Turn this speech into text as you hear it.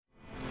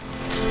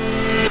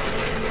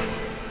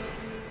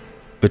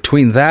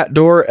between that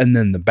door and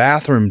then the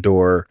bathroom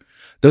door,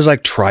 those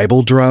like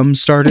tribal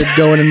drums started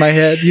going in my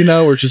head,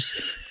 or just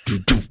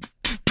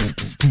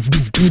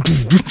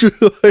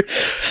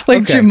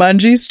like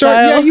Jumanji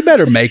style. Yeah, you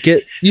better make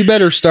it. You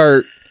better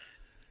start.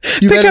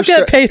 Pick up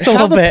that pace a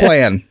little bit. Have a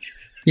plan.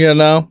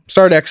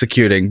 Start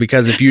executing,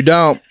 because if you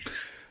don't,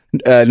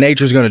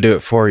 nature's going to do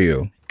it for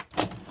you.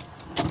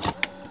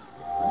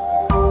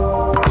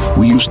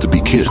 We used to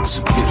be kids.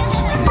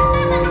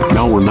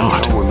 Now we're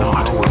not.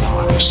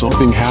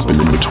 Something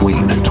happened in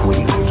between.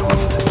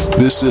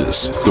 This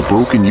is the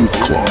Broken Youth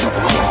Club.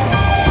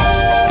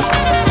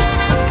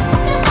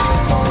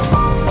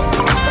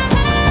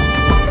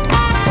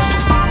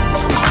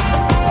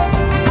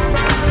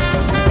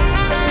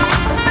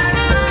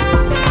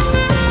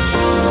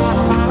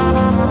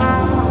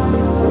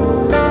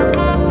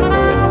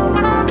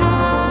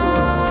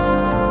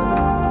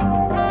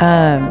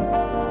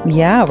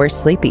 Yeah, we're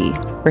sleepy.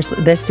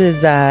 This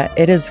is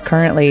it is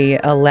currently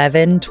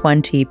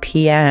 11:20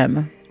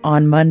 p.m.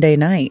 on Monday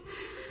night.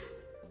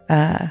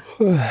 Yeah.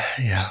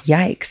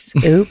 Yikes.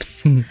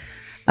 Oops.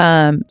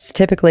 So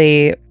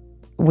typically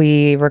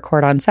we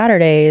record on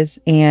Saturdays,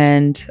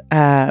 and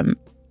I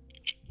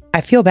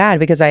feel bad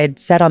because I had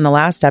said on the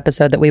last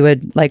episode that we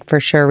would for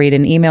sure read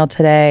an email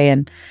today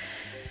and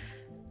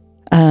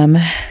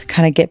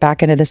kind of get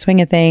back into the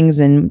swing of things,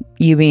 and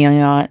you being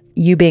on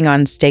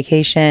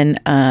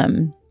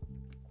staycation,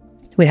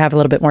 we'd have a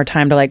little bit more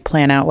time to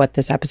plan out what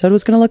this episode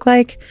was going to look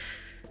like.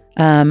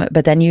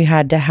 But then you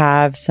had to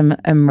have some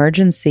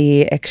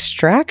emergency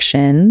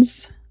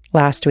extractions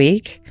last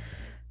week,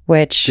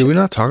 which... Did we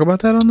not talk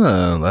about that on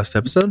the last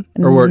episode?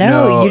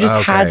 No, you just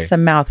had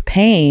some mouth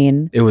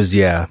pain. It was,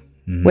 yeah.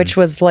 Mm-hmm. Which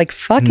was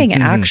fucking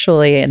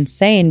actually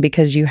insane,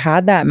 because you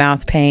had that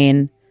mouth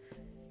pain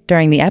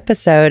during the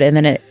episode, and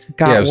then it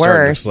got it was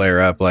worse. Starting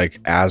to flare up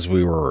as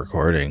we were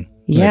recording.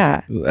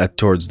 Yeah. I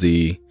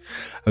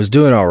was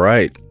doing all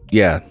right.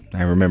 Yeah,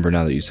 I remember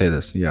now that you say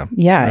this. Yeah.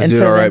 Yeah. I was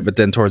doing all right, but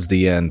then towards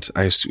the end,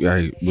 I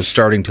was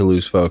starting to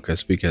lose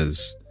focus,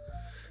 because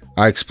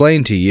I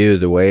explained to you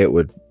the way it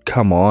would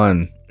come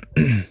on.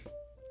 And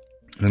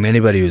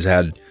anybody who's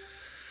had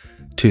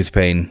tooth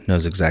pain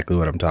knows exactly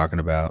what I'm talking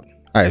about.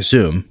 I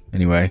assume,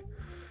 anyway,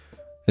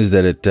 is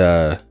that it,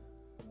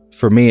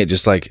 for me, it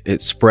just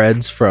it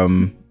spreads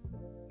from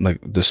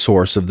the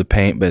source of the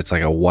pain, but it's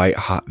like a white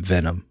hot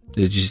venom.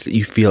 It just,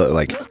 you feel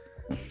it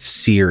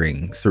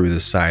searing through the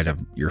side of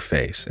your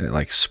face, and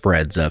it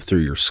spreads up through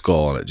your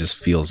skull, and it just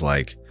feels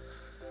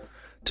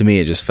to me,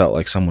 it just felt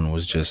like someone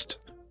was just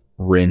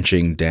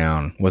wrenching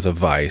down with a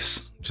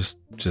vice, just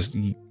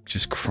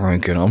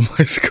cranking on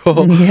my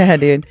skull. Yeah,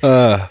 dude.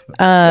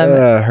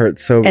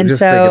 Hurts so and just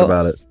so, thinking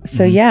about it.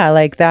 So yeah,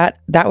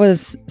 that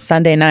was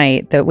Sunday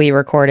night that we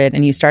recorded,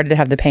 and you started to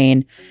have the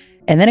pain,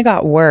 and then it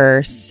got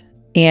worse,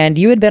 and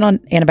you had been on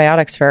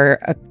antibiotics for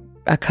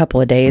a couple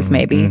of days,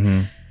 maybe.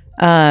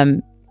 Mm-hmm.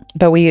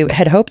 But we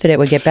had hoped that it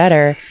would get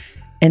better.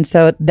 And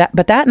so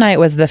that night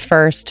was the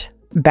first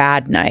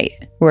bad night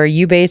where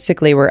you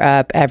basically were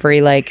up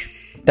every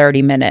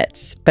 30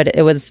 minutes, but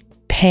it was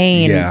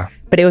pain. Yeah.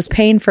 But it was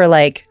pain for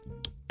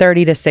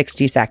 30 to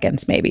 60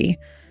 seconds, maybe.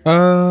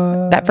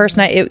 That first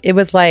night, it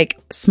was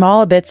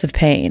small bits of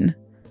pain.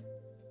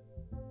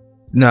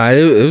 No,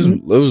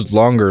 it was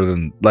longer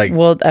than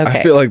Well, okay.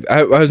 I feel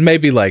I was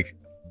maybe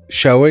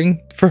showing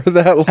for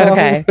that long.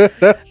 Okay.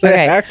 The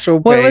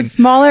actual pain it was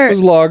smaller. It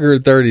was longer,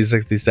 30,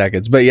 60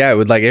 seconds. But yeah,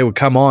 it would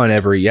come on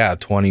every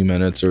 20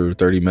 minutes or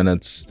 30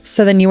 minutes.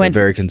 So then you went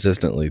very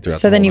consistently throughout.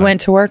 So then you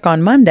went to work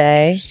on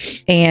Monday,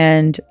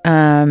 and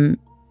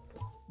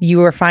you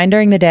were fine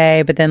during the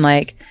day, but then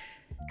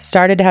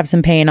started to have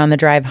some pain on the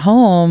drive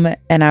home,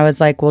 and I was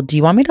like, well, do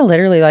you want me to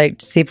literally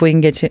see if we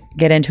can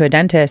get into a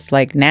dentist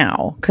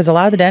now? Because a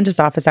lot of the dentist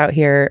office out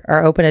here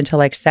are open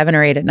until 7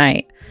 or 8 at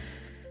night.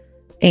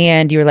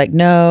 And you were like,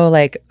 no,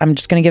 I'm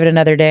just going to give it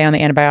another day on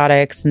the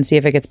antibiotics and see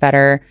if it gets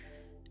better.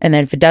 And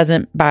then if it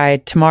doesn't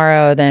by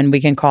tomorrow, then we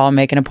can call and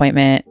make an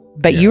appointment.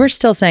 But you were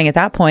still saying at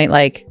that point,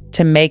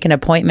 to make an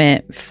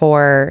appointment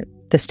for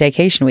the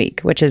staycation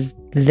week, which is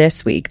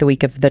this week, the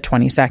week of the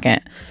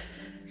 22nd.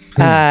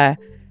 Yeah.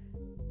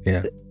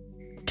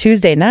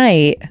 Tuesday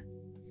night,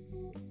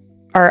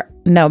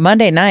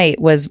 Monday night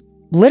was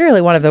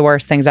literally one of the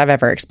worst things I've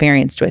ever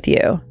experienced with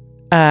you.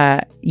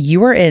 You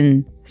were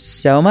in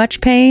so much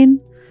pain.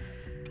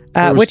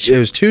 It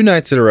was 2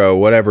 nights in a row,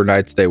 whatever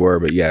nights they were,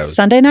 but yeah.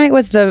 Sunday night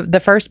was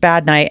the first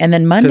bad night, and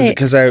then Monday...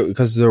 Because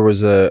there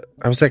was I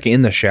was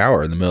in the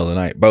shower in the middle of the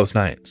night, both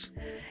nights.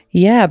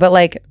 Yeah,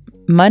 but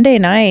Monday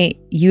night,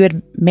 you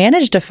had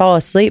managed to fall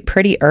asleep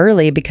pretty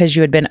early because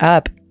you had been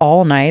up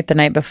all night the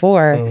night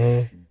before.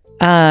 Uh-huh.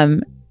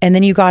 And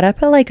then you got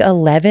up at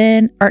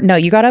 11, or no,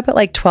 you got up at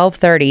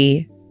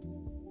 12:30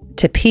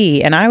 to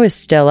pee, and I was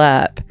still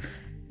up.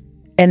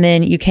 And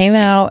then you came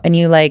out and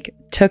you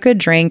took a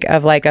drink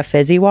of a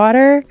fizzy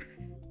water,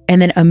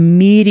 and then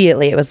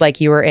immediately it was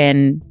you were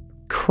in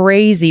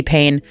crazy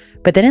pain,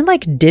 but then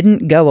it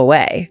didn't go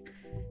away,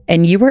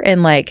 and you were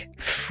in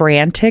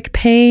frantic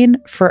pain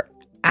for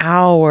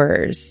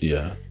hours.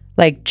 Yeah.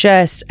 Like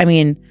just, I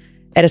mean,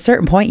 at a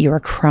certain point you were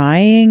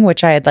crying,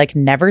 which I had like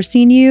never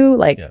seen you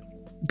like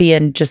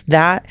being just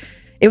that.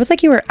 It was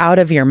like you were out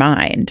of your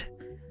mind.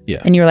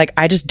 Yeah. And you were like,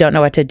 I just don't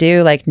know what to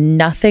do. Like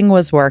nothing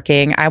was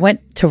working. I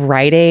went to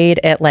Rite Aid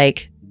at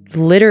like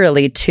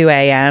literally 2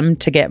 a.m.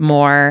 to get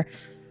more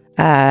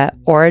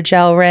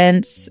Orajel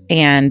rinse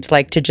and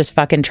like to just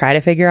fucking try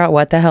to figure out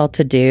what the hell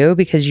to do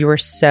because you were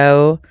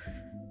so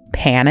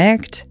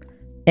panicked,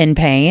 in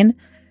pain.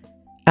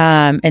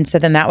 And so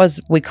then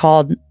we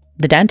called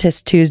the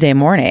dentist Tuesday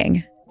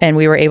morning and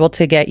we were able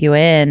to get you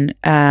in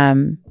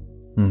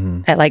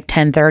at like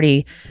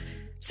 10:30.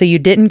 So you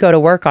didn't go to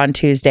work on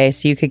Tuesday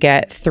so you could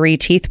get 3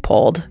 teeth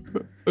pulled.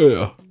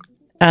 Yeah.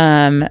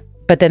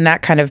 But then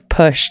that kind of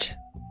pushed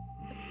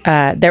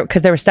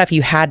because there was stuff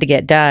you had to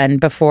get done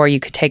before you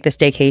could take the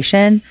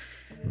staycation.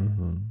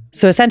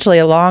 So essentially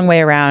a long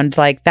way around,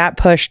 like that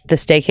pushed the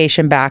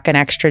staycation back an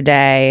extra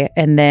day.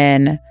 And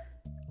then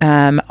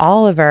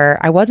Oliver,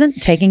 I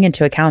wasn't taking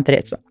into account that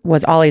it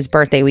was Ollie's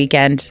birthday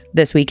weekend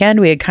this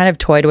weekend. We had kind of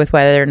toyed with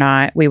whether or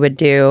not we would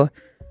do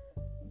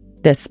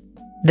this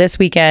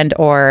weekend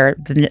or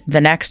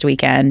the next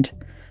weekend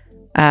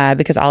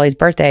because Ollie's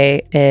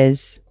birthday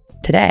is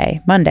today,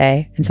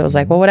 Monday. And so it was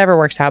like, well, whatever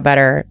works out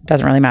better,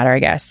 doesn't really matter, I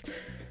guess.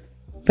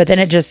 But then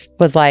it just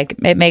was like,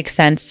 it makes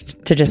sense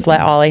to just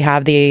let Ollie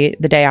have the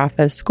day off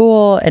of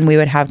school and we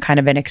would have kind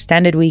of an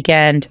extended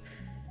weekend.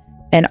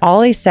 And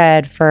Ollie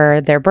said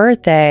for their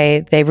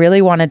birthday, they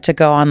really wanted to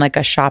go on like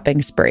a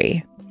shopping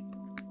spree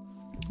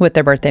with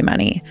their birthday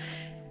money.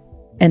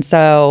 And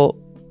so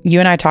you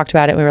and I talked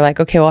about it. We were like,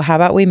 okay, well, how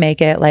about we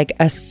make it like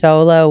a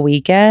solo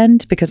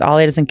weekend because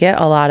Ollie doesn't get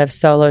a lot of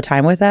solo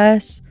time with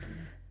us.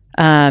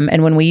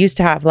 And when we used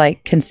to have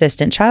like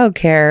consistent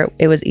childcare,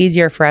 it was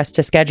easier for us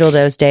to schedule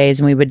those days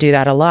and we would do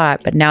that a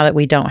lot. But now that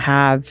we don't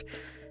have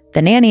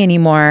the nanny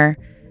anymore,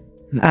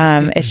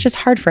 it's just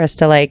hard for us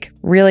to like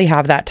really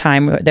have that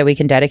time that we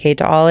can dedicate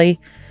to Ollie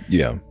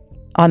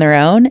on their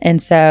own.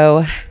 And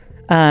so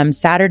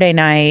Saturday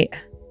night,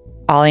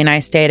 Ollie and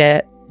I stayed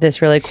at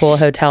this really cool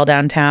hotel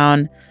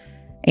downtown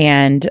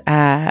and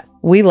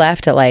we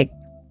left at like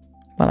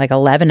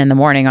 11 in the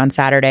morning on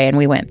Saturday and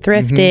we went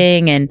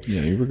thrifting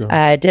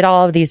and did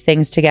all of these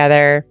things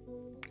together.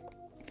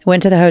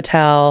 Went to the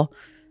hotel,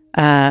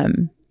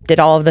 did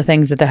all of the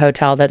things at the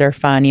hotel that are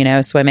fun, you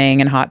know,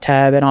 swimming and hot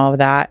tub and all of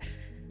that.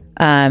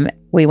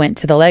 We went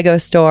to the Lego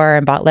store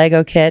and bought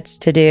Lego kits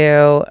to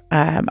do.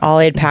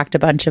 Ollie had packed a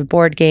bunch of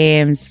board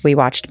games. We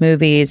watched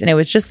movies and it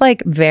was just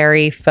like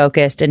very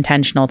focused,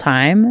 intentional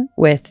time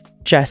with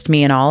just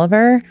me and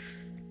Oliver.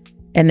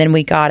 And then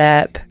we got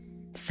up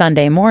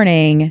Sunday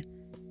morning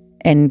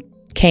and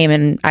came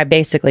and I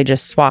basically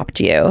just swapped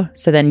you.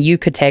 So then you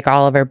could take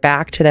Oliver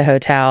back to the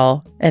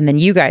hotel and then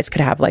you guys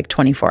could have like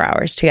 24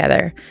 hours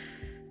together,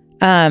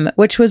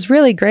 which was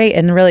really great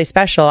and really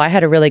special. I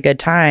had a really good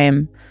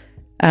time.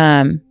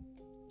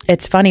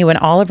 It's funny when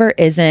Oliver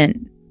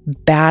isn't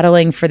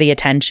battling for the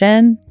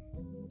attention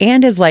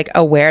and is like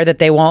aware that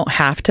they won't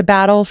have to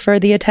battle for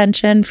the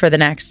attention for the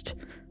next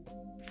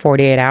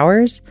 48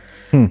 hours.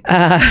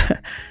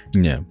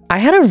 Yeah. I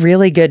had a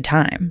really good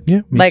time. Yeah.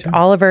 Like too.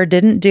 Oliver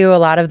didn't do a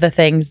lot of the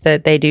things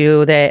that they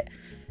do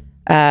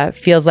that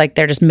feels like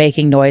they're just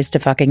making noise to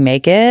fucking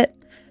make it.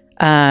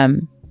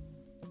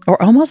 Or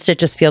almost it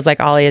just feels like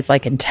Ollie is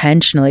like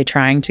intentionally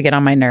trying to get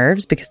on my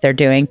nerves because they're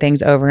doing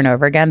things over and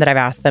over again that I've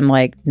asked them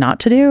like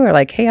not to do or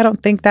like, hey, I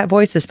don't think that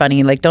voice is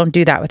funny. Like, don't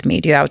do that with me.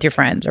 Do that with your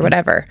friends or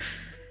whatever.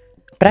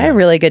 But I had a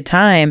really good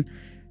time.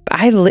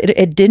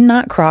 It did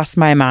not cross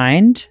my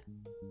mind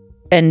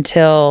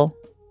until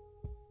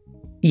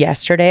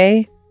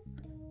yesterday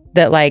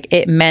that like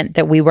it meant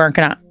that we weren't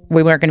gonna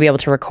be able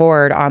to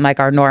record on like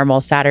our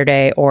normal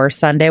Saturday or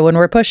Sunday when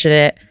we're pushing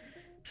it.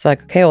 It's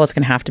like, okay, well, it's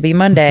gonna have to be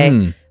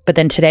Monday. But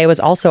then today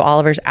was also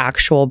Oliver's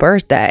actual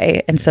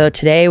birthday, and so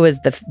today was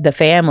the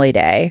family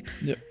day.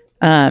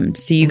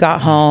 So you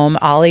got home.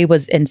 Ollie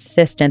was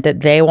insistent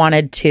that they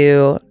wanted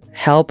to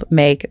help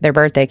make their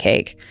birthday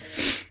cake.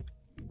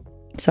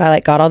 So I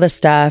like got all the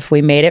stuff.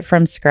 We made it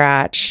from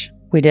scratch.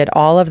 We did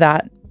all of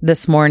that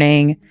this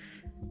morning.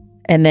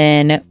 And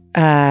then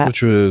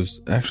which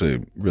was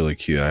actually really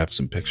cute. I have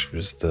some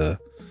pictures.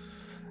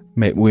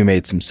 We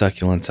made some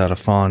succulents out of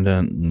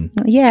fondant. And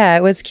yeah,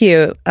 it was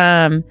cute.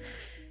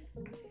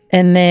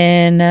 And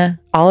then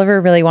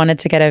Oliver really wanted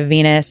to get a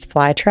Venus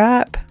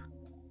flytrap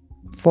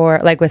for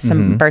like with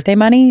some birthday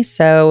money.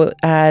 So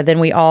then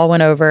we all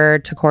went over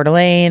to Coeur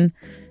d'Alene,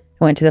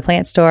 went to the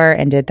plant store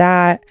and did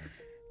that.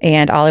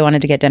 And Ollie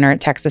wanted to get dinner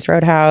at Texas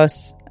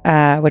Roadhouse,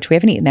 which we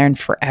haven't eaten there in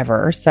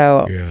forever.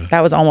 So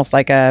that was almost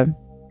like I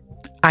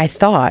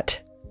thought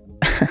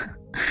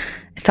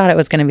it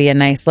was going to be a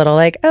nice little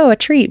like, oh, a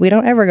treat. We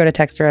don't ever go to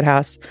Texas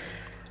Roadhouse.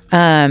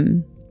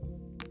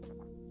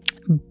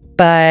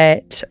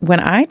 But when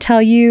I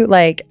tell you,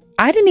 like,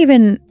 I didn't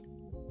even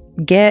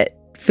get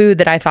food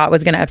that I thought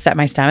was going to upset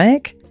my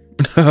stomach.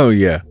 Oh,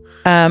 yeah.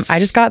 I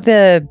just got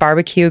the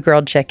barbecue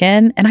grilled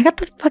chicken and I got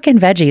the fucking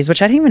veggies,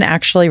 which I didn't even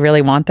actually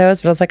really want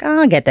those, but I was like,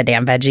 oh, I'll get the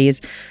damn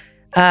veggies.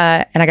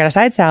 And I got a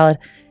side salad.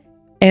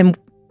 And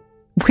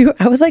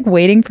I was like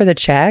waiting for the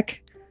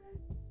check,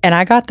 and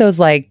I got those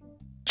like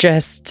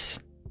just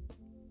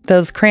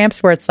those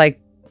cramps where it's like,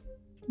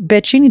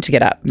 bitch, you need to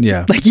get up.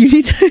 Yeah. Like you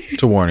need to.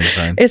 It's a warning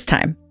sign. It's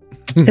time.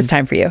 It's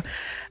time for you.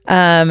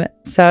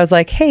 So I was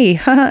like, hey,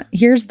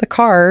 here's the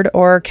card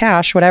or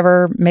cash,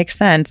 whatever makes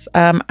sense.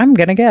 I'm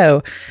going to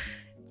go.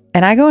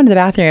 And I go into the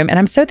bathroom, and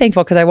I'm so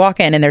thankful because I walk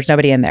in and there's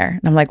nobody in there.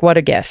 And I'm like, what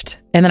a gift.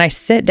 And then I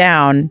sit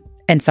down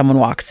and someone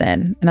walks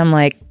in, and I'm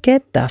like,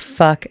 get the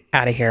fuck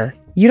out of here.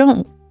 You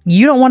don't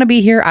want to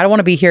be here. I don't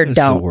want to be here. It's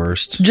Don't. the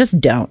worst. Just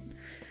don't.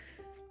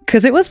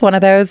 Because it was one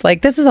of those,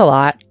 like, this is a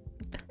lot,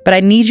 but I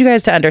need you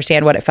guys to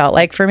understand what it felt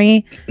like for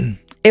me.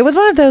 It was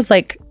one of those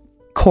like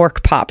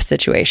cork pop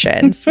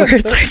situations where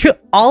it's like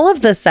all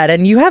of the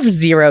sudden you have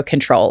zero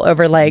control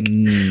over like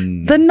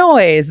the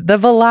noise, the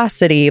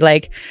velocity,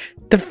 like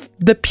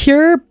the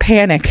pure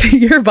panic that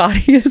your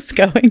body is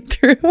going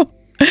through.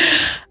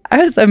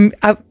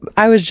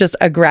 I was just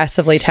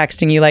aggressively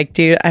texting you like,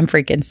 dude, I'm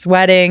freaking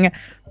sweating.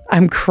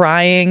 I'm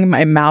crying.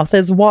 My mouth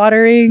is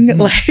watering.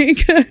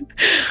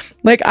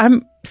 Like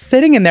I'm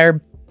sitting in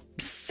there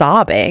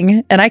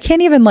sobbing, and I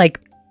can't even like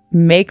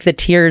make the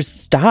tears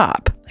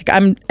stop. Like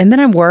and then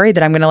I'm worried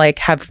that I'm going to like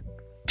have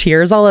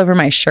tears all over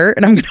my shirt,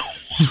 and I'm going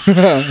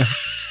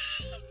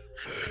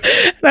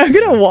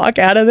to walk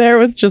out of there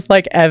with just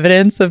like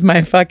evidence of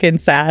my fucking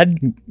sad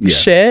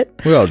shit.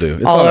 We all do.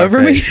 It's all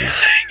over me.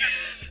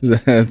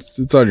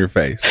 It's on your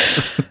face.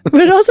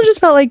 But it also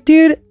just felt like,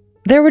 dude,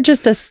 there were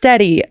just a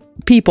steady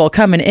people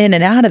coming in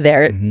and out of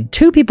there. Mm-hmm.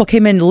 2 people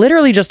came in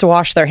literally just to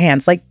wash their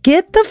hands. Like,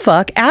 get the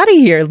fuck out of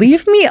here.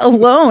 Leave me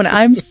alone.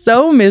 I'm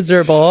so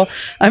miserable.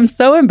 I'm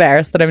so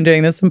embarrassed that I'm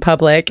doing this in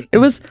public. It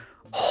was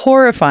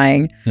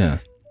horrifying. Yeah.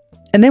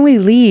 And then we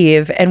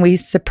leave and we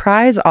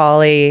surprise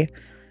Ollie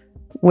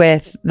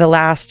with the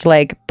last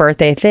like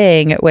birthday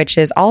thing, which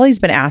is Ollie's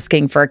been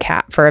asking for a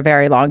cat for a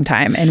very long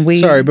time. And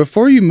Sorry,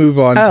 before you move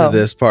on to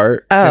this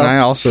part, can I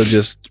also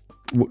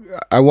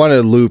I want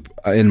to loop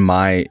in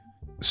my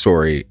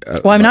story.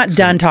 Well, I'm not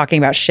done talking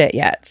about shit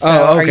yet. So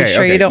okay, are you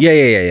sure okay. you don't?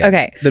 Yeah.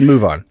 Okay. Then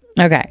move on.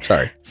 Okay.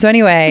 Sorry. So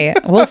anyway,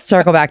 we'll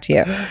circle back to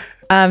you.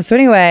 So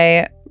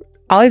anyway,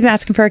 Ollie's been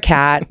asking for a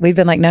cat. We've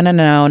been like,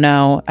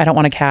 no. I don't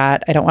want a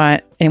cat. I don't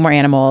want any more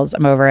animals.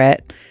 I'm over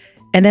it.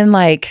 And then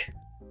like,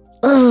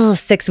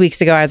 6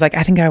 weeks ago, I was like,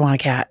 I think I want a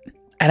cat.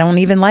 I'm not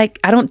even like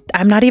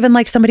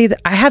somebody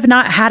that I have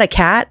not had a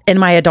cat in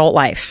my adult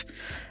life.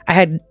 I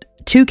had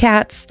 2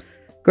 cats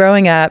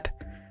growing up.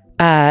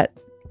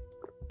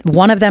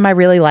 One of them I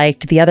really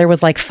liked. The other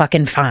was like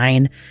fucking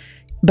fine.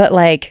 But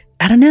like,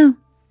 I don't know.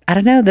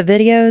 The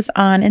videos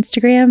on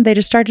Instagram, they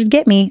just started to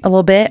get me a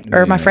little bit.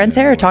 Or my friend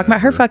Sarah talking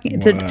about her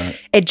fucking...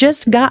 It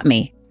just got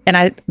me.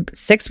 And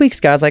 6 weeks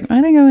ago, I was like,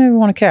 I think I maybe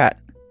want a cat.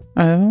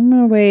 I'm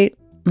going to wait.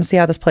 I'm going to see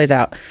how this plays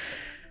out.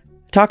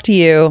 Talk to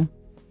you.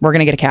 We're going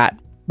to get a cat.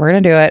 We're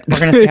going to do it. We're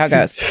going to see how it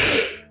goes.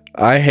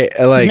 I hate...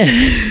 Like,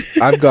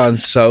 I've gone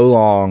so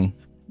long...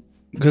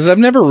 Because I've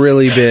never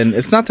really been...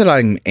 It's not that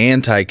I'm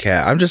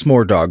anti-cat. I'm just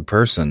more dog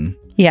person.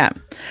 Yeah.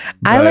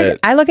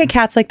 I look at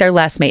cats like they're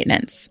less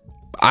maintenance.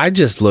 I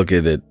just look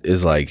at it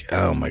as like,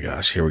 oh my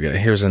gosh, here we go.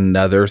 Here's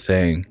another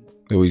thing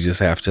that we just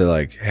have to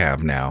like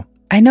have now.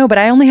 I know, but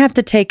I only have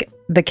to take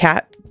the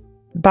cat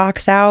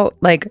box out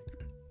like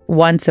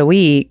once a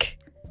week.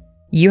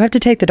 You have to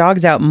take the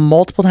dogs out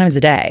multiple times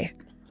a day.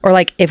 Or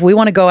like if we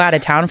want to go out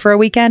of town for a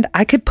weekend,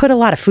 I could put a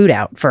lot of food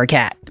out for a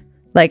cat.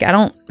 Like I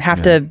don't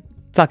have to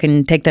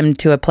fucking take them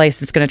to a place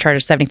that's going to charge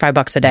us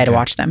 $75 a day to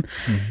watch them.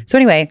 Mm-hmm. So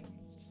anyway,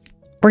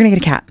 we're going to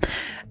get a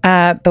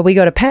cat. But we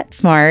go to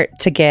PetSmart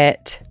to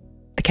get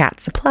the cat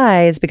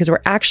supplies because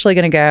we're actually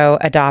going to go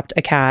adopt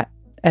a cat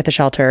at the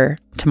shelter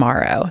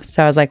tomorrow.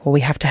 So I was like, well,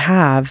 we have to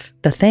have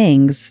the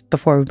things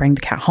before we bring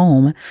the cat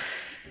home.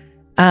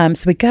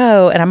 So we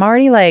go, and I'm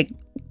already like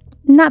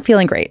not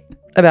feeling great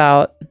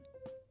about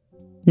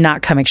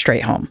not coming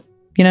straight home.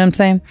 You know what I'm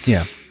saying?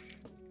 Yeah.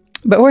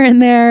 But we're in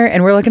there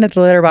and we're looking at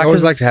the litter box. I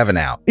always like to have an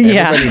out.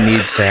 Yeah. Everybody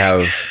needs to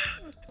have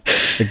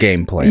a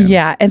game plan.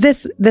 Yeah. And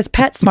this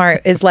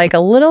PetSmart is like a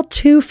little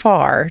too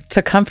far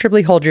to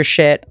comfortably hold your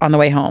shit on the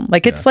way home.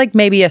 Like it's like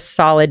maybe a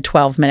solid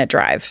 12-minute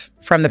drive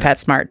from the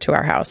PetSmart to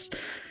our house.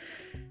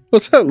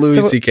 What's that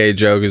Louis C.K.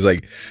 joke? Is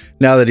like,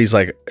 now that he's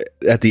like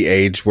at the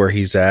age where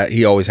he's at,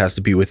 he always has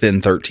to be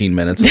within 13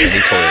 minutes of any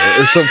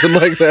toilet or something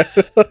like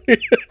that.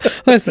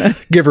 Listen.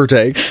 Give or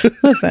take.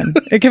 Listen,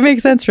 it can make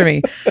sense for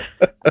me.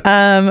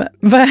 But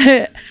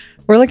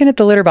we're looking at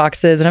the litter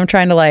boxes and I'm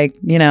trying to like,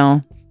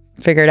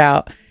 figure it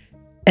out.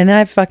 And then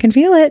I fucking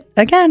feel it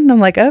again. I'm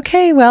like,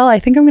 okay, well, I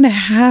think I'm going to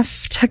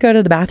have to go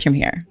to the bathroom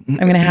here. I'm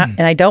going to have,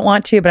 and I don't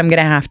want to, but I'm going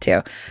to have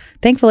to.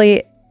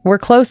 Thankfully, we're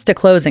close to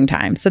closing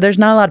time. So there's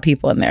not a lot of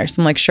people in there.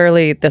 So I'm like,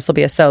 surely this will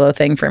be a solo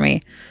thing for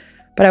me.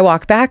 But I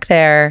walk back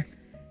there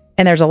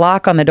and there's a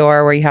lock on the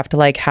door where you have to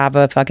like have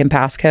a fucking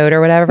passcode or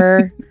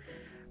whatever.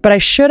 But I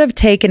should have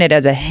taken it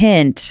as a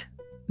hint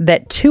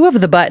that 2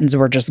 of the buttons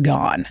were just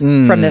gone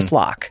from this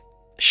lock.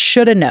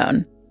 Should have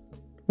known.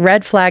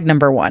 Red flag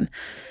number 1.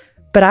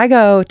 But I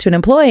go to an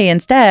employee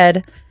instead.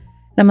 And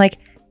I'm like,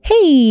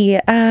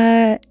 hey,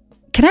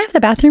 can I have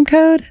the bathroom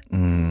code?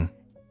 Mm.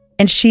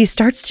 And she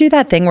starts to do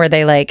that thing where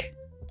they like,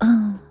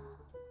 oh.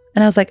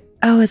 And I was like,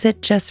 oh, is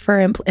it just for,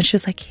 and she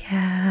was like,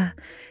 yeah.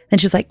 And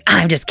she's like,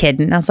 I'm just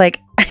kidding. And I was like,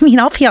 I mean,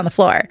 I'll pee on the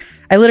floor.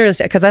 I literally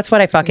said, because that's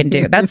what I fucking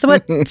do. That's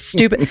what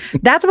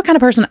that's what kind of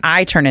person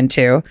I turn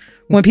into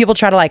when people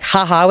try to like,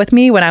 haha with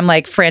me when I'm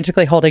like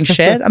frantically holding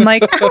shit. I'm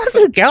like,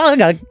 girl,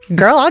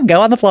 I'll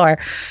go on the floor.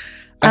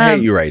 I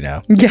hate you right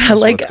now. Yeah, That's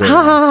like, what's going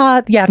on.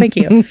 ha. Yeah, thank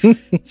you.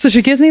 So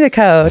she gives me the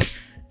code.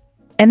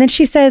 And then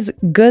she says,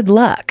 good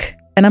luck.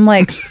 And I'm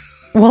like,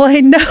 well, I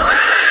know.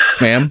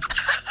 Ma'am?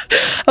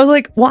 I was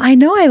like, well, I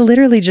know I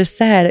literally just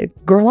said,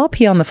 girl, I'll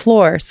pee on the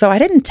floor. So I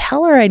didn't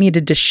tell her I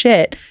needed to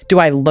shit. Do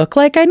I look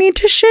like I need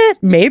to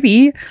shit?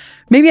 Maybe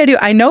I do.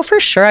 I know for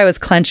sure I was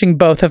clenching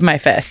both of my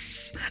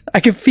fists. I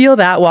could feel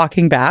that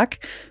walking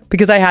back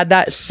because I had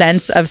that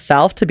sense of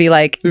self to be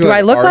like, You're do like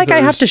I look like I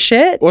have to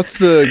shit? What's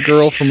the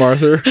girl from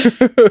Arthur?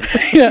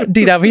 Yeah,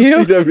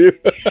 DW.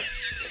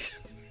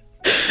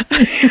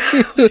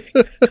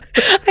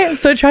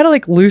 So I try to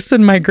like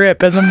loosen my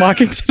grip as I'm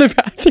walking to the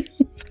bathroom.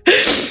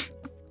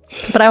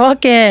 But I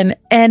walk in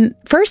and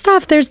first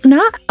off, there's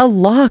not a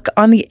lock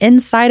on the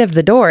inside of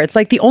the door. It's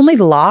like the only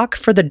lock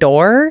for the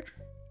door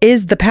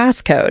is the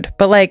passcode.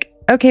 But like,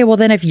 okay, well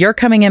then if you're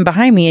coming in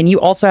behind me and you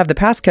also have the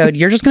passcode,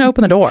 you're just going to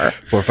open the door.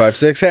 4, 5,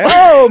 6.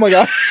 Oh my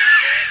God.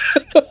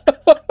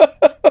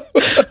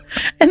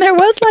 And there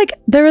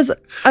was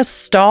a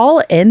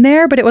stall in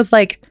there, but it was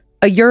like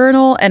a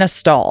urinal and a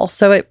stall.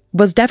 So it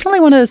was definitely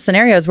one of those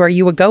scenarios where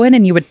you would go in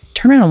and you would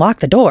turn around and lock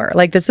the door.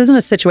 Like this isn't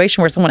a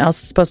situation where someone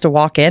else is supposed to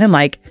walk in and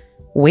like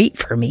wait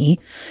for me.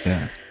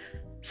 Yeah.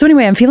 So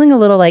anyway, I'm feeling a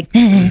little like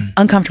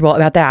uncomfortable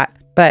about that,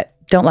 but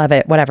don't love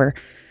it, whatever.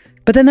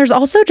 But then there's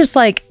also just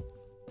like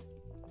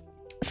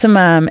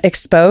some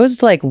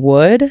exposed like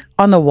wood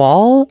on the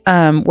wall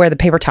where the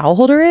paper towel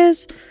holder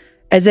is,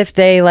 as if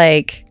they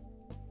like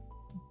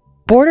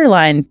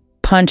borderline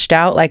punched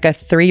out like a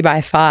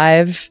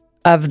 3x5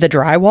 of the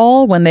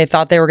drywall when they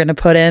thought they were going to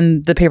put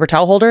in the paper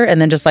towel holder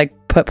and then just like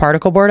put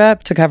particle board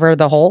up to cover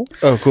the hole.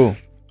 Oh, cool.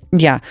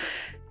 Yeah.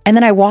 And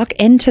then I walk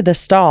into the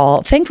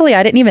stall. Thankfully,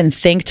 I didn't even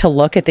think to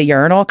look at the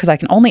urinal because I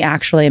can only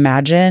actually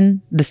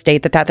imagine the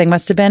state that thing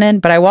must have been in.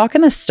 But I walk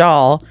in the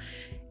stall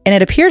and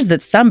it appears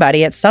that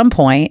somebody at some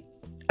point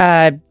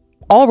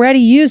already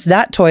used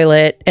that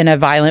toilet in a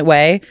violent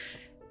way.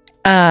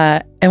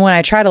 And when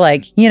I try to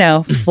like,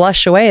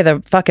 flush away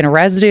the fucking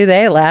residue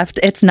they left,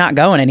 it's not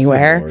going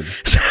anywhere.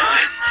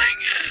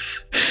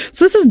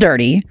 So this is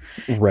dirty.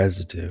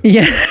 Residue.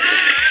 Yeah.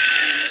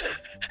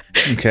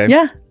 Okay.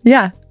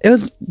 Yeah. It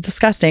was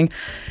disgusting.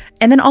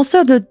 And then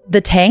also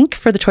the tank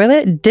for the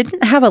toilet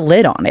didn't have a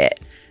lid on it.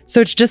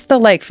 So it's just the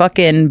like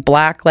fucking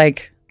black,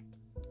 like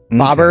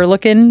bobber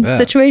looking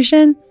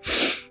situation.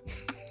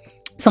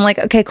 So I'm like,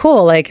 okay,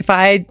 cool. Like if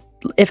I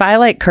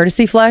like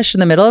courtesy flush in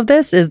the middle of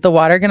this, is the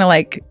water gonna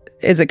like,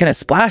 is it gonna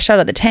splash out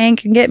of the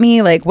tank and get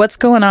me? Like what's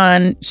going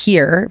on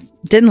here?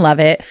 Didn't love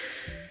it.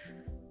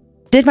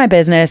 Did my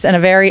business in a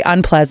very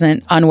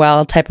unpleasant,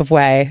 unwell type of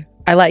way.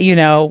 I let you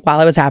know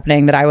while it was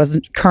happening that I was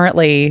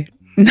currently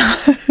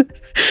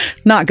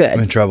not good. I'm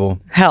in trouble.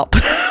 Help.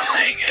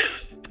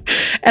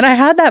 And I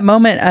had that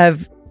moment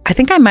of, I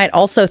think I might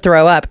also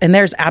throw up, and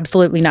there's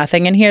absolutely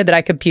nothing in here that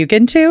I could puke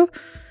into.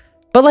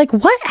 But like,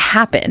 what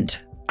happened?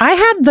 I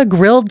had the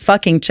grilled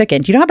fucking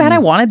chicken. Do you know how bad I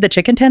wanted the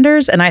chicken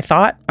tenders? And I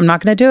thought, I'm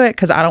not going to do it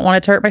because I don't want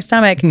it to hurt my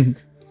stomach.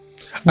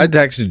 I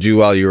texted you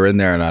while you were in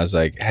there and I was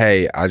like,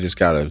 hey, I just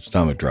got a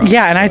stomach drop.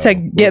 Yeah, and I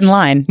said, get in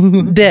line.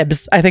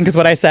 Dibs, I think is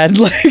what I said.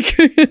 Like,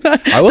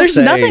 there's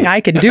nothing I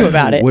can do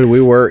about it. When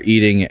we were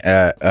eating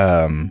at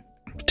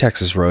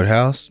Texas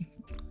Roadhouse,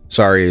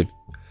 sorry if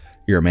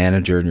you're a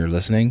manager and you're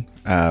listening,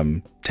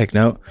 take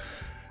note,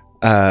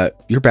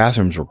 your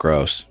bathrooms were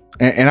gross.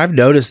 And I've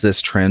noticed this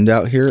trend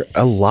out here.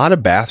 A lot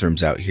of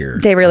bathrooms out here.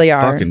 They really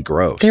are. Fucking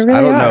gross. They really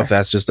I don't know are. if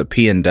that's just a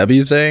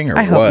P&W thing or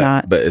I what. hope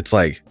not. But it's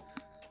like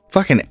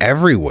fucking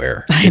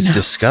everywhere. It's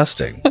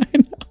disgusting. I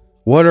know.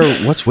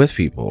 What's with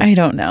people? I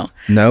don't know.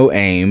 No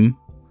aim.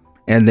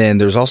 And then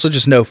there's also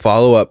just no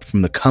follow-up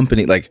from the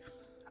company. Like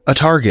a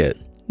Target.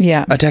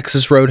 Yeah. A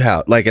Texas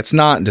Roadhouse. Like it's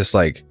not just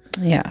like.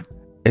 Yeah.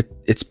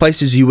 It's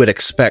places you would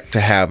expect to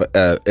have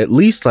at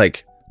least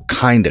like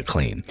kind of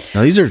clean.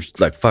 Now these are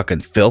like fucking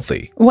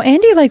filthy. Well,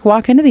 and you like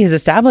walk into these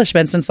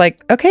establishments and it's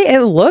like, okay,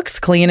 it looks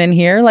clean in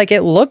here. Like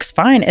it looks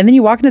fine. And then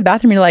you walk into the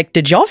bathroom and you're like,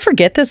 did y'all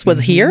forget this was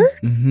here?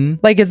 Mm-hmm.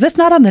 Like, is this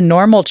not on the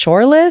normal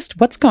chore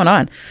list? What's going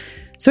on?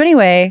 So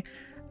anyway,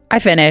 I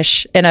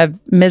finish in a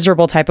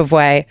miserable type of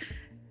way.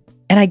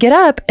 And I get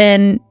up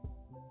and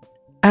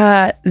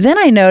then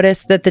I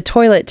notice that the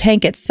toilet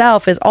tank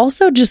itself is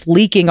also just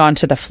leaking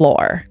onto the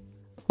floor.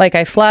 Like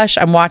I flush,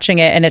 I'm watching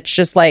it and it's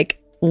just like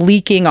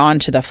leaking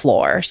onto the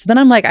floor. So then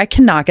I'm like, I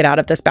cannot get out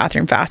of this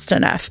bathroom fast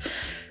enough.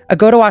 I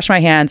go to wash my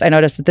hands. I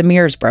notice that the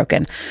mirror's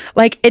broken.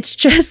 Like it's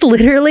just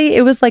literally,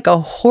 it was like a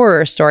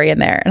horror story in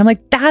there. And I'm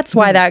like, that's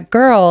why that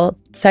girl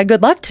said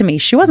good luck to me.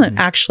 She wasn't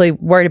actually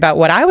worried about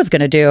what I was going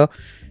to do.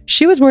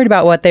 She was worried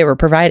about what they were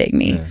providing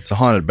me. Yeah, it's a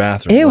haunted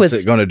bathroom. What's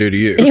it going to do to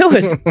you? It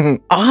was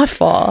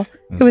awful.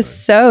 It was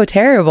so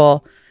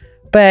terrible.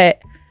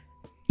 But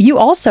you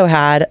also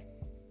had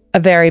a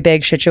very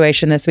big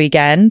situation this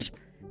weekend.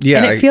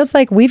 Yeah. And it feels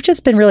like we've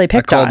just been really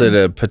picked on. I called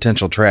it a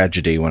potential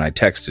tragedy when I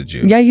texted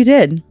you. Yeah, you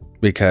did.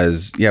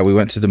 Because, we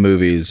went to the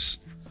movies.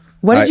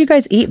 What did you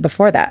guys eat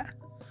before that?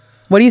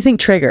 What do you think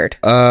triggered?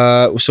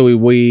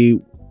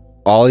 So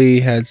Ollie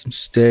had some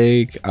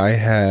steak. I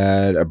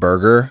had a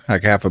burger,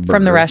 like half a burger.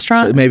 From the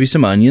restaurant? So maybe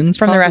some onions.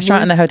 From the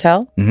restaurant and the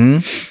hotel?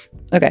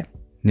 Mm-hmm. Okay.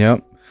 Yep.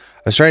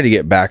 I was trying to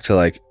get back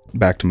to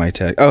my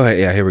text. Oh,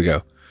 yeah, here we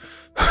go.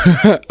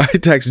 I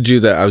texted you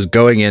that I was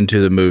going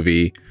into the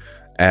movie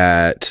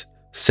at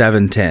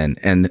 7:10,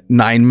 and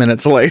 9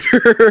 minutes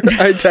later,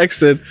 I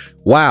texted,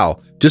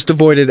 wow, just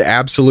avoided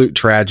absolute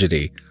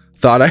tragedy.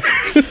 Thought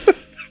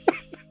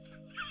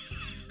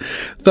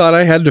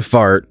I had to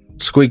fart,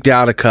 squeaked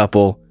out a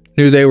couple.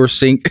 Knew they were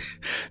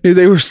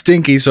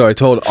stinky, so I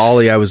told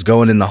Ollie I was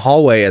going in the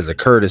hallway as a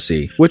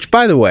courtesy. Which,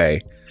 by the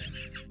way,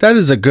 that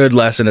is a good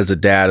lesson as a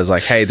dad. Is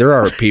like, hey, there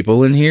are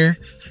people in here.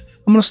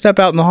 I'm gonna step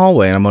out in the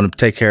hallway and I'm gonna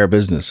take care of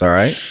business. All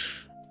right.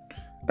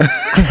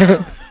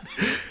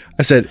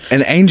 I said,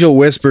 an angel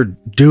whispered,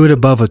 "Do it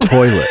above a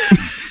toilet,"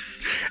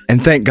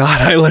 and thank God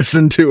I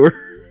listened to her.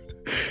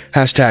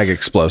 Hashtag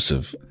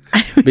explosive.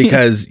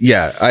 Because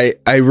I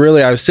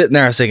was sitting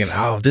there. I was thinking,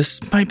 oh,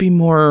 this might be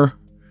more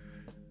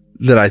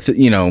that I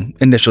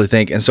initially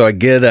think. And so I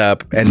get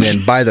up, and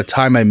then by the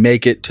time I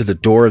make it to the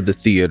door of the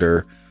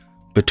theater,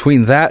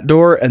 between that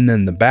door and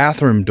then the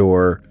bathroom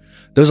door,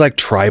 those like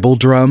tribal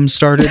drums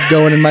started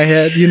going in my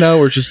head,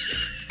 where it's just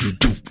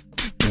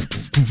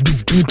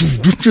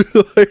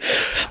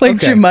like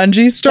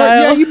Jumanji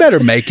style. Yeah, you better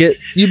make it.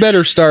 You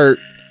better start.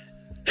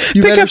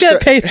 Pick up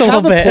that pace a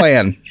little bit. Have a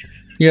plan.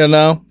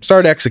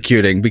 Start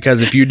executing,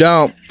 because if you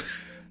don't,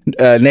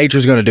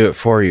 nature's going to do it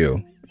for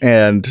you.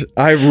 And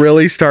I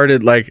really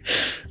started,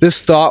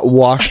 this thought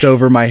washed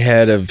over my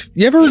head of,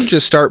 you ever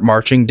just start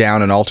marching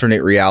down an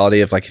alternate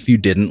reality of if you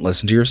didn't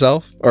listen to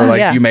yourself, or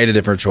you made a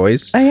different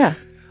choice? Oh yeah.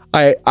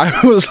 I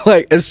was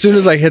like, as soon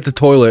as I hit the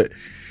toilet,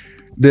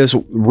 this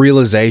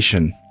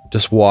realization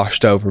just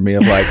washed over me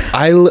of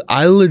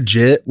I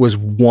legit was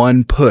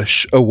one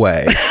push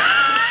away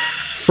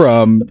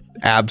from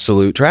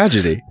absolute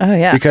tragedy. Oh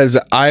yeah. Because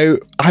I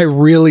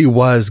really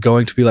was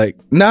going to be like,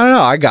 no,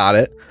 I got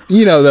it.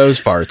 Those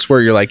farts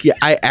where you're like, yeah,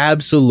 I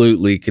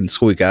absolutely can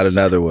squeak out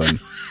another one.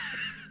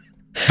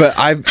 But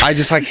I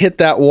just hit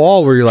that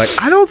wall where you're like,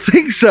 I don't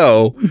think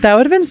so. That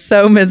would have been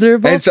so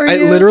miserable. And so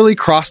it literally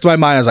crossed my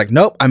mind. I was like,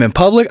 nope, I'm in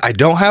public. I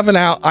don't have an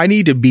out. I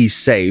need to be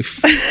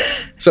safe.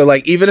 So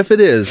even if it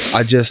is,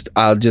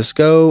 I'll just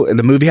go. And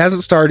the movie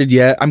hasn't started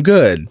yet. I'm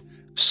good.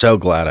 So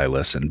glad I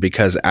listened,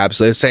 because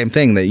absolutely the same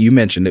thing that you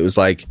mentioned. It was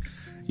the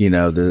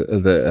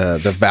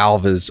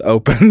valve is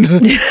opened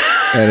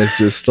and it's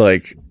just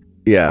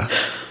yeah.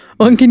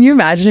 Well, and can you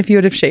imagine if you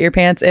would have shit your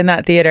pants in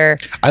that theater?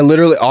 I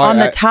literally on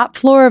the top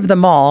floor of the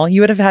mall.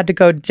 You would have had to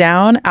go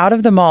down out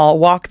of the mall,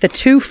 walk the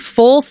 2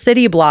 full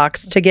city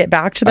blocks to get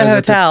back to the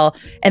hotel,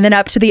 and then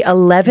up to the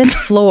 11th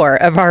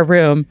floor of our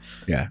room.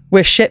 Yeah,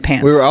 with shit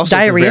pants. We were also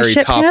diarrhea at the very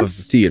shit top pants?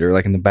 of the theater,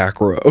 in the back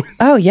row.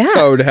 Oh yeah,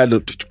 I would have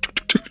had to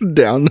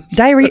down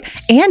diarrhea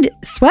and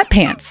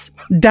sweatpants.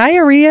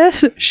 Diarrhea,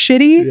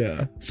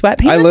 shitty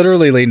sweatpants. I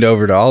literally leaned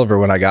over to Oliver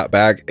when I got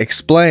back,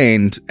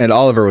 explained, and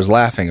Oliver was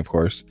laughing, of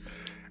course.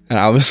 And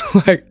I was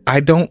like,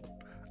 I don't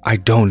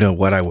know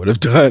what I would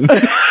have done.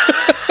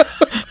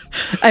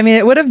 I mean,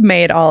 it would have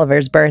made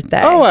Oliver's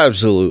birthday. Oh,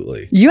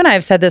 absolutely. You and I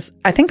have said this,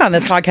 I think, on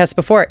this podcast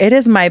before. It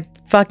is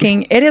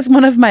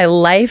one of my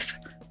life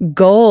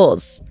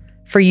goals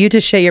for you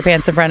to shit your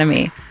pants in front of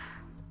me.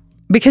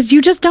 Because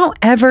you just don't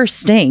ever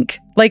stink.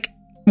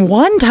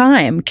 One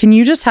time, can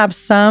you just have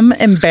some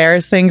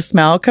embarrassing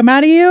smell come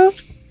out of you?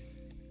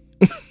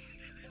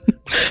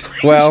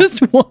 Well,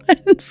 just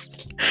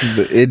once.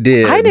 It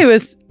did. I knew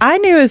as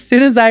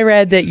soon as I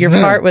read that your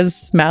fart was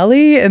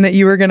smelly and that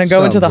you were going to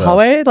go into the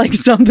hallway,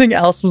 something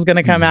else was going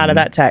to come out of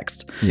that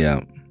text.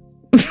 Yeah.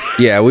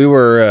 Yeah, we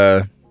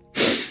were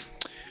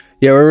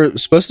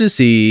supposed to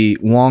see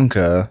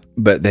Wonka,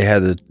 but they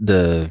had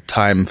the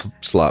time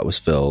slot was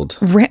filled.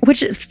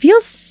 Which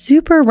feels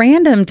super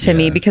random to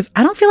me, because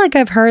I don't feel like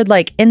I've heard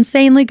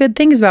insanely good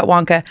things about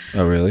Wonka.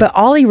 Oh, really? But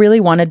Ollie really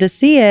wanted to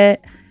see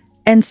it.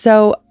 And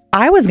so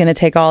I was going to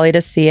take Ollie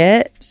to see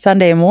it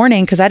Sunday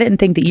morning, because I didn't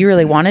think that you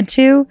really wanted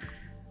to.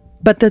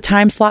 But the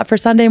time slot for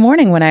Sunday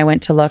morning when I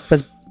went to look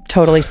was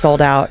totally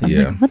sold out. I'm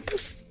like, what the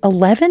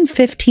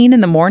 11:15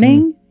 in the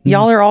morning?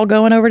 Y'all are all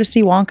going over to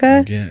see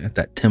Wonka? Yeah, at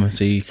that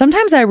Timothy.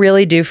 Sometimes I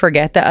really do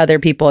forget that other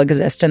people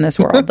exist in this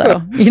world,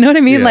 though. You know what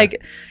I mean? Yeah.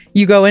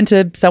 You go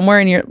into somewhere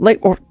and you're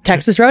or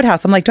Texas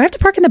Roadhouse. I'm like, do I have to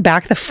park in the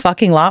back of the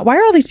fucking lot? Why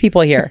are all these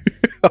people here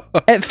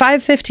at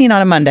 5:15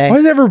 on a Monday? Why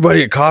is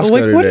everybody at Costco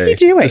today? What are you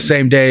doing? The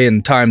same day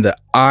and time that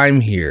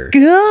I'm here.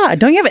 God,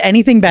 don't you have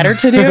anything better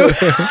to do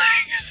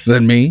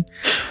than me?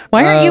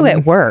 Why aren't you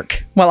at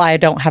work? Well, I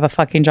don't have a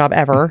fucking job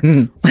ever.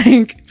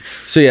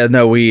 So yeah,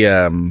 no, we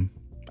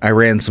I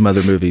ran some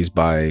other movies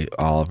by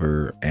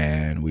Oliver,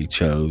 and we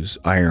chose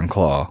Iron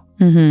Claw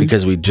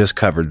because we just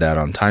covered that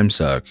on Time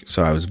Suck.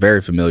 So I was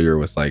very familiar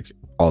with like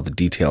all the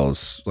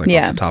details, like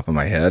off the top of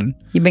my head.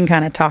 You've been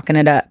kind of talking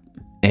it up.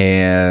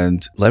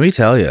 And let me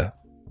tell you,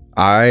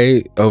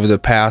 over the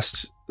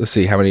past, let's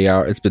see how many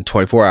hours, it's been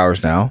 24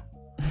 hours now.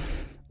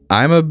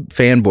 I'm a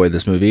fanboy of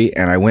this movie,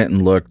 and I went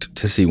and looked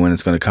to see when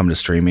it's going to come to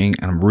streaming.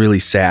 And I'm really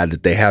sad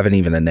that they haven't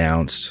even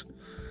announced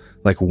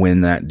like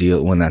when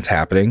that's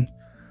happening,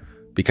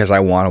 because I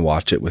want to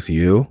watch it with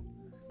you,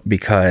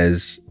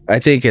 because I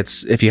think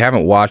if you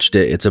haven't watched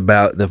it, it's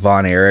about the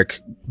Von Erich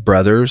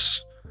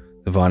brothers,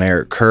 the Von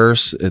Erich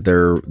curse.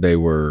 They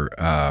were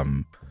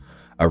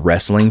a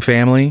wrestling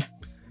family.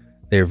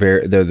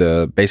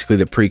 They're basically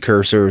the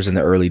precursors in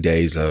the early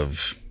days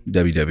of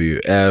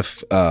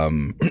WWF,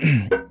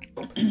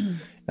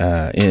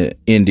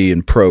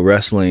 Indian pro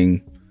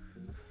wrestling,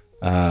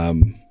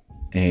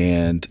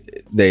 and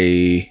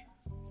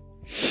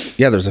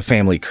there's a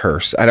family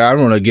curse. I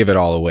don't want to give it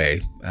all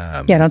away.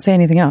 Don't say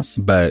anything else.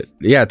 But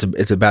yeah,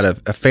 it's about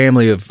a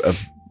family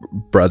of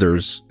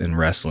brothers in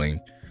wrestling.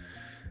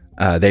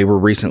 They were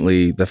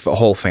recently, the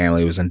whole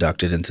family was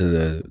inducted into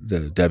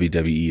the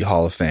WWE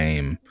Hall of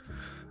Fame.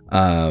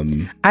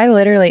 I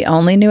literally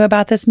only knew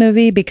about this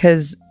movie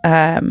because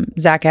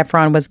Zac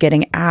Efron was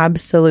getting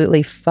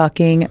absolutely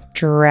fucking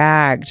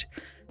dragged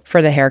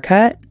for the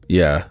haircut.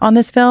 Yeah. On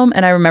this film,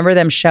 and I remember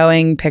them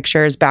showing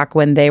pictures back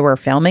when they were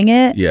filming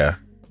it. Yeah.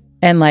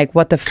 And like,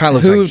 what the kind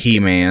of looks like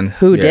He-Man.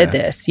 Who did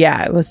this?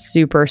 Yeah, it was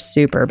super,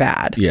 super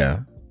bad. Yeah,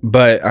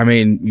 but I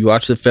mean, you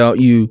watch the film,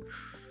 you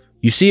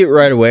see it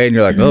right away, and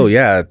you're like, oh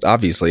yeah,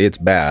 obviously it's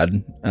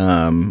bad.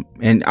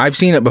 And I've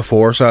seen it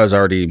before, so I was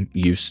already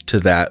used to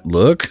that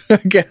look, I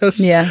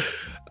guess. Yeah.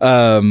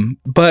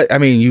 But I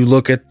mean, you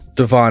look at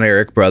the Von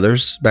Erich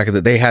brothers back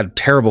in they had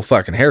terrible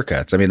fucking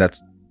haircuts. I mean, that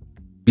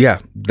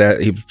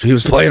he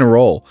was playing a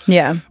role.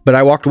 Yeah. But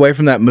I walked away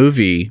from that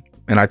movie,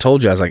 and I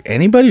told you, I was like,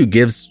 anybody who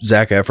gives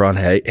Zac Efron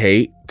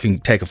hate can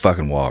take a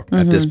fucking walk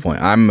at this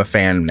point. I'm a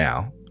fan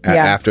now.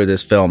 After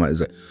this film, it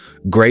was a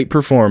great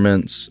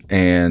performance,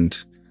 and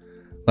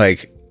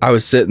like I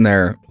was sitting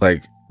there,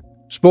 like,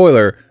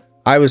 spoiler,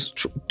 I was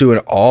doing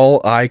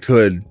all I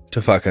could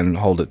to fucking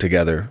hold it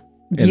together.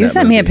 You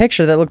sent me a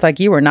picture that looked like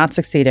you were not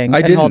sucking and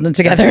holding it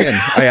together.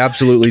 I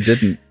absolutely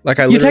didn't. Like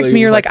you texted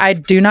me, you're like, I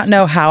do not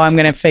know how I'm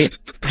gonna finish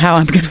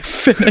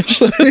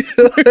this.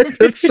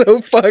 It's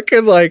so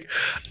fucking like,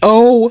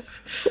 oh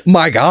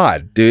my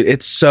god, dude!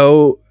 It's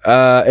so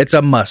it's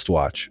a must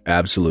watch.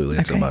 Absolutely,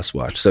 it's a must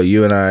watch. So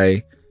you and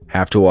I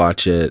have to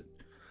watch it.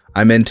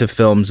 I'm into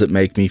films that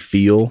make me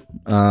feel,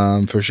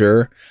 for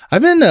sure.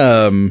 I've been,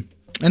 I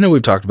know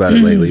we've talked about it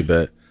lately,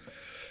 but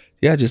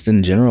yeah, just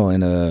in general,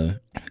 in an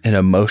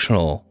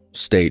emotional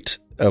state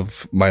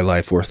of my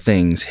life where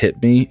things hit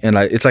me, and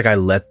it's like I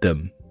let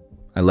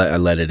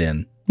it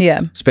in.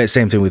 Yeah.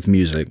 Same thing with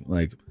music,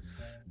 like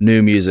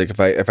new music.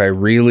 If I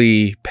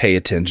really pay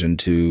attention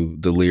to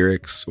the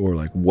lyrics or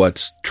like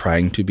what's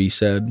trying to be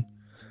said,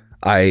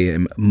 I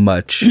am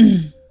much.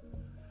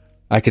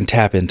 I can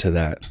tap into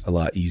that a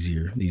lot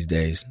easier these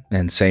days.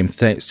 And same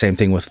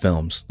thing with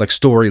films, like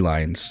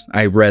storylines.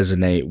 I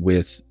resonate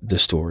with the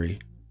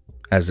story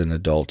as an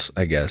adult,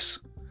 I guess.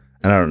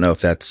 And I don't know if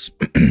that's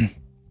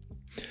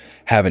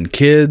having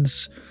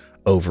kids,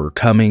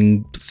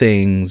 overcoming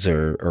things,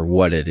 or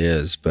what it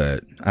is,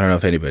 but I don't know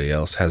if anybody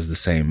else has the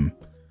same.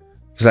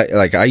 Because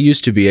I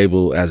used to be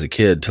able as a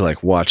kid to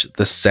like watch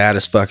the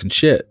saddest fucking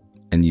shit,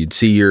 and you'd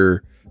see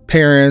your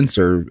parents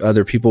or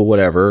other people,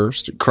 whatever,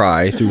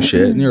 cry through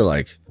shit, and you're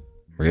like,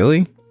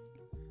 really?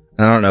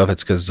 And I don't know if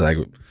it's because like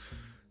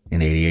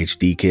an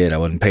ADHD kid, I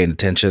wasn't paying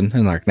attention,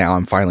 and like now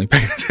I'm finally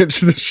paying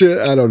attention to shit.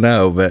 I don't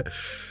know, but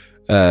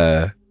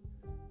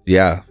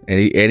yeah,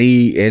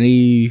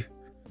 any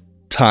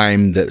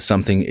time that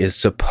something is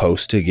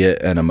supposed to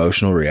get an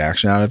emotional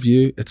reaction out of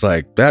you, it's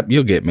like that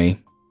you'll get me.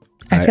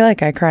 I feel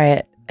like I cry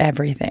at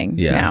everything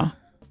now,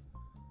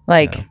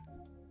 like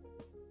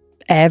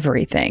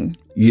everything.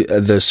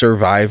 The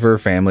Survivor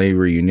family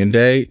reunion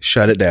day,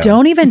 shut it down.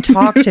 Don't even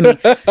talk to me.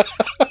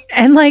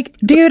 And like,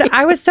 dude,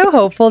 I was so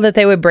hopeful that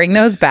they would bring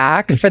those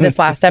back for this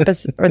last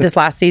episode or this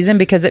last season,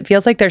 because it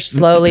feels like they're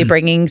slowly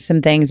bringing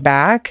some things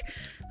back.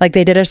 Like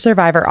they did a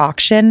Survivor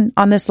auction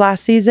on this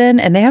last season,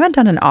 and they haven't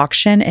done an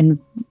auction in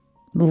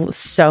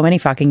so many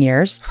fucking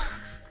years.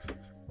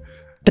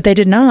 But they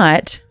did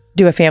not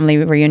do a family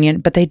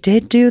reunion, but they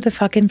did do the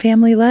fucking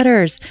family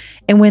letters.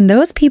 And when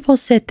those people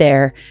sit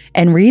there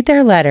and read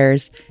their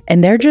letters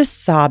and they're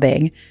just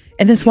sobbing,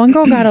 and this one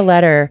girl got a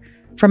letter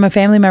from a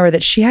family member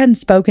that she hadn't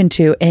spoken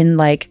to in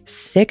like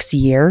 6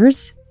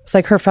 years. It's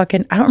like her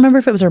fucking, I don't remember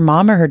if it was her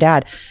mom or her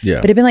dad,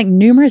 but it had been like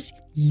numerous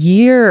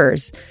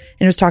years.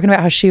 And it was talking about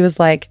how she was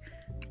like,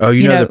 oh,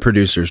 you know the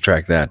producers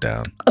tracked that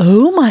down.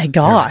 Oh my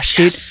gosh,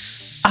 dude.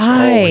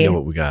 We know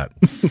what we got.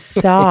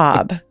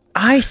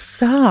 I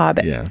sob.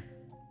 Yeah.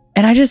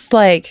 And I just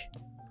like,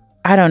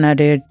 I don't know,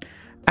 dude.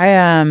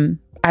 I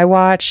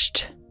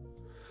watched,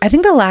 I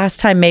think the last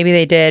time maybe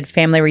they did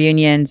family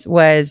reunions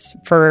was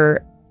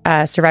for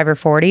Survivor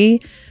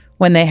 40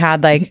 when they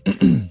had like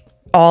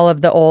all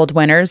of the old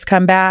winners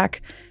come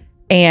back.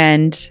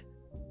 And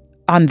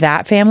on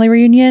that family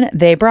reunion,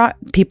 they brought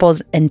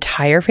people's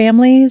entire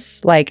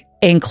families, like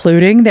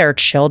including their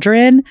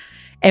children.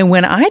 And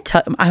when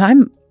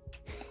I'm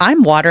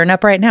watering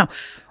up right now.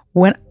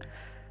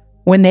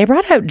 When they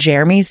brought out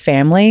Jeremy's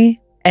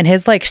family and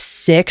his like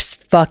 6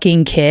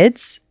 fucking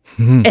kids,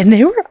 and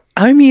they were,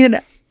 I mean,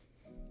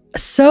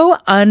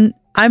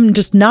 I'm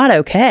just not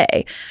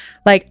okay.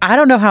 Like, I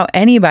don't know how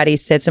anybody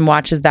sits and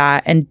watches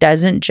that and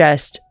doesn't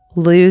just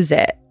lose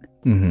it.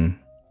 Mm-hmm.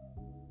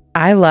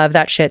 I love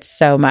that shit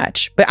so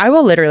much, but I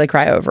will literally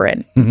cry over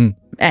it.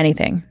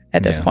 Anything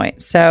at this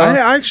point. So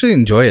I actually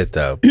enjoy it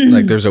though.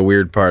 Like, there's a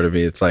weird part of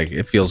me. It's like,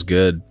 it feels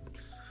good.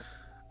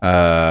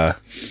 I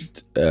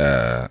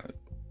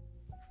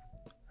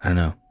don't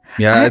know.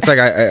 Yeah, it's like,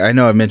 I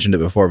know I mentioned it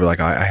before, but like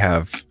I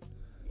have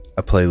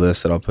a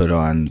playlist that I'll put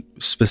on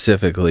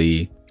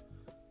specifically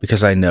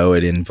because I know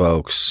it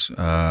invokes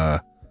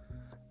that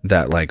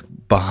like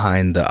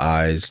behind the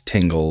eyes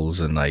tingles,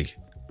 and like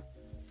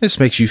this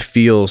makes you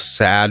feel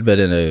sad, but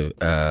in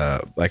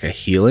a like a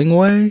healing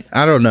way.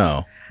 I don't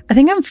know. I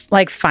think I'm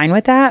like fine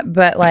with that,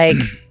 but like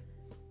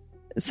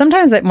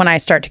sometimes when I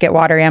start to get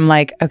watery, I'm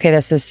like, okay,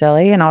 this is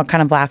silly, and I'll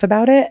kind of laugh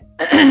about it.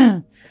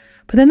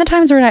 But then the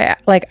times where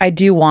I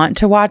do want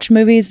to watch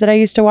movies that I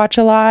used to watch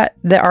a lot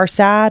that are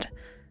sad,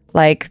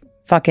 like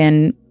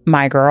fucking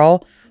My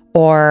Girl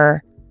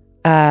or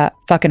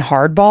fucking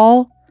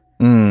Hardball.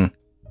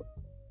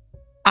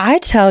 I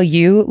tell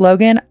you,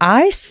 Logan,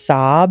 I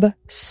sob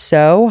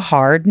so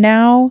hard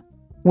now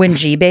when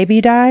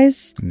G-Baby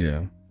dies.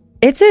 Yeah.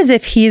 It's as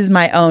if he's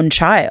my own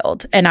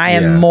child and I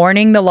am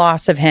mourning the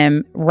loss of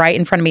him right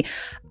in front of me.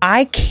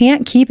 I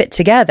can't keep it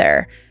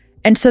together.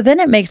 And so then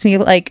it makes me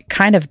like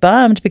kind of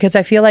bummed because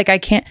I feel like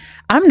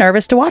I'm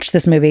nervous to watch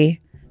this movie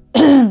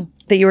that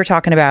you were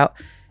talking about,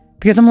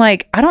 because I'm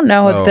like, I don't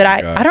know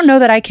I don't know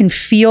that I can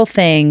feel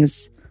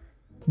things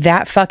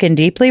that fucking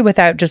deeply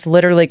without just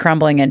literally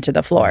crumbling into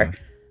the floor. Yeah.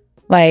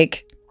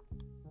 Like,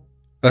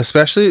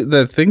 especially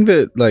the thing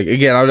that, like,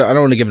 again, I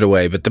don't want to give it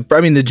away, but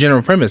the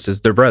general premise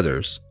is they're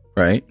brothers,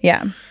 right?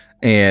 Yeah.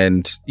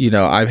 And, you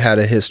know, I've had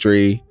a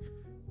history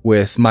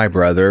with my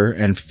brother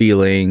and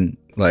feeling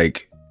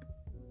like,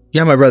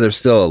 yeah, my brother's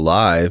still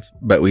alive,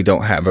 but we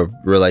don't have a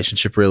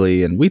relationship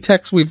really. And we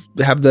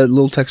have the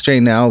little text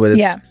chain now, but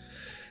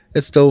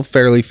it's still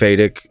fairly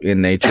fadic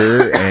in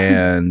nature.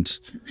 And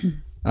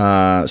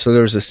so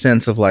there's a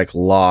sense of like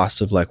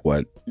loss of like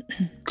what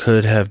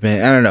could have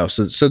been. I don't know.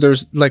 So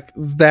there's like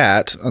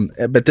that.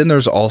 But then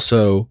there's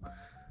also,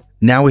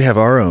 now we have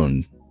our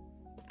own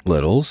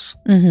littles,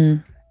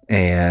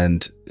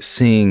 and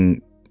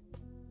seeing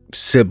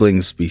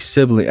siblings be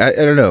siblings. I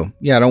don't know.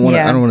 Yeah, I don't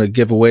want to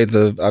give away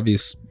the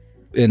obvious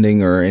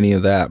ending or any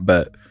of that,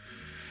 but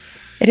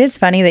it is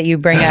funny that you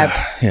bring up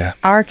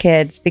our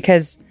kids,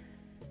 because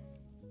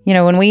you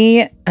know when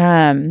we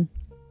had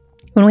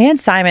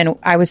Simon,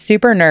 I was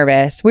super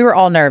nervous. We were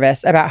all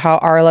nervous about how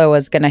Arlo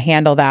was going to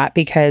handle that,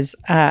 because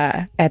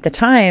at the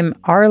time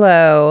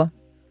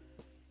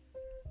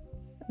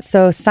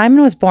so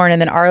Simon was born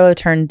and then Arlo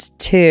turned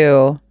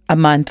 2 a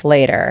month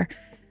later.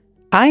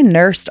 I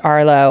nursed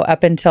Arlo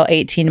up until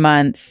 18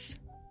 months.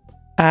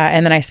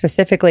 And then I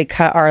specifically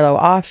cut Arlo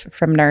off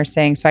from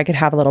nursing so I could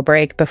have a little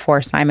break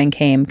before Simon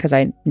came, because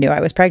I knew I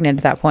was pregnant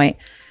at that point.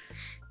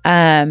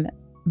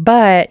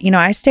 But, you know,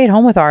 I stayed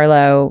home with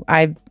Arlo.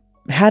 I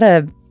had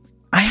a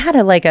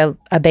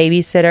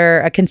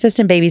babysitter, a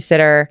consistent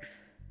babysitter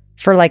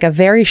for like a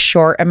very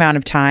short amount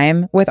of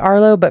time with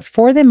Arlo. But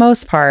for the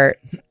most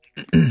part,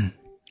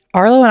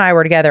 Arlo and I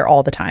were together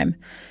all the time.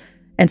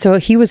 And so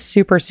he was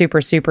super,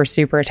 super, super,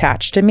 super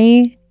attached to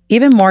me,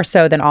 even more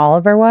so than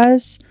Oliver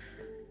was.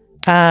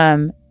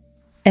 And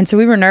so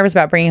we were nervous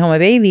about bringing home a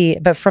baby,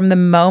 but from the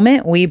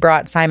moment we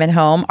brought Simon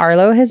home,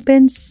 Arlo has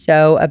been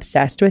so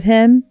obsessed with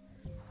him.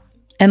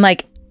 And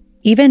like,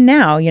 even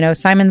now, you know,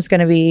 Simon's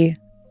going to be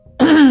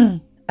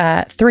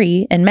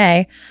 3 in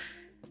May,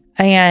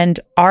 and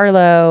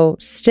Arlo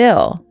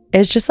still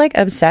is just like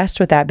obsessed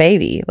with that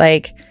baby.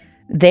 Like,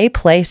 they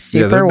play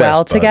super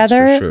well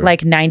together, sure. Like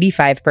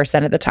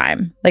 95% of the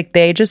time. Like,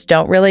 they just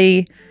don't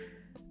really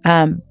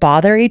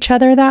bother each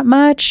other that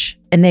much,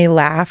 and they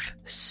laugh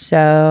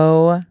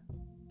so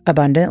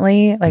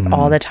abundantly, like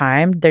all the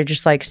time. They're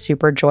just like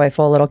super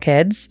joyful little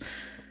kids.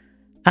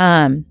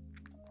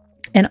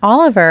 And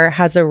Oliver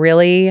has a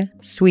really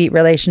sweet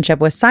relationship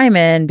with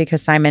Simon,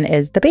 because Simon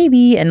is the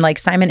baby, and like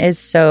Simon is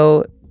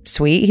so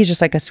sweet. He's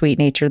just like a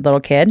sweet-natured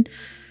little kid.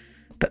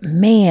 But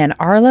man,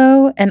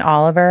 Arlo and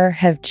Oliver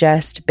have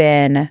just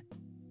been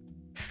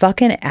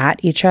fucking at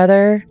each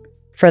other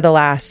for the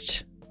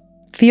last,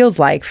 feels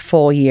like,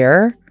 full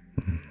year.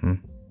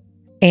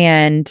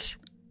 And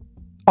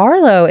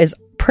Arlo is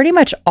pretty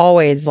much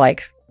always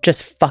like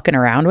just fucking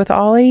around with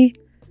Ollie.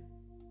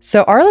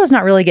 So Arlo's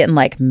not really getting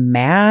like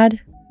mad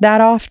that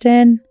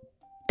often.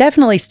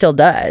 Definitely still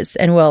does.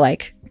 And will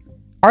like,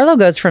 Arlo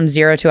goes from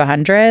 0 to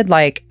 100,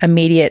 like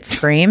immediate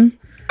scream.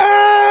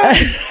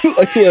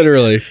 Like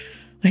literally.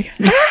 Like,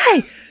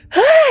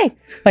 hey,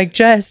 like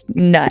just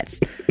nuts.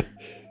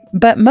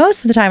 But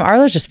most of the time,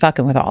 Arlo's just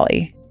fucking with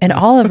Ollie. And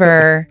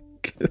Oliver,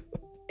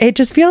 it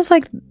just feels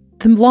like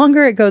the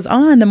longer it goes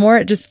on, the more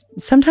it just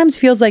sometimes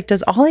feels like,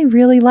 does Ollie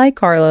really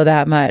like Arlo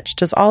that much?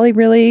 Does Ollie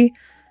really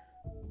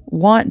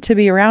want to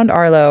be around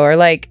Arlo? Or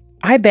like,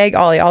 I beg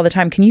Ollie all the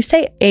time, can you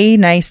say a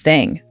nice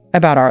thing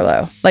about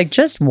Arlo? Like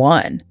just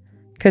one.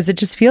 Because it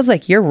just feels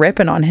like you're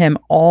ripping on him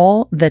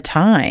all the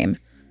time.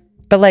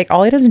 But like,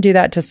 Ollie doesn't do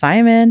that to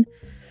Simon.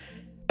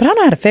 But I don't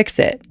know how to fix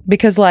it.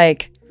 Because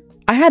like,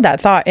 I had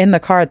that thought in the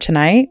car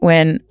tonight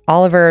when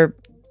Oliver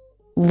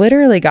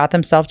literally got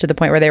themselves to the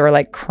point where they were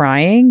like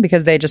crying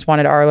because they just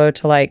wanted Arlo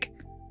to like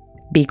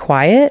be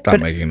quiet.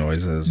 Stop making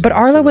noises. But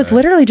Arlo was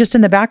literally just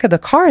in the back of the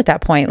car at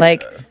that point.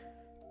 Like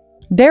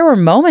there were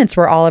moments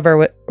where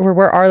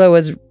where Arlo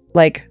was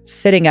like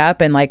sitting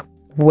up and like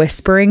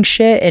whispering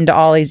shit into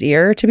Ollie's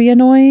ear to be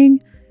annoying.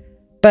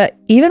 But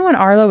even when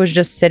Arlo was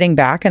just sitting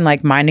back and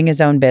like minding his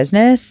own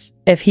business,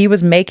 if he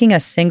was making a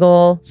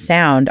single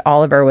sound,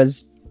 Oliver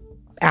was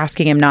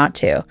asking him not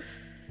to.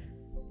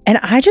 And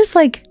I just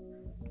like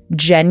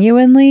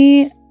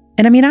genuinely,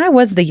 and I mean, I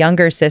was the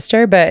younger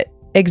sister, but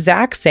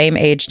exact same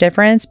age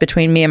difference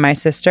between me and my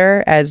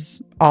sister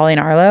as Ollie and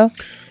Arlo.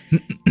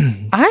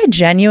 I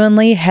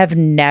genuinely have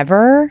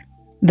never,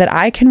 that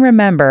I can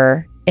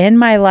remember in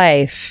my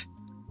life,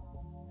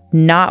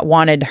 not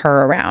wanted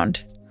her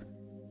around.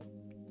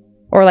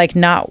 Or like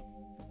not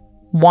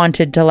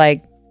wanted to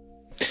like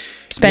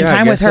spend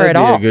time with her at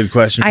all. A good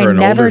question for an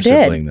older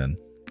sibling then.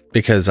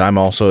 Because I'm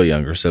also a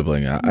younger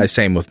sibling. I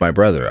same with my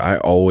brother. I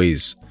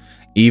always,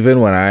 even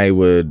when I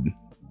would,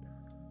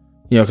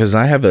 because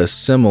I have a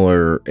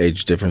similar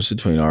age difference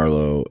between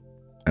Arlo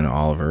and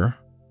Oliver.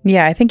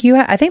 Yeah, I think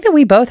that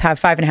we both have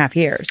 5.5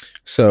 years.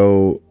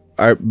 So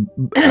I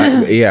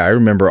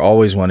remember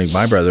always wanting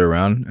my brother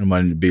around and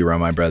wanting to be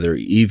around my brother,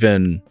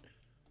 even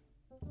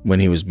when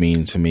he was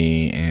mean to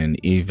me, and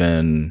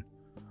even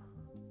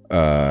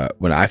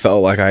when I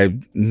felt like I,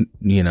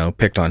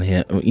 picked on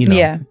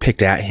him,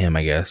 picked at him,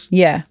 I guess.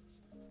 Yeah.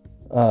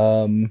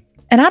 And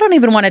I don't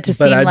even want it to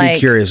seem like... But I'd be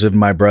curious with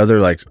my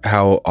brother, like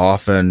how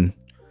often,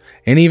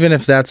 and even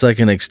if that's like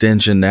an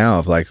extension now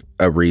of like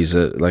a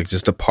reason, like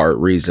just a part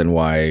reason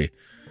why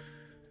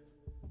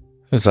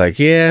it's like,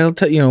 yeah,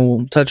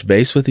 we'll touch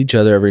base with each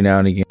other every now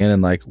and again.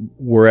 And like,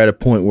 we're at a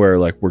point where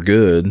like, we're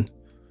good.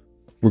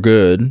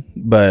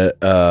 But,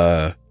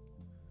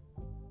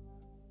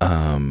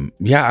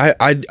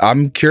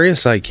 I'm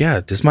curious, like,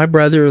 does my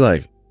brother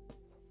like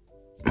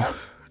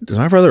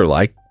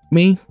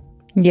me?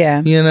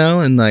 Yeah.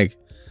 And like,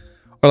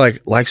 or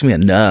like likes me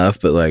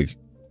enough, but like,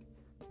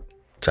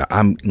 so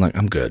I'm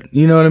good.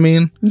 You know what I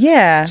mean?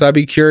 Yeah. So I'd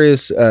be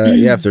curious,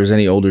 if there's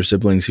any older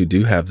siblings who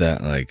do have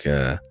that,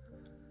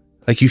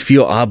 like you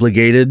feel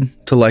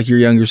obligated to like your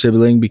younger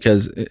sibling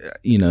because,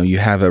 you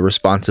have a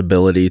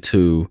responsibility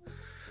to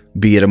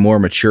be at a more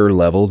mature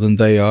level than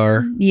they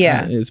are.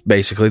 Yeah. It's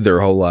basically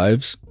their whole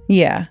lives.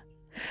 Yeah.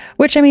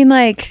 Which, I mean,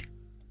 like,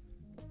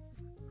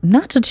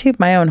 not to toot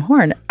my own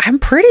horn, I'm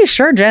pretty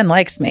sure Jen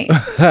likes me.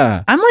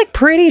 I'm like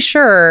pretty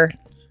sure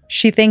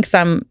she thinks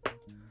I'm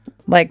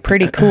like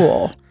pretty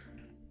cool.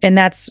 And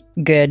that's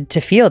good to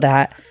feel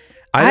that.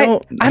 I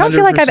don't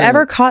feel like I've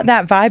ever caught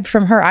that vibe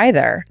from her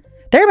either.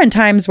 There have been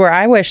times where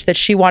I wish that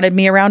she wanted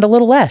me around a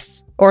little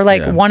less, or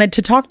like wanted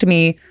to talk to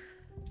me.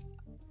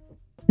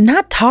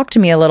 Not talk to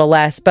me a little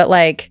less, but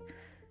like,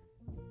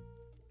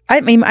 I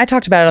mean, I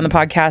talked about it on the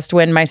podcast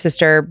when my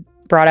sister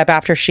brought up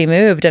after she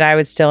moved and I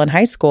was still in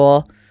high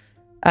school,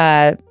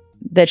 that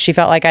she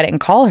felt like I didn't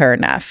call her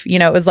enough.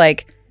 It was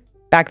like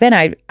back then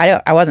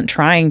I wasn't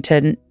trying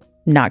to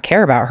not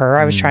care about her.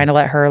 I was trying to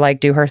let her like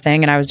do her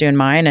thing and I was doing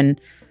mine.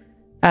 And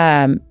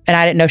I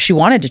didn't know she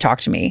wanted to talk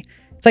to me.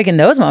 It's like in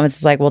those moments,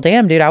 it's like, well,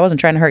 damn, dude, I wasn't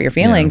trying to hurt your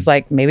feelings.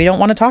 Like maybe you don't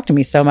want to talk to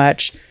me so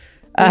much.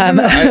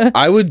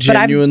 I would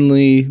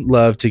genuinely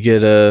love to get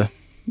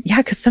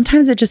because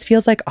sometimes it just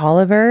feels like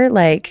Oliver,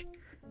 like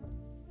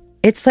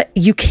it's like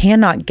you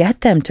cannot get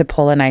them to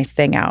pull a nice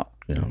thing out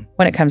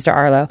when it comes to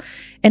Arlo.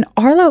 And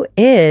Arlo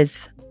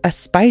is a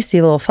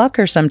spicy little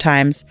fucker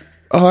sometimes.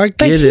 Oh, I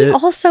get it. But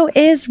he also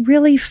is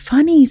really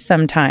funny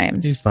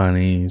sometimes. He's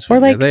funny. Or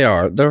like,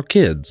 they're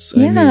kids.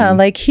 Yeah,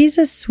 like he's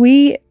a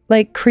sweet,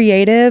 like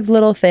creative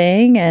little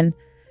thing. And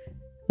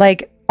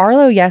like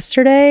Arlo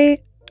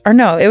yesterday... Or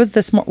no, it was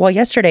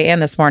yesterday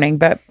and this morning,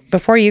 but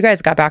before you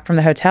guys got back from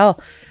the hotel,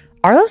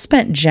 Arlo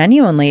spent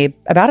genuinely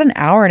about an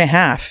hour and a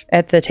half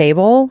at the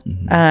table,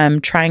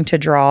 trying to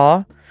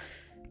draw.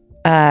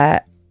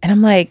 And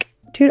I'm like,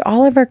 dude,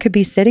 Oliver could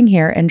be sitting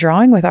here and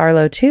drawing with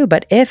Arlo too.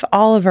 But if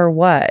Oliver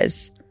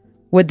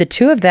would the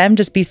two of them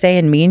just be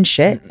saying mean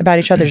shit about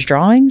each other's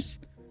drawings?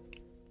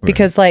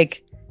 Because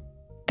like,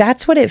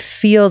 that's what it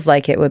feels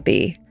like it would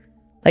be.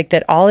 Like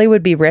that Ollie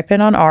would be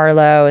ripping on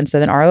Arlo. And so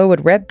then Arlo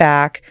would rip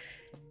back.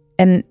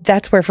 And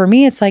that's where, for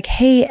me, it's like,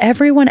 hey,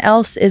 everyone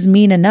else is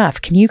mean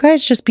enough. Can you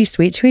guys just be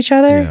sweet to each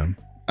other? Yeah,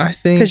 I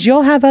think... Because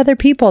you'll have other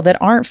people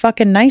that aren't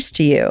fucking nice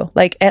to you.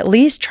 Like, at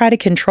least try to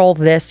control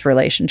this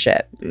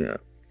relationship. Yeah.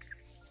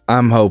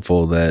 I'm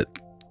hopeful that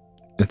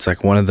it's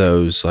like one of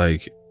those,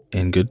 like,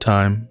 in good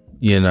time,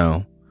 you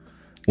know,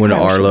 when I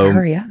wish it would Arlo.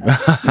 hurry up.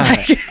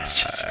 Like,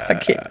 it's just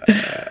fucking.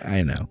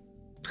 I know.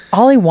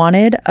 Ollie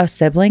wanted a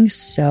sibling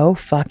so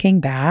fucking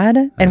bad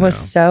and was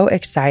so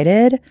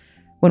excited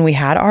when we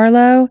had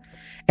Arlo.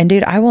 And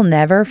dude, I will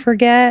never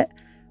forget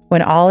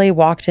when Ollie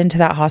walked into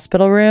that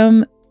hospital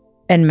room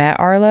and met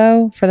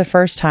Arlo for the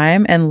first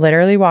time and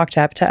literally walked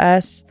up to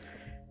us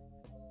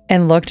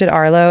and looked at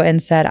Arlo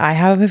and said, I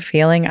have a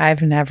feeling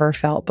I've never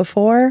felt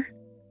before.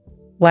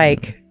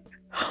 Like,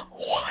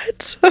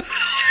 what?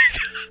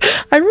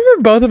 I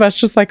remember both of us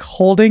just like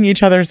holding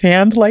each other's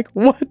hand. Like,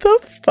 what the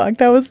fuck?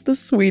 That was the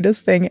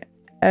sweetest thing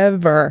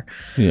ever.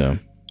 Yeah.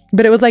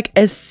 But it was like,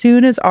 as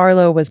soon as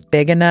Arlo was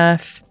big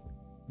enough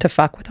to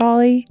fuck with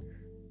Ollie,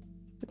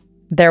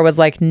 there was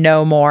like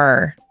no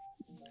more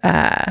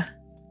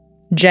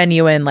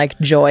genuine like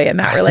joy in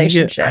that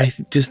relationship. I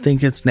just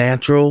think it's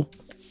natural.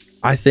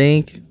 I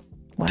think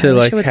Well, to I wish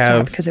like it would have,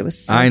 stop because it was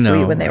so I know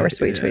sweet when they were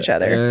sweet to each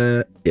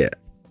other. Yeah.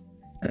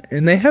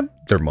 And they have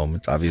their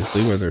moments,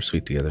 obviously, where they're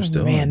sweet together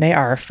still. Man, they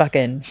are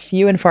fucking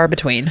few and far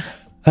between.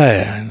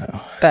 I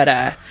know.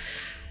 But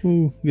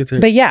Ooh, get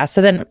there. but yeah,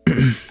 so then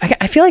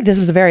I feel like this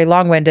was a very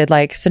long-winded,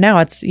 like, so now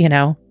it's, you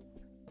know,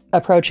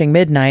 approaching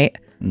midnight.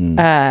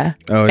 Oh,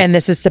 And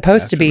this is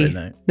supposed to after be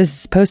midnight. this is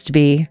supposed to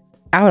be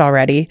out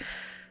already.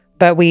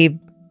 But we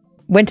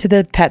went to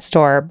the pet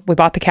store, we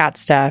bought the cat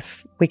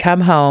stuff, we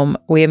come home,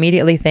 we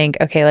immediately think,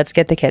 okay, let's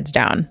get the kids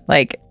down.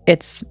 Like,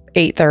 it's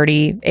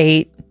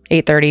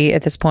 8:30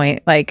 at this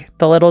point. Like,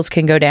 the littles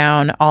can go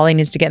down. Ollie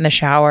needs to get in the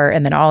shower,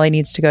 and then Ollie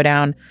needs to go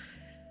down.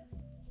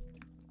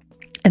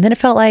 And then it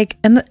felt like,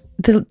 and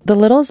the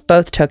littles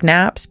both took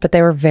naps, but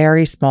they were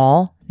very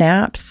small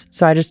naps.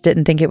 So I just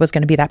didn't think it was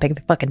going to be that big of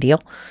a fucking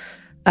deal.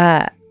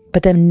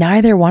 But then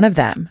neither one of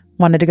them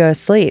wanted to go to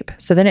sleep.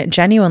 So then it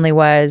genuinely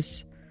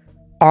was,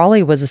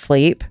 Ollie was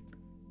asleep.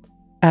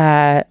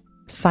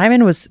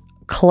 Simon was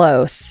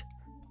close.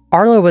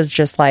 Arlo was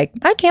just like,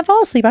 I can't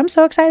fall asleep. I'm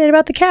so excited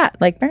about the cat.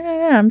 Like,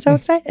 I'm so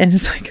excited. And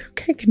it's like,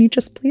 okay, can you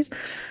just please?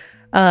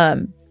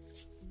 And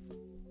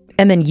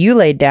then you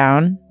laid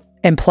down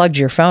and plugged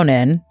your phone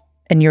in,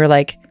 and you were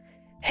like,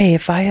 hey,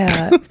 if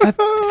I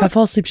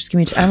fall asleep, just give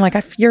me I'm like,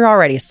 you're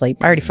already asleep.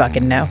 I already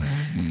fucking know.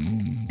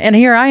 And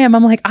here I am.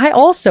 I'm like, I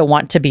also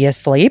want to be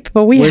asleep,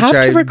 but we Which have to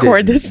I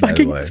record didn't, this by the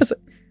fucking way. episode.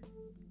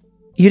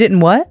 You didn't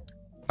what?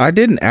 I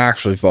didn't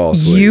actually fall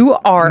asleep. You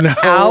are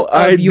out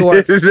I of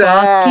your did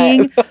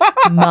fucking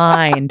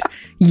mind.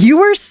 You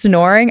were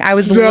snoring. I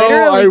was No,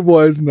 literally I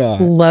was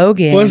not.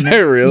 Logan. Was I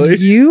really?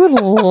 You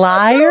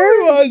liar.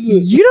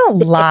 wasn't. You don't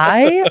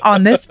lie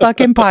on this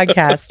fucking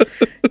podcast.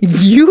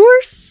 You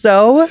were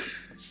so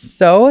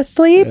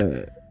asleep.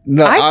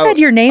 No, I said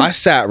your name. I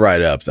sat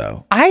right up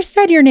though. I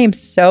said your name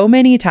so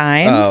many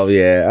times. Oh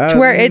yeah, To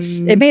where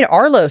it made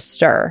Arlo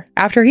stir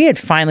after he had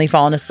finally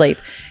fallen asleep.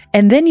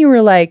 And then you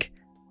were like,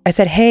 I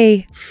said,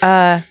 hey,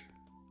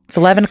 it's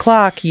 11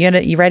 o'clock.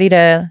 You ready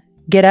to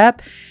get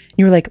up? And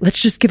you were like,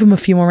 let's just give them a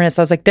few more minutes.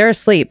 I was like, they're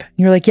asleep. And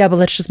you were like, yeah, but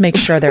let's just make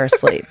sure they're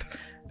asleep.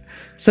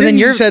 So then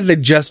you said they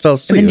just fell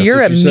asleep. and then That's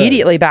you're what you said.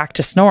 immediately back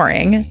to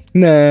snoring.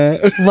 Nah.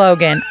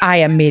 Logan, I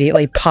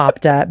immediately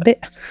popped up. But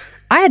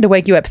I had to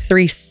wake you up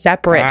 3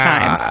 separate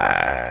times.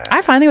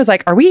 I finally was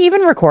like, are we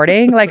even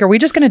recording? Like, are we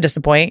just going to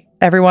disappoint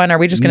everyone? Are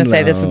we just going to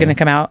say this is going to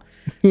come out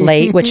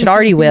late, which it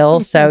already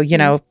will. So, you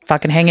know,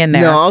 fucking hang in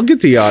there. No, I'll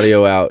get the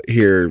audio out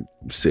here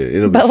soon.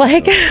 It'll be But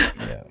like,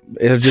 yeah.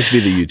 It'll just be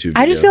the YouTube.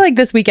 I just video. feel like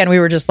this weekend we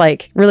were just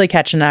like really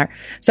catching our.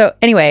 So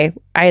anyway,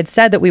 I had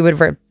said that we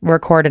would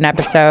record an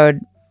episode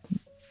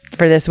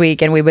for this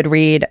week and we would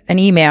read an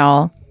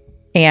email,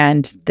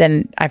 and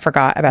then I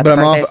forgot about But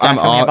the I'm birthday off. stuff. I'm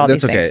and we have off. all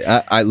That's these okay.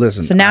 things. I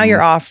listen. So now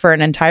you're off for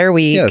an entire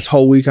week. Yeah, this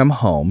whole week I'm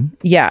home.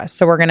 Yeah.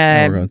 So we're We're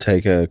gonna gonna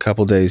take a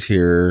couple days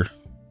here.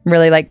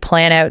 really like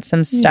plan out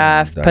some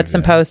stuff, put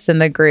some posts in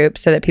the group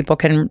so that people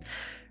can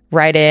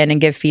write in and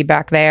give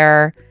feedback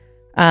there.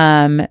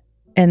 And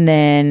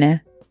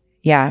then,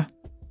 yeah,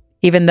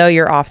 even though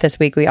you're off this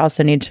week, we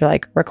also need to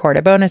like record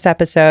a bonus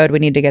episode. We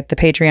need to get the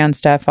Patreon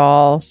stuff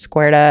all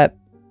squared up.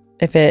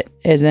 If it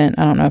isn't,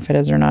 I don't know if it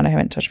is or not. I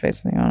haven't touched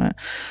base with you on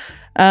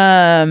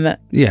it.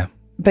 Yeah,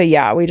 But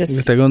yeah, we we'll get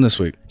just that going this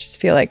week.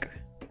 feel like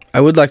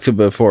I would like to,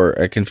 before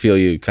I can feel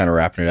you kind of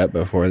wrapping it up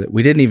before that,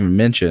 we didn't even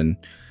mention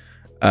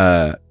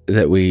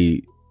that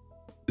we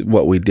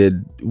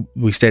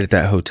stayed at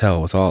that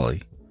hotel with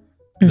Ollie,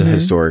 the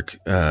historic,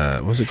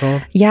 what's it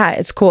called? yeah,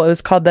 it's cool. It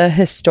was called the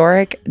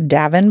Historic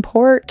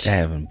Davenport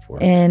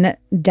Davenport. in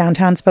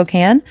downtown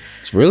Spokane.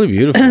 It's really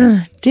beautiful.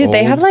 Dude, they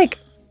Old. have like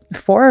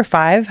 4 or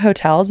 5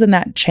 hotels in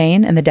that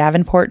chain, in the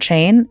Davenport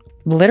chain,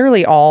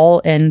 literally all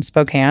in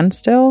Spokane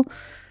still,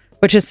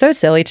 which is so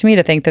silly to me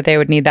to think that they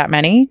would need that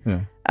many.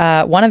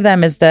 Yeah. One of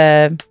them is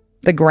the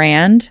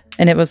Grand,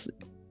 and it was,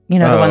 you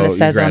know, the one that your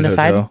says on Grand the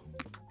side. Hotel?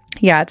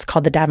 Yeah, it's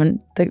called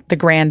the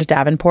Grand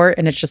Davenport,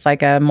 and it's just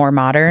like a more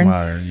modern.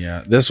 Modern,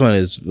 yeah. This one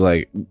is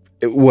like,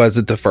 was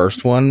it the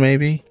first one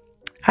maybe?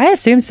 I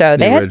assume so.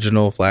 The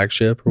original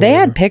flagship? They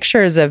had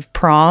pictures of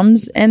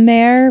proms in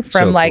there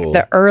from So like cool.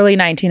 the early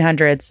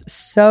 1900s.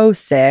 So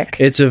sick.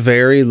 It's a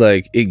very,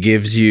 like, it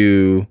gives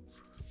you,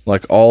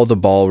 like, all the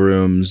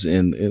ballrooms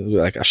in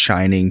like, a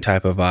Shining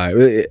type of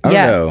vibe. I don't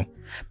know.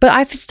 But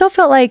I still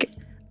felt like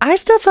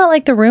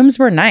the rooms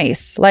were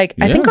nice. Like,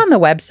 I think on the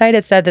website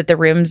it said that the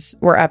rooms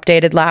were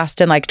updated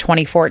last in like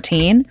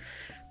 2014.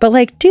 But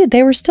like, dude,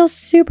 they were still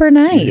super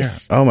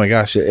nice. Yeah. Oh my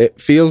gosh. It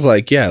feels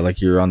like,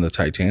 like you're on the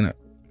Titanic.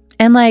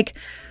 And like,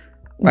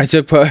 I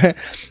took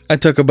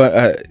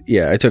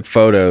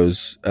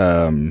photos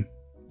when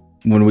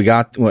we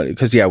got,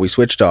 because we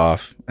switched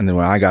off, and then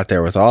when I got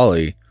there with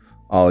Ollie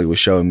was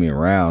showing me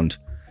around,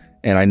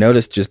 and I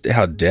noticed just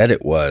how dead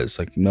it was.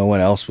 Like, no one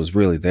else was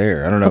really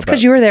there. I don't know. it's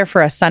because you were there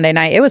for a Sunday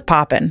night. It was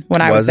popping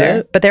when I was there.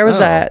 it? But there was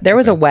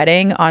a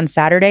wedding on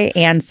Saturday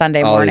and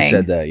Sunday morning. Ollie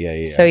said that.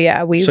 Yeah. So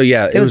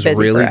it was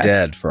busy really for us.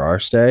 dead for our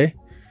stay.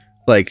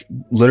 Like,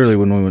 literally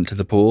when we went to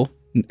the pool,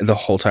 the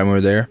whole time we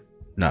were there,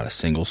 not a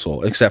single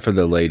soul, except for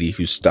the lady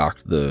who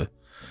stocked the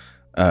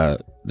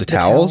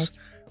towels.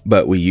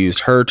 But we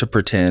used her to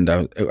pretend.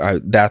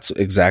 That's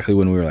exactly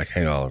when we were like,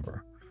 "Hey,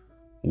 Oliver,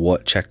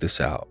 check this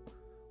out.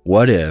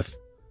 What if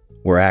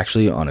we're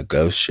actually on a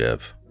ghost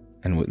ship,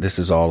 and this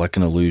is all like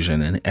an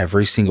illusion, and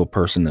every single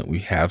person that we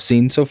have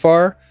seen so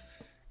far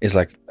is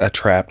like a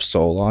trapped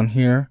soul on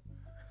here?"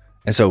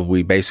 And so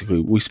we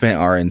spent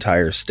our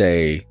entire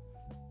stay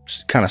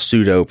kind of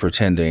pseudo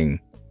pretending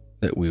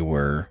that we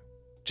were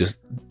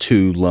just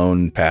two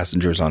lone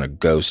passengers on a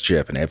ghost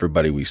ship, and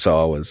everybody we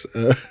saw was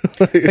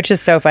which is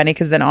so funny,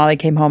 because then Ollie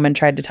came home and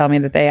tried to tell me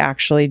that they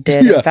actually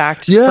did in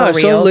fact for I real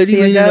saw a lady see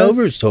a leaning ghost.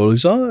 over. Totally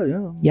saw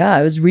it. Yeah.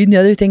 I was reading the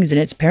other things,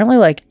 and it's apparently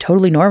like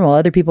totally normal.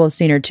 Other people have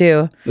seen her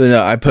too.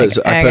 No, I put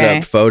okay.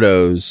 up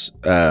photos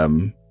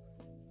that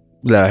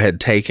I had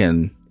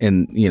taken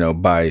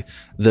by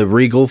the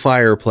regal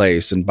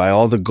fireplace and by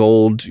all the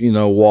gold,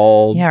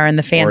 wall. Yeah, or in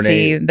the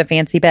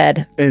fancy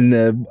bed. in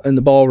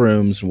the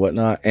ballrooms and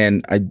whatnot.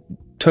 And I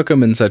took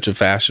them in such a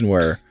fashion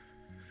where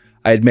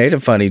I had made a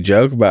funny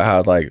joke about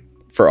how, like,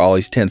 for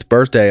Ollie's 10th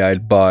birthday,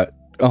 I'd bought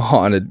a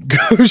haunted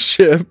ghost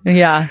ship.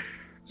 Yeah.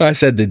 I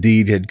said the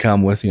deed had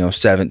come with,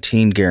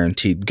 17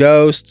 guaranteed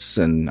ghosts,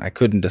 and I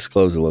couldn't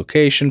disclose the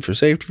location for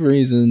safety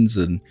reasons.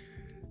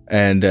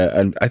 And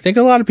I think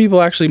a lot of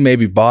people actually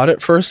maybe bought it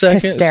for a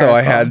second.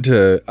 Hysterical.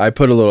 So I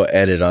put a little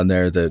edit on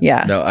there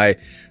that,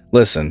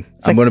 listen,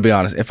 I'm going to be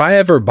honest. If I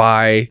ever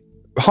buy,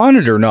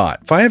 haunted or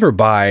not, if I ever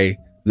buy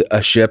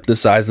a ship the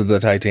size of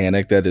the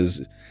Titanic that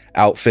is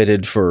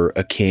outfitted for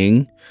a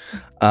king,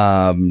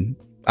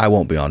 I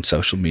won't be on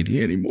social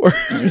media anymore.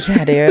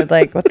 Yeah, dude.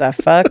 Like, what the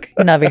fuck?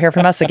 You'll never hear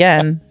from us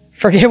again.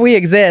 Forget we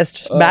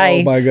exist. Bye.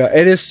 Oh my God.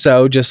 It is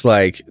so just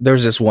like,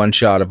 there's this one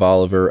shot of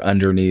Oliver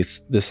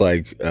underneath this,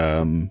 like,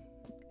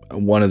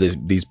 one of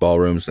these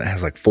ballrooms that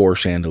has like 4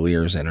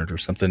 chandeliers in it or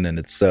something. And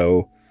it's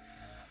so,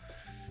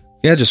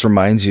 it just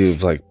reminds you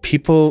of, like,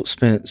 people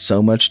spent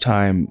so much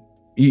time.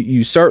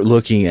 You start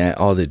looking at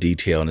all the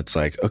detail, and it's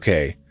like,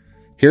 okay,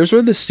 here's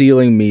where the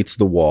ceiling meets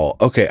the wall.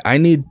 Okay, I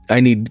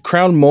need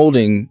crown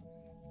molding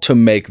to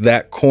make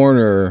that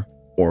corner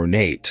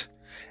ornate.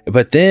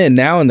 But then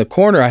now in the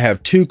corner, I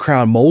have 2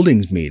 crown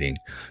moldings meeting.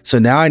 So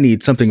now I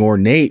need something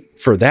ornate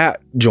for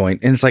that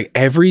joint. And it's like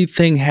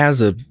everything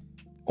has a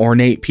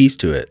ornate piece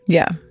to it.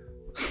 Yeah.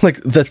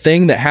 Like the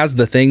thing that has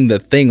the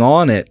thing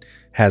on it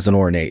has an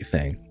ornate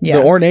thing. Yeah.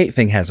 The ornate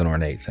thing has an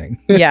ornate thing.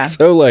 Yeah.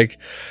 So like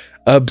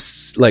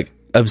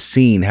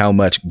obscene how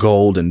much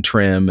gold and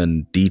trim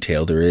and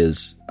detail there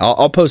is.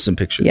 I'll post some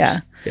pictures. Yeah.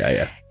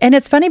 Yeah. And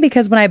it's funny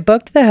because when I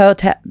booked the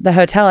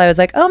hotel, I was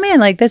like, oh man,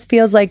 like this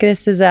feels like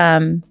this is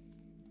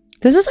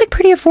like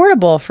pretty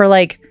affordable for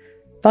like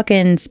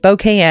fucking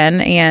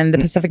Spokane and the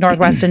Pacific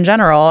Northwest in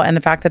general. And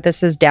the fact that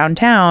this is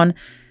downtown,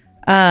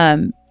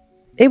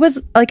 it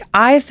was like,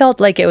 I felt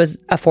like it was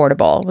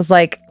affordable. It was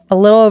like a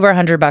little over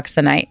 $100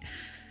 a night.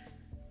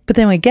 But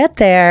then we get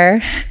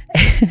there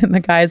and the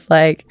guy's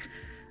like,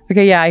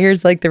 okay, yeah,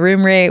 here's like the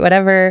room rate,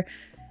 whatever.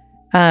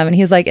 And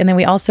he was like, and then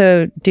we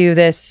also do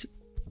this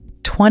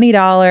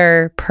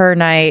 $20 per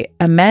night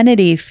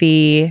amenity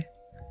fee,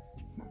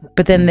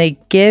 but then they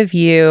give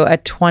you a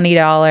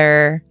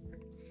 $20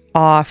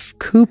 off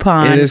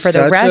coupon for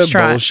the restaurant. Such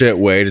a bullshit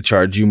way to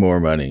charge you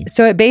more money.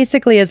 So it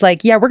basically is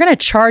like, yeah, we're going to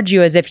charge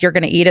you as if you're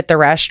going to eat at the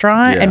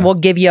restaurant, and we'll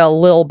give you a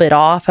little bit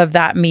off of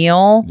that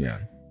meal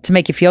to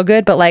make you feel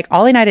good. But like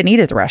Ollie and I didn't eat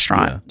at the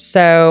restaurant.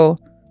 So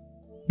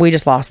we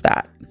just lost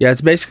that. Yeah,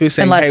 it's basically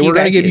saying, hey, we're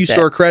going to give you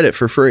store credit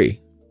for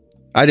free.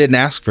 I didn't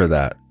ask for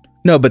that.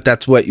 No, but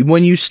that's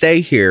when you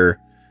stay here,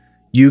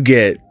 you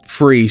get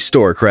free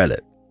store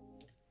credit.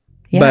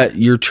 Yeah. But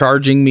you're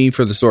charging me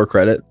for the store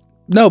credit?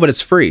 No, but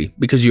it's free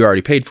because you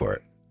already paid for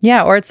it.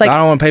 Yeah, or it's like, I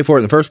don't want to pay for it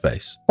in the first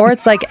place. Or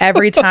it's like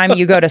every time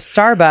you go to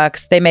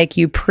Starbucks, they make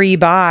you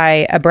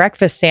pre-buy a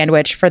breakfast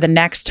sandwich for the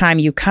next time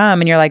you come.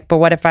 And you're like, but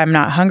what if I'm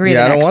not hungry the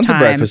next time? I don't want the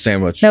breakfast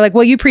sandwich. They're like,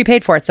 well, you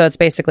prepaid for it, so it's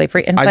basically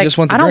free. And it's just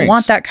want the I don't drinks.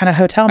 want that kind of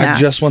hotel math. I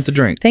just want the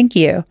drink. Thank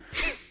you.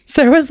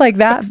 So there was like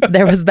that.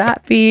 There was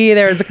that fee.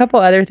 There was a couple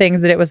other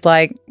things that it was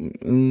like,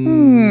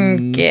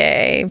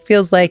 okay,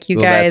 feels like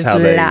you guys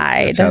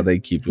lied. That's how they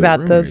keep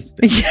about those.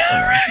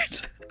 Yeah,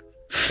 right.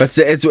 But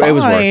it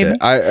was worth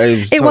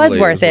it. It was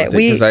worth it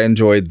because I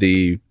enjoyed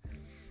the.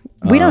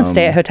 We don't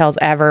stay at hotels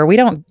ever. We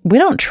don't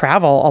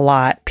travel a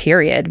lot,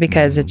 period,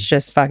 because it's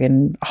just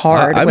fucking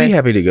hard. I'd be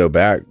happy to go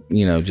back,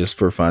 just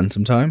for fun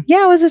sometime.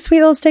 Yeah, it was a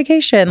sweet little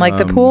staycation. Like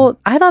the pool,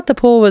 I thought the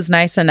pool was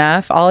nice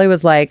enough. Ollie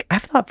was like, I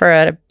thought for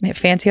a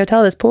fancy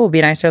hotel, this pool would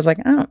be nicer. I was like,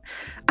 oh,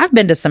 I've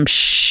been to some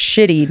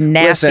shitty,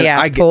 nasty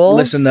ass pools.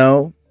 Listen,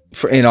 though,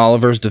 in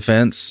Oliver's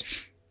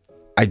defense,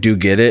 I do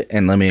get it.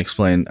 And let me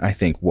explain, I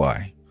think,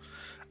 why.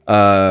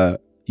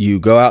 You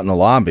go out in the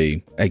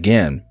lobby,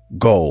 again,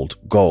 gold,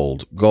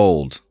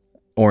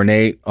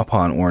 ornate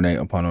upon ornate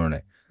upon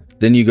ornate.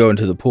 Then you go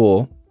into the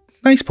pool,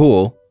 nice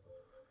pool,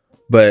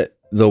 but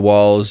the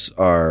walls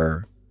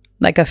are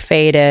like a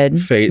faded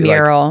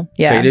mural,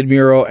 faded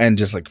mural, and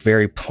just like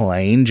very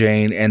plain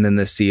Jane. And then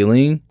the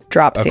ceiling,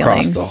 drop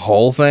ceilings across the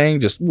whole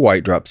thing, just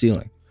white drop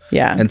ceiling.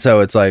 Yeah, and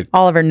so it's like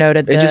Oliver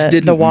noted it just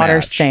didn't the water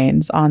match.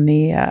 Stains on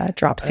the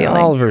drop ceiling.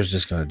 Oliver's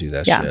just going to do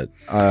that shit.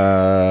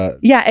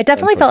 Yeah, it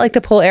definitely felt like the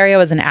pool area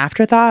was an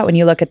afterthought when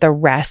you look at the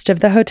rest of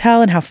the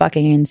hotel and how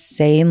fucking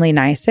insanely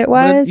nice it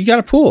was. But you got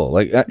a pool,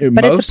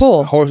 but it's a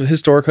pool.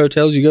 Historic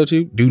hotels you go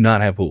to do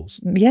not have pools.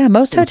 Yeah,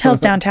 most hotels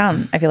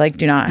downtown, I feel like,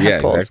 do not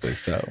have pools. Exactly.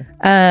 So,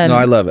 no,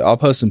 I love it. I'll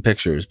post some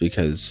pictures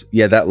because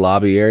that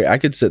lobby area, I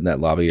could sit in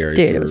that lobby area.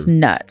 Dude, it was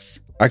nuts.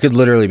 I could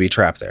literally be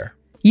trapped there.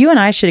 You and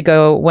I should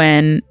go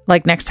when,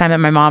 like, next time that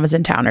my mom is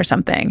in town or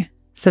something.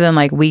 So then,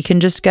 like, we can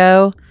just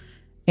go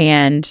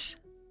and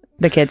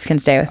the kids can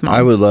stay with mom.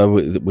 I would love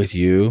with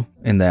you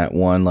in that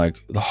one,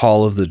 like, the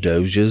Hall of the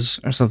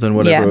Doges or something,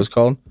 whatever it was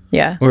called.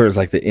 Yeah. Where it was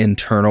like the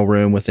internal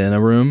room within a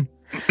room.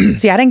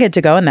 See, I didn't get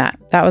to go in that.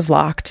 That was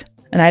locked.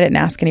 And I didn't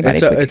ask anybody.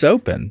 It's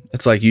open.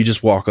 It's like you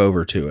just walk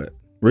over to it.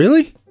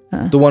 Really?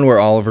 The one where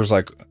Oliver's,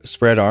 like,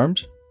 spread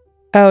armed?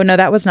 Oh, no,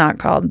 that was not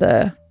called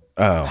the...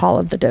 Hall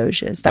of the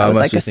Doges. That was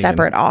like a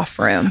separate off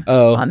room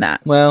on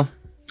that. Well,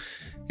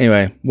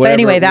 anyway, what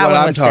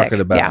I'm talking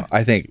about, yeah.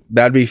 I think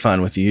that'd be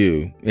fun with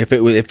you.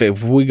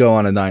 If we go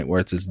on a night where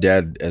it's as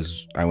dead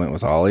as I went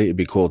with Ollie, it'd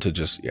be cool to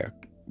just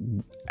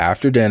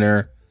after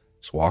dinner,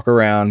 just walk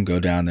around, go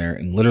down there,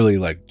 and literally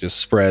like just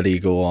spread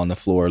eagle on the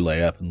floor,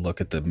 lay up, and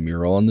look at the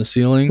mural on the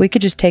ceiling. We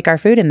could just take our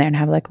food in there and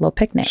have like a little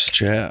picnic. Just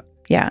chat.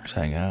 Yeah, just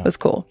hang out. It was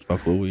cool.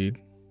 Smoke a little weed.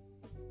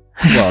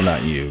 Well,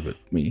 not you, but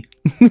me.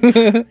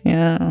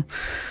 Yeah.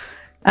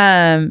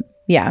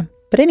 Yeah.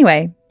 But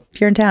anyway,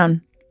 if you're in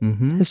town,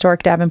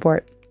 historic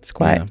Davenport, it's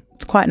quite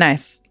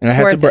nice. And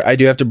I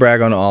do have to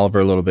brag on Oliver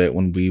a little bit.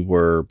 When we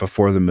were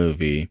before the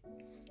movie,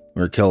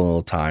 we were killing a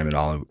little time, and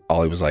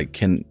Ollie was like,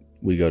 "Can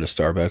we go to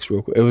Starbucks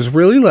real quick?" It was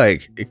really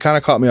like, it kind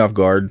of caught me off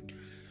guard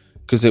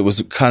because it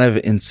was kind of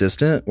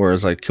insistent. Where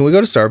it's like, "Can we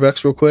go to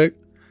Starbucks real quick?"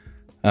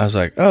 I was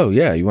like, "Oh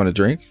yeah, you want a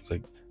drink?" It's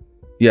like,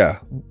 "Yeah,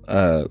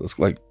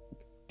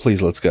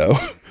 please, let's go."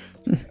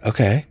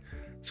 Okay.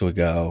 So we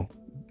go,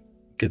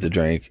 get the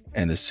drink,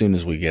 and as soon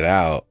as we get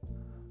out,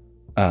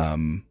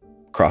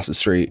 across the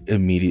street,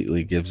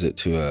 immediately gives it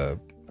to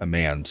a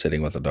man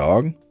sitting with a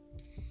dog.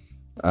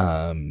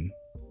 And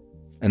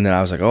then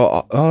I was like,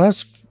 oh,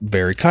 that's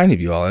very kind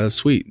of you all. That's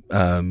sweet.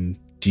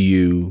 Do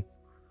you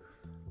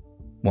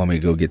want me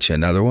to go get you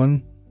another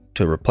one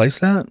to replace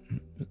that?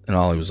 And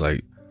Ollie was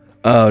like,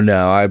 oh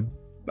no,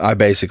 I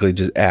basically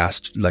just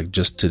asked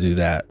just to do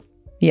that.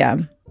 Yeah.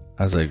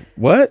 I was like,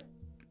 what?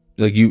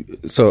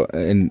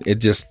 And it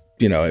just,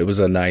 it was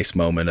a nice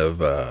moment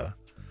of, and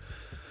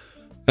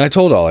I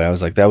told Ollie, I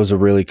was like, that was a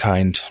really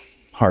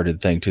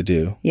kind-hearted thing to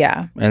do.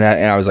 Yeah. And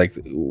I was like,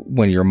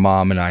 when your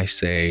mom and I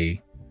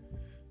say,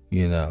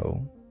 the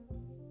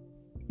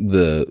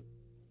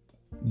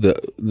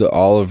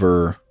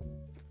Oliver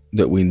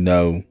that we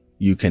know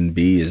you can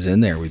be is in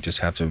there. We just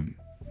have to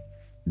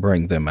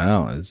bring them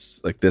out.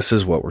 It's like, this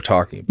is what we're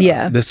talking about.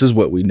 Yeah. This is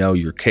what we know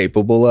you're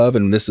capable of.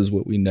 And this is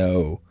what we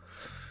know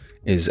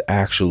is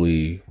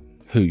actually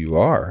who you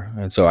are.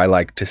 And so I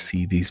like to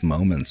see these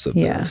moments of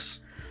this.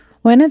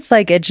 When it's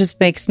like, it just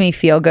makes me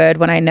feel good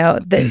when I know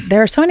that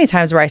there are so many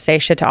times where I say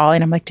shit to Ollie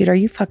and I'm like, dude, are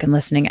you fucking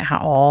listening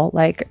at all?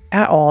 Like,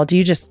 at all? Do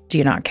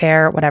you not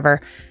care? Whatever.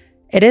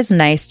 It is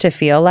nice to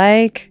feel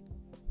like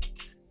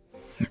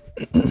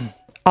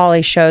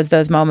Ollie shows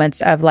those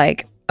moments of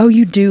like, oh,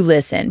 you do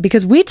listen.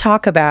 Because we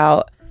talk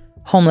about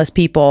homeless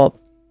people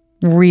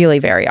really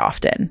very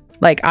often.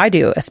 Like I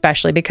do,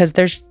 especially because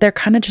they're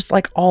kind of just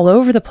like all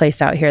over the place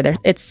out here.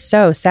 It's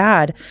so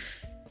sad.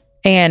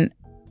 And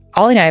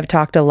Ollie and I have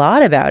talked a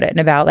lot about it and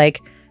about like,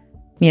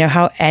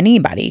 how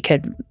anybody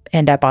could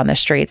end up on the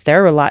streets.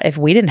 There were a lot, if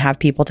we didn't have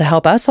people to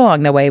help us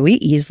along the way, we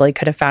easily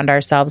could have found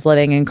ourselves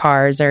living in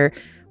cars or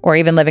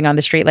even living on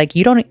the street. Like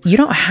you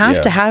don't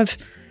have to have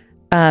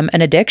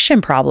an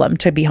addiction problem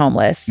to be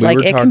homeless.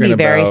 Like it can be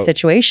very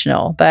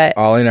situational, but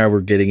Ollie and I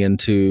were getting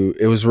into,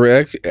 it was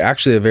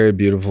actually a very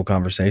beautiful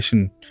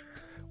conversation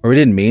where we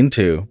didn't mean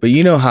to, but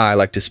you know how I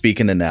like to speak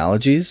in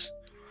analogies.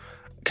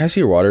 Can I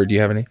see your water? Do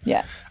you have any?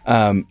 Yeah.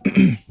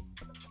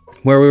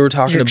 where we were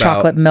talking Your about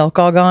chocolate milk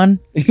all gone?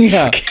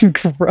 Yeah.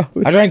 Gross.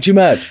 I drank too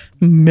much.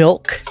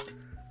 Milk.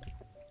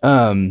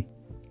 We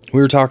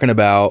were talking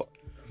about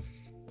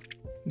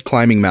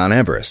climbing Mount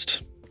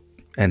Everest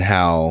and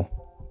how,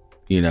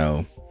 you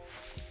know,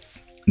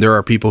 there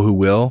are people who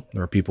will,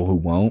 there are people who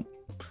won't.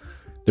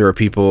 There are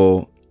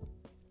people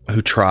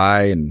who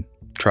try and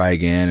try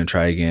again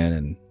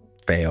and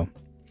fail.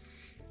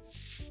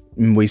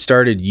 And we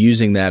started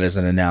using that as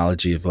an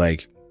analogy of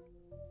like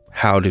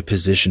how to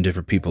position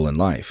different people in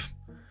life.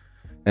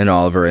 And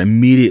Oliver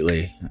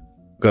immediately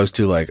goes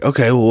to like,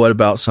 okay, well, what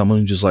about someone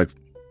who just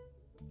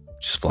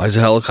flies a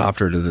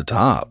helicopter to the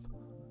top?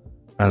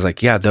 I was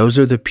like, yeah, those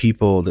are the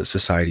people that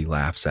society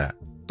laughs at.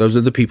 Those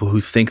are the people who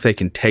think they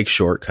can take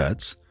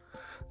shortcuts.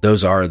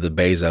 Those are the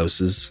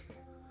Bezoses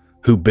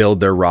who build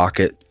their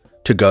rocket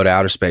to go to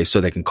outer space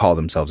so they can call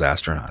themselves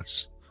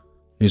astronauts.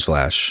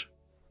 Newsflash.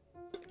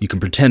 You can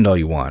pretend all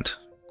you want.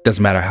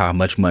 Doesn't matter how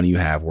much money you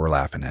have, we're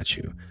laughing at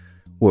you.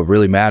 What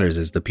really matters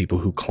is the people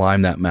who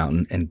climb that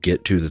mountain and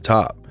get to the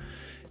top.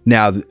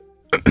 Now,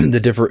 and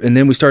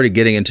then we started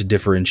getting into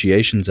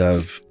differentiations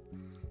of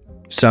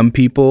some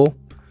people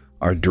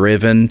are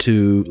driven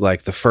to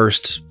like the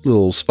first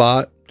little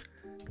spot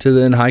to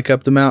then hike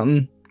up the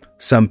mountain.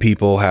 Some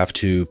people have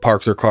to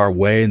park their car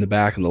way in the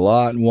back of the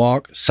lot and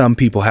walk. Some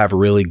people have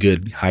really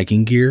good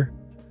hiking gear.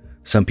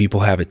 Some people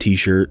have a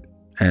t-shirt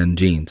and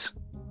jeans.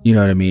 You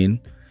know what I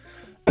mean?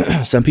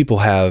 Some people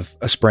have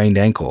a sprained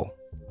ankle,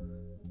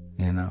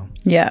 you know?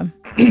 Yeah.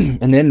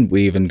 And then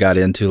we even got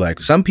into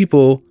like, some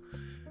people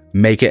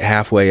make it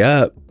halfway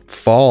up,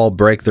 fall,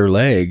 break their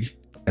leg,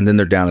 and then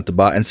they're down at the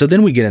bottom. And so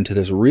then we get into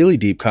this really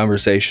deep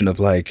conversation of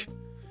like,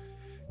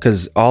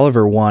 because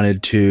Oliver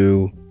wanted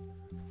to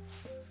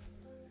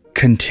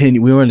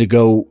continue, we wanted to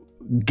go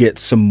get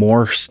some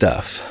more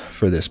stuff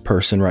for this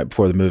person right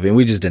before the movie, and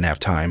we just didn't have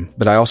time.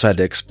 But I also had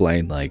to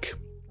explain, like,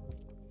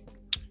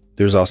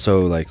 there's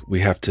also like, we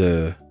have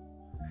to,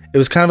 it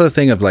was kind of a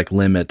thing of like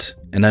limit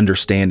and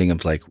understanding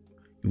of like,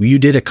 you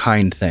did a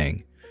kind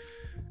thing.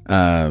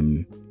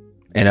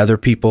 And other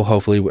people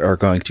hopefully are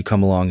going to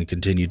come along and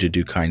continue to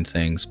do kind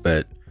things,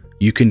 but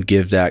you can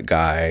give that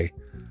guy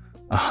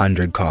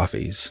 100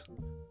 coffees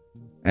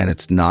and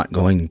it's not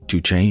going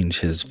to change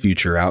his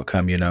future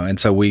outcome, you know? And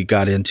so we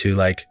got into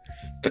like,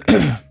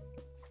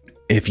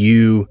 if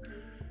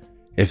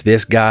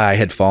this guy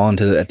had fallen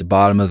at the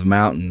bottom of the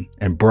mountain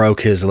and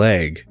broke his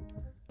leg,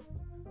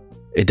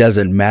 it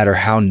doesn't matter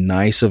how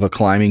nice of a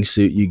climbing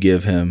suit you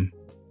give him,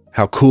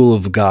 how cool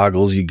of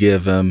goggles you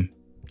give him.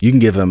 You can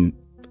give him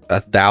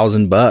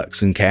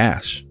 $1,000 in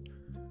cash.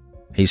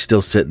 He's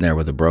still sitting there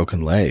with a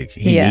broken leg.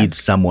 He needs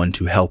someone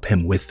to help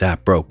him with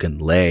that broken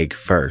leg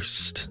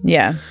first.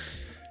 Yeah.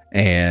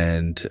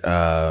 And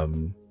so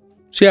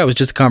yeah, it was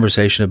just a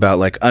conversation about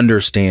like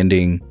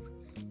understanding,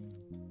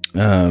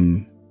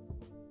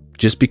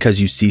 just because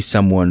you see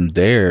someone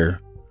there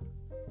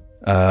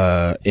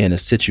in a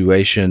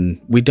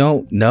situation, we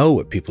don't know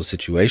what people's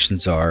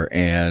situations are,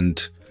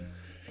 and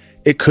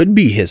it could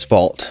be his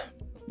fault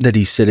that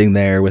he's sitting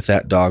there with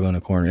that dog on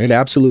a corner. It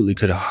absolutely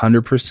could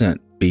 100%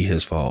 be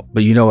his fault.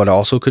 But you know what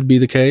also could be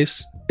the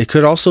case? It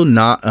could also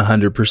not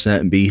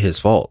 100% be his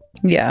fault.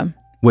 Yeah.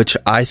 Which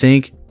I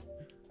think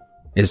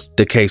is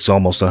the case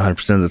almost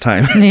 100% of the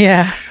time.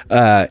 Yeah.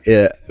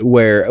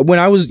 Where when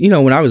I was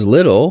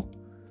little,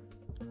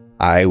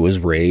 I was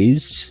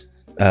raised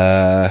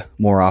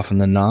more often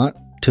than not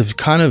to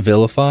kind of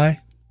vilify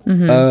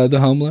the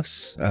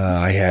homeless.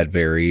 I had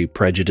very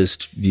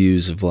prejudiced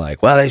views of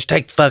like, well, they just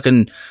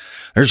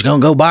they're just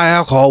gonna go buy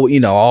alcohol, you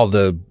know, all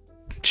the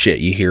shit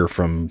you hear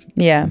from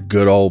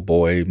good old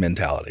boy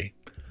mentality.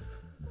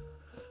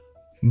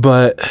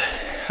 But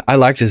I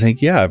like to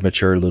think, I've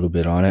matured a little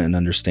bit on it and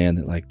understand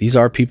that like these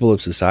are people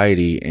of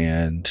society,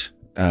 and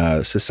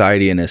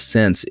society in a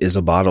sense is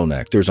a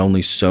bottleneck. There's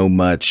only so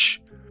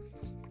much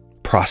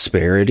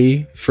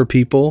prosperity for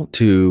people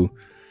to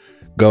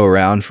go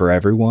around for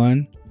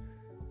everyone.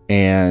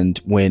 And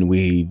when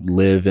we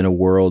live in a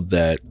world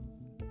that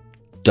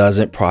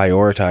doesn't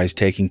prioritize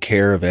taking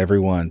care of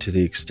everyone to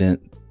the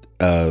extent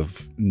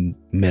of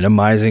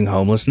minimizing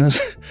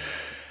homelessness,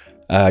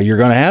 you're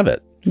going to have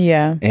it.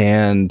 Yeah.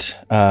 And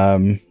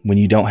when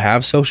you don't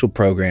have social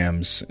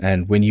programs,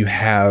 and when you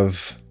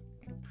have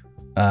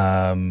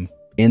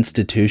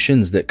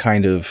institutions that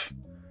kind of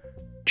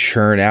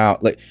churn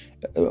out, like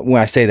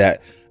when I say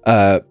that,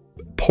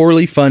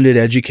 poorly funded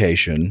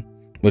education,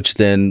 which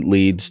then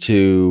leads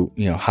to,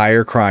 you know,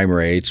 higher crime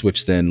rates,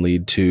 which then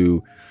lead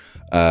to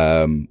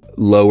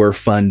lower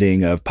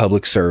funding of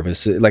public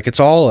service. Like it's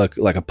all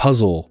like a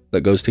puzzle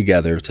that goes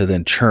together to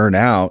then churn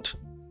out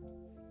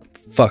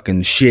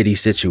fucking shitty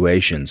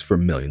situations for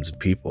millions of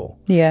people.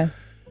 Yeah.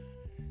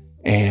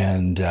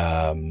 And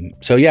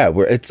so yeah,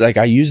 it's like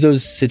I use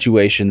those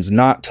situations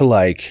not to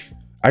like,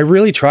 I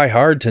really try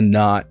hard to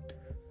not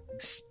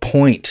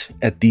point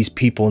at these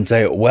people and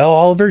say, well,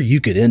 Oliver, you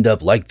could end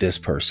up like this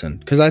person,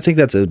 because I think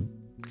that's a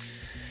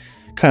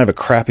kind of a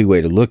crappy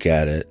way to look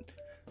at it.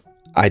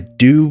 I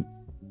do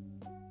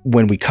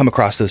when we come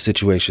across those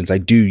situations, I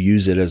do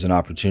use it as an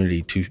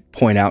opportunity to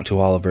point out to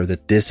Oliver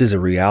that this is a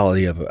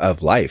reality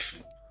of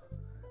life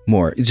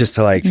more. It's just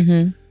to like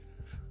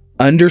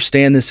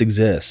understand this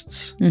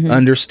exists.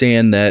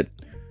 Understand that,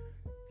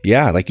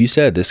 yeah, like you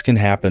said, this can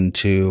happen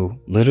to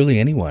literally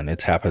anyone.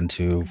 It's happened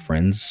to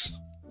friends,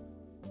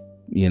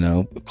 you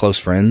know, close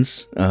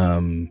friends.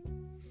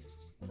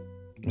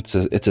 It's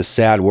a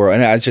sad world.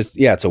 And it's just,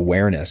 it's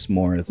awareness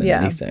more than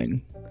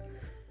anything.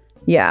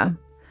 Yeah.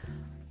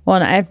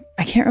 Well, and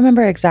I can't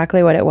remember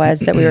exactly what it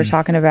was that we were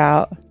talking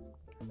about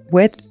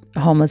with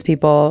homeless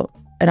people.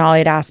 And Ollie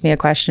had asked me a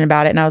question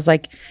about it. And I was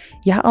like,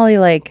 yeah, Ollie,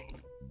 like,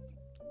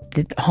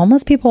 the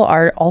homeless people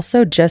are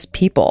also just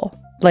people,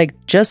 like,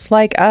 just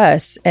like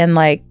us. And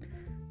like,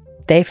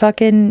 they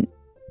fucking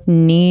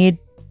need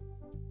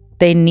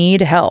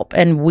help,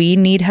 and we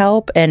need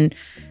help. And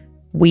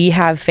we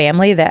have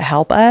family that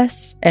help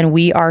us. And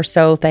we are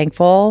so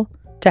thankful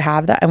to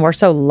have that. And we're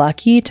so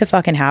lucky to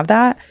fucking have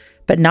that.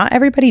 But not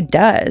everybody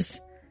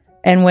does.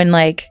 And when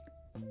like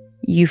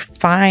you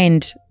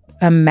find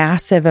a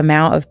massive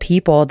amount of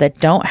people that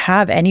don't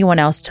have anyone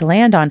else to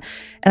land on.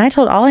 And I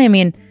told Ollie, I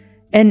mean,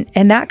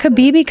 and that could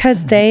be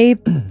because they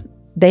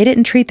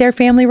didn't treat their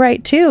family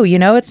right too. You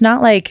know, it's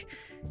not like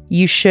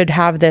you should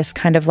have this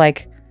kind of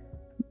like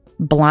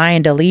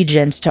blind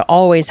allegiance to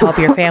always help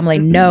your family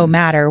no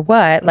matter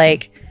what.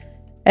 Like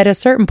at a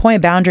certain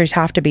point, boundaries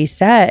have to be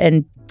set.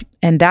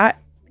 And that,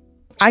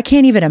 I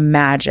can't even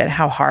imagine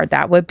how hard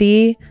that would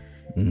be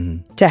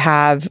to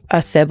have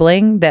a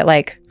sibling that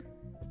like,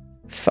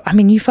 I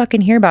mean, you fucking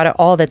hear about it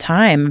all the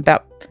time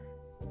about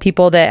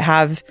people that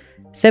have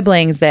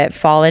siblings that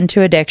fall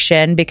into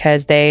addiction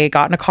because they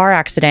got in a car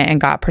accident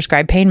and got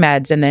prescribed pain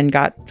meds and then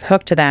got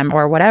hooked to them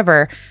or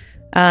whatever.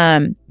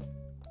 And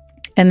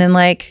then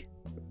like,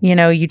 you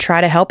know, you try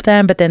to help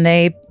them, but then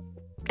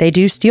they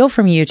do steal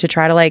from you to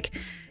try to like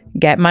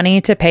get money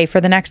to pay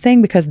for the next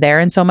thing because they're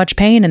in so much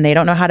pain and they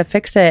don't know how to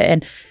fix it.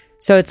 And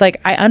so it's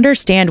like, I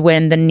understand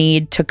when the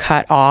need to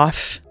cut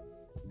off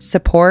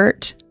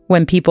support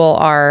when people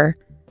are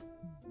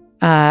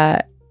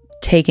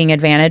taking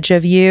advantage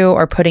of you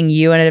or putting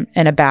you in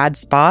a bad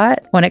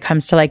spot when it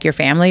comes to like your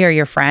family or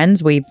your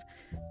friends.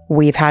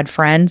 We've had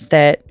friends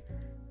that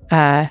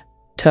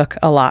took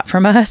a lot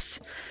from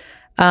us.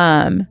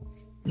 But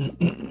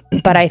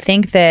I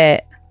think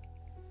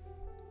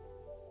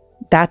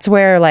that's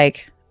where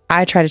like,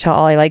 I try to tell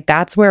Ollie, like,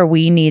 that's where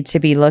we need to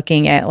be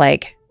looking at,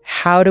 like,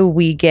 how do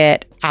we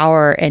get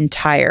our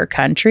entire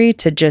country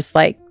to just,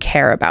 like,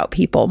 care about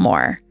people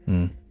more?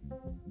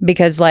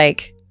 Because,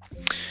 like,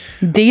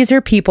 these are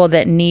people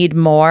that need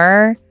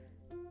more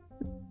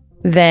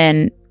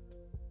than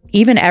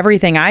even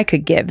everything I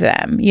could give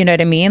them. You know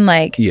what I mean?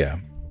 Like, yeah.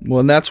 Well,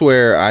 and that's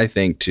where I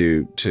think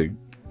I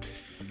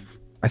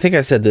think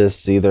I said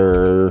this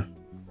either,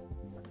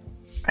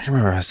 I can't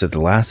remember if I said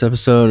the last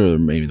episode or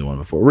maybe the one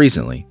before,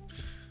 recently.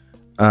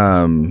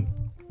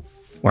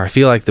 Where I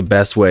feel like the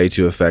best way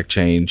to affect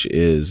change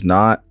is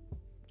not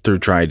through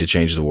trying to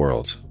change the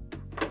world,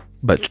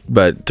 but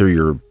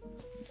through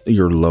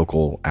your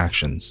local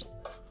actions.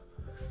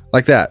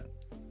 Like that.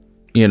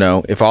 You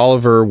know, if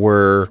Oliver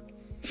were,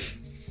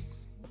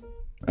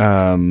 you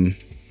know,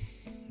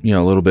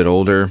 a little bit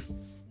older,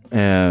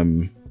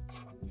 I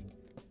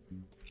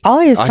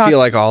feel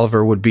like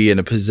Oliver would be in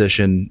a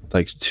position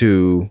like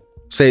to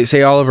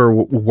say Oliver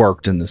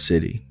worked in the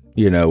city,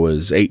 you know,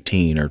 was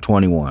 18 or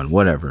 21,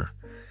 whatever.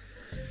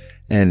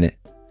 And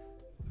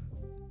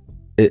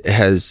it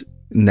has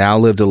now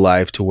lived a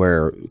life to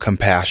where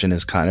compassion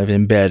is kind of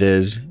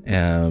embedded,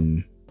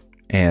 and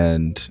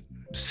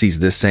sees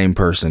this same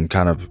person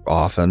kind of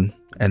often.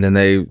 And then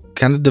they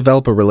kind of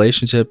develop a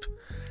relationship,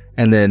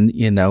 and then,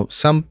 you know,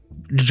 some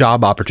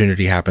job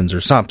opportunity happens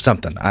or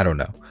something. I don't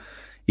know.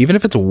 Even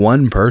if it's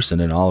one person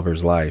in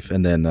Oliver's life,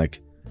 and then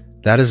like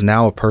that is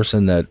now a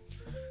person that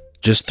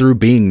just through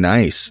being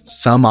nice,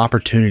 some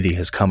opportunity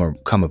has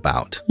come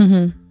about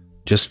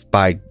just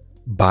by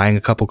buying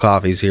a couple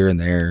coffees here and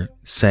there,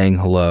 saying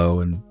hello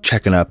and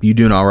checking up. You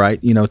doing all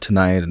right, you know,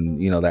 tonight,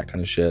 and you know, that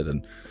kind of shit.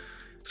 And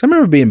so I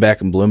remember being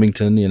back in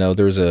Bloomington, you know,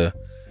 there was a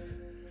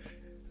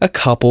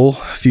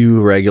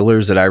few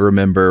regulars that I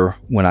remember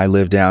when I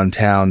lived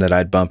downtown that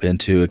I'd bump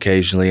into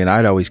occasionally, and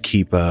I'd always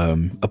keep a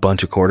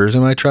bunch of quarters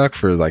in my truck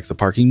for like the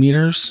parking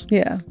meters.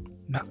 Yeah.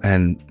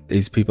 And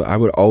these people, I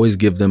would always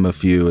give them a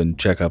few and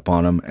check up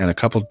on them, and a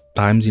couple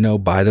times, you know,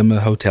 buy them a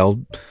hotel,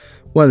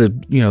 one of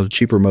the, you know,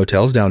 cheaper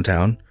motels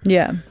downtown.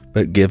 Yeah.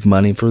 But give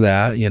money for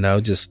that, you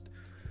know, just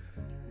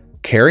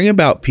caring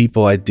about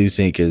people. I do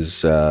think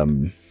is,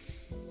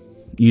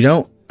 you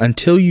don't,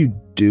 until you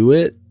do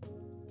it,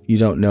 you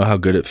don't know how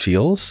good it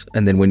feels.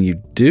 And then when you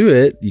do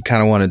it, you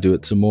kind of want to do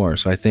it some more.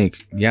 So I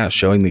think, yeah,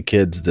 showing the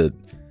kids that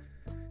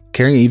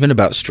caring even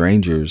about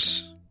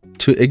strangers,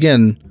 to,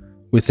 again,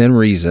 within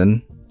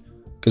reason,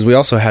 because we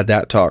also had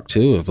that talk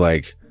too of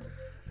like,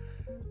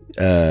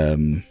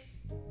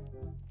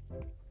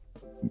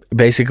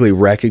 basically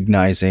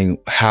recognizing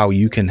how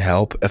you can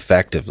help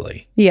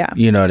effectively. Yeah.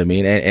 You know what I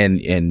mean?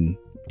 And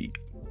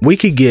we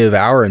could give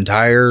our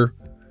entire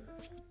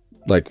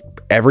like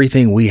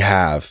everything we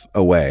have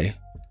away,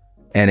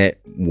 and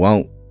it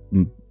won't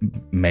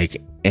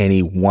make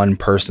any one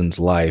person's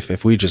life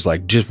if we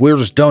we're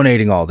just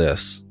donating all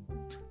this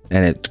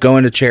and it's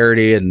going to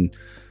charity and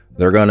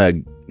they're gonna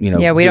we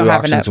don't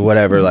have enough or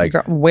whatever. Like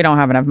we don't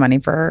have enough money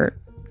to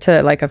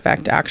like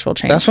affect actual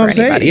change. That's what I'm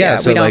saying. Yeah,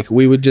 so like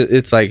we would just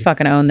it's like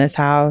fucking own this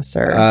house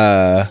or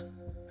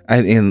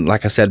and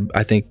like I said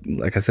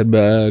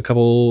a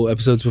couple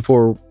episodes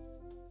before,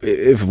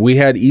 if we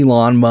had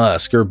Elon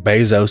Musk or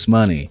Bezos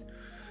money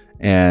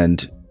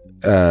and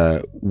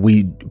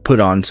we put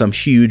on some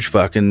huge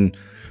fucking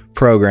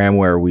program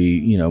where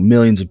we,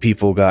 millions of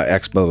people got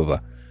X, blah, blah, blah.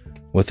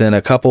 Within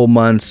a couple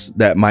months,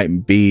 that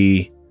might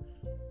be,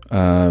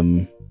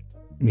 a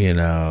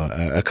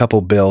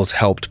couple bills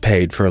helped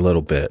paid for a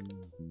little bit.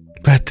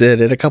 But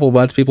then in a couple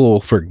months, people will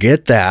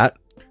forget that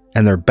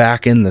and they're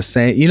back in the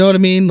same, you know what I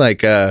mean?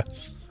 Like, I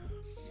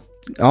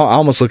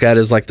almost look at it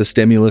as like the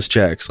stimulus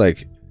checks.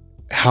 Like,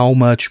 how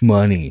much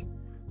money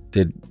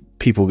did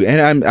people,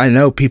 and I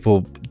know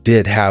people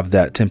did have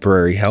that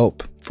temporary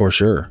help for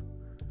sure.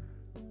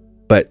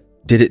 But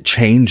did it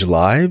change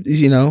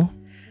lives,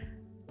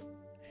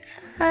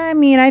 I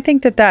mean, I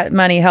think that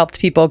money helped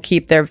people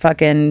keep their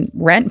fucking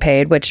rent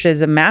paid, which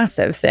is a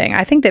massive thing.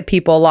 I think that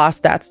people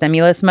lost that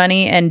stimulus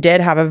money and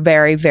did have a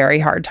very, very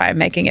hard time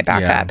making it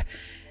back up.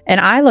 And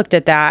I looked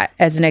at that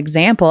as an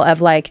example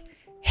of like,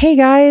 hey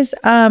guys,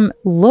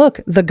 look,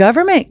 the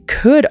government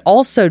could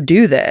also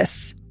do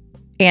this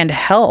and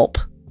help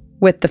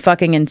with the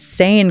fucking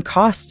insane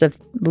cost of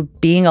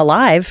being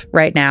alive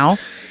right now.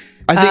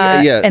 I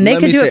think, and they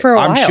could do it for a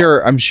while.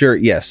 I'm sure.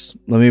 Yes.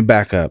 Let me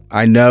back up.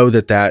 I know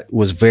that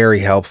was very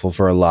helpful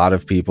for a lot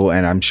of people,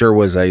 and I'm sure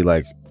was a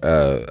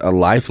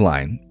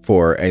lifeline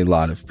for a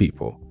lot of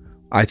people.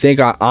 I think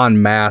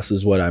en masse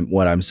is what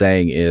I'm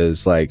saying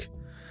is like,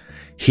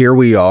 here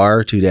we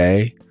are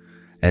today,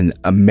 and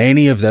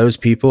many of those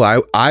people,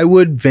 I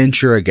would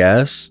venture a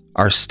guess,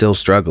 are still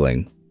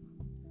struggling.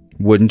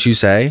 Wouldn't you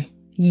say?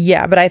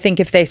 Yeah, but I think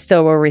if they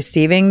still were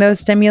receiving those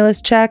stimulus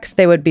checks,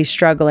 they would be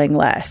struggling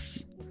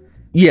less.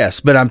 Yes,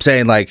 but I'm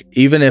saying like,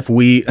 even if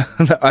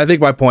I think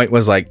my point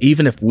was like,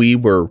 even if we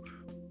were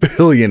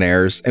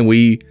billionaires and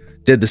we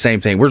did the same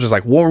thing, we're just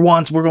like, war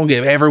once, we're going to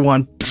give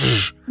everyone.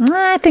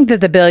 I think that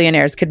the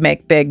billionaires could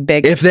make big.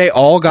 If they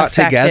all got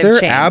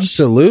together, change.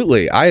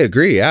 Absolutely. I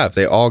agree. Yeah, if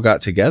they all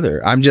got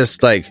together. I'm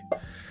just like,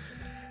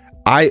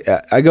 I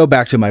go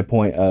back to my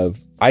point of,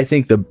 I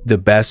think the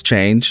best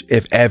change,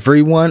 if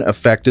everyone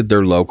affected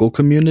their local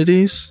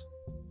communities,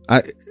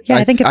 I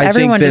think if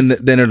everyone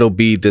then it'll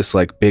be this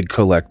like big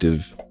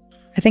collective.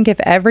 I think if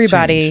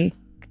everybody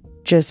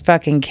just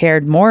fucking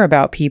cared more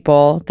about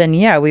people, then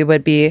we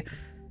would be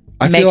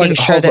making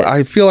sure that.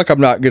 I feel like I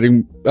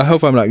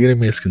hope I'm not getting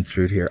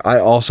misconstrued here. I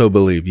also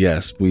believe,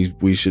 yes,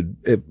 we should.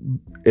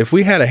 If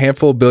we had a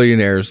handful of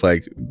billionaires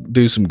like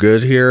do some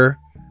good here,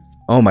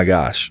 oh my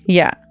gosh.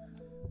 Yeah.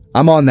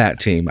 I'm on that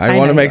team. I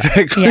want to make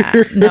that clear.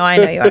 Yeah. No, I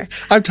know you are.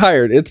 I'm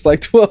tired. It's like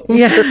 12.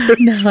 Yeah.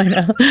 No, I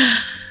know.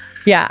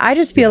 Yeah, I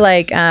just feel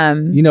like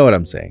you know what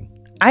I'm saying.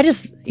 I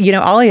just,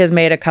 Ollie has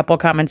made a couple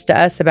comments to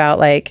us about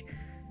like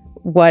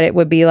what it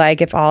would be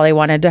like if Ollie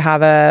wanted to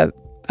have a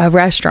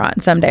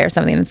restaurant someday or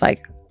something. And it's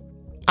like,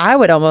 I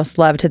would almost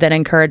love to then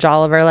encourage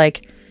Oliver,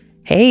 like,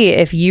 hey,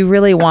 if you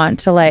really want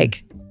to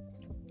like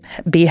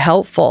be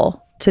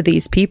helpful to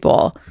these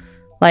people,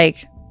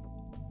 like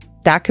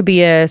that could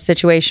be a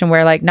situation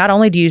where like not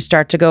only do you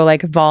start to go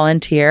like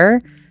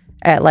volunteer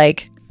at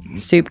like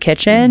soup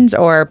kitchens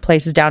or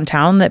places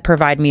downtown that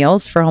provide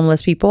meals for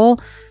homeless people,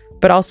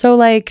 but also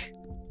like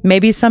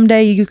maybe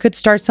someday you could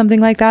start something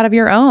like that of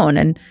your own.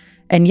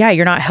 And yeah,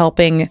 you're not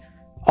helping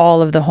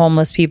all of the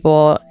homeless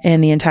people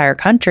in the entire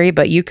country,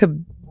 but you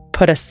could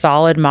put a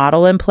solid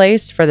model in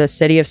place for the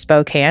city of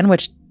Spokane,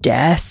 which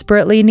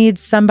desperately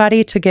needs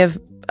somebody to give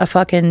a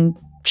fucking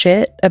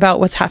shit about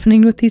what's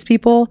happening with these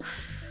people.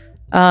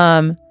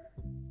 And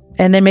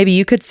then maybe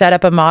you could set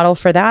up a model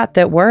for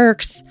that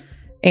works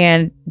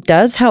and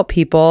does help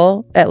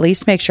people at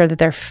least make sure that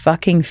they're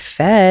fucking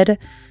fed.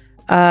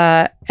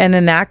 And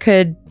then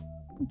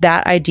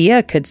that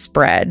idea could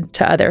spread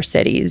to other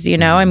cities,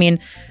 I mean,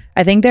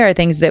 I think there are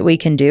things that we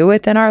can do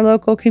within our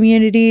local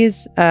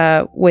communities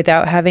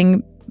without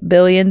having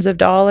billions of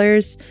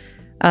dollars.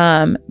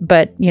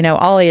 But,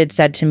 Ollie had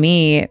said to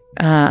me,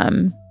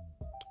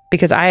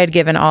 because I had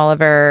given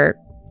Oliver,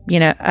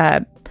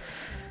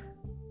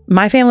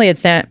 my family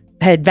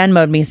had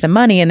Venmo'd me some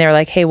money and they were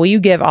like, hey, will you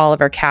give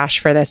Oliver cash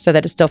for this so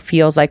that it still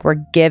feels like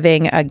we're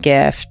giving a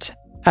gift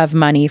of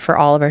money for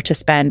Oliver to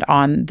spend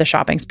on the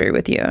shopping spree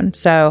with you. And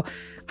so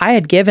I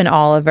had given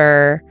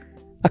Oliver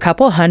a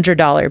couple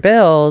 $100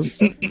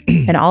 bills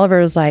and Oliver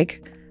was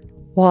like,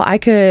 well, I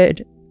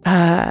could,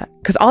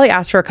 because Ollie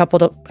asked for a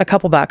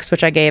couple bucks,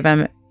 which I gave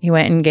him. He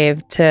went and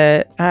gave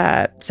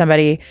to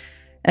somebody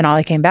and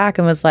Ollie came back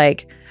and was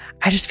like,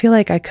 I just feel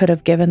like I could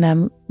have given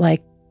them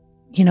like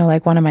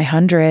one of my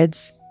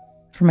hundreds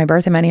for my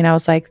birthday money. And I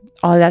was like,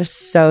 oh, that is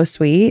so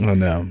sweet. Oh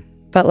no.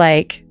 But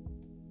like,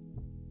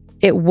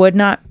 it would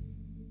not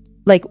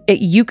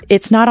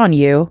it's not on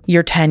you.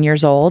 You're 10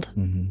 years old.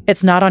 Mm-hmm.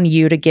 It's not on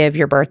you to give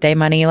your birthday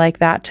money like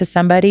that to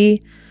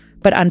somebody.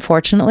 But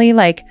unfortunately,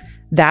 like,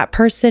 that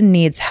person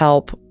needs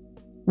help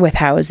with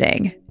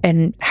housing,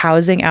 and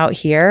housing out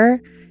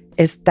here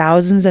is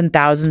thousands and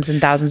thousands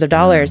and thousands of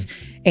dollars.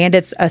 And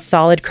it's a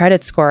solid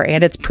credit score,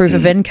 and it's proof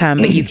of income,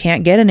 but you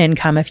can't get an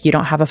income if you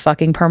don't have a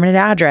fucking permanent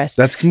address.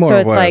 That's more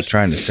of what I was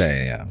trying to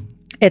say. Yeah.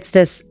 It's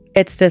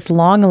this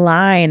long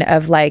line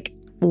of like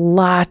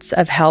lots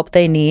of help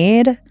they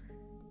need.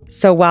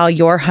 So while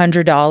your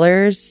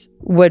 $100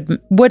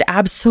 would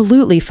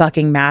absolutely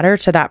fucking matter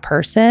to that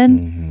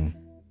person,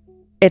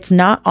 it's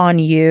not on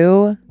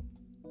you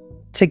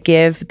to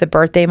give the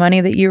birthday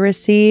money that you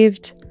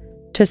received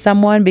to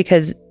someone,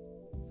 because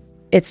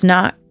it's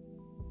not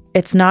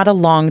a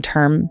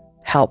long-term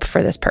help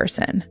for this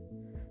person.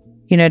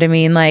 You know what I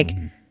mean? Like,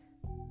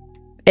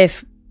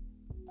 if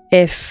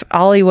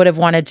Ollie would have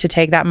wanted to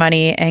take that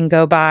money and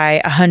go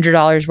buy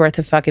 $100 worth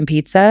of fucking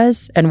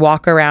pizzas and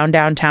walk around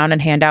downtown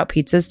and hand out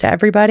pizzas to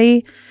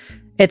everybody,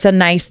 it's a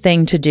nice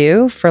thing to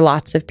do for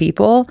lots of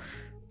people.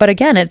 But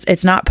again,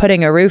 it's not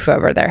putting a roof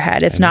over their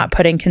head. It's not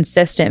putting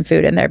consistent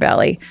food in their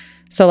belly.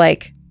 So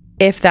like,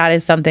 if that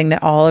is something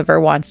that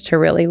Oliver wants to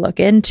really look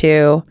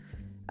into,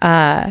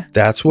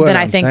 that's what then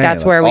I'm I think saying.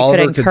 that's where we could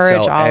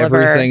encourage sell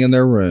Oliver. everything in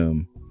their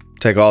room,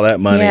 take all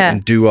that money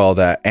and do all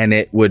that, and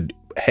it would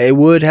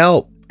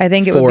help. I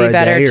think it would be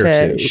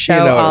better to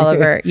show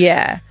Oliver.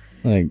 Yeah.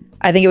 Like,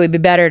 I think it would be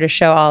better to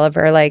show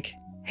Oliver, like,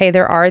 hey,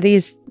 there are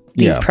these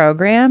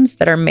programs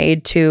that are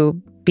made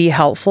to be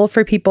helpful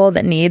for people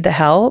that need the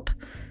help,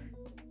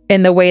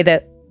 in the way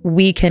that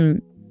we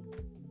can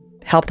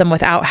help them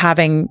without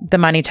having the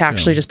money to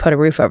actually just put a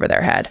roof over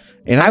their head.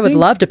 And I would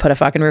love to put a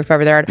fucking roof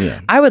over their head. Yeah.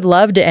 I would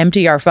love to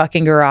empty our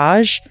fucking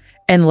garage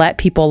and let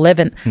people live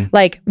in.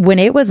 Like, when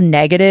it was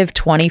negative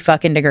 20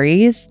 fucking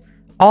degrees,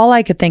 all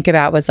I could think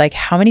about was like,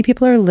 how many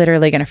people are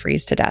literally going to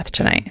freeze to death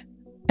tonight?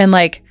 And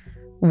like,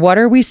 what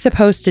are we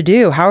supposed to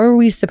do? How are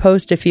we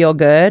supposed to feel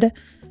good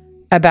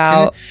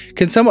about?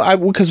 Can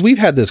someone? Because we've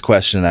had this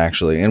question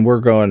actually, and we're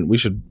going. We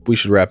should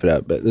wrap it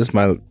up. But this is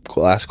my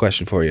last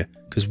question for you,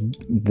 because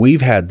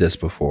we've had this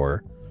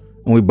before,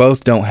 and we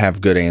both don't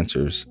have good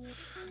answers.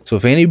 So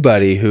if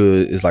anybody who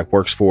is like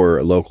works for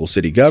a local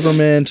city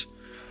government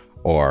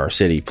or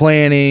city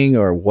planning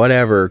or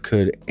whatever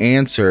could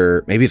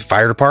answer, maybe the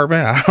fire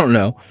department, I don't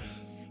know,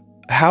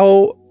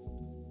 how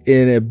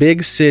in a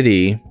big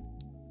city,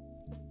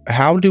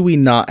 how do we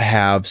not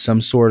have some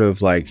sort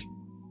of like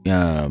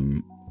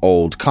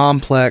old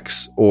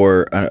complex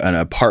or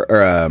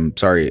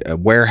a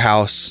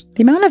warehouse?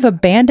 The amount of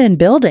abandoned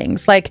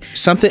buildings, like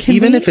something,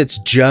 even if it's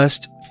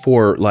just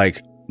for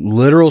like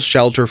literal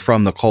shelter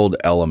from the cold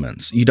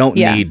elements. You don't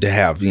need to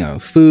have,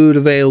 food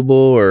available,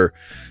 or,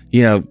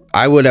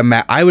 I would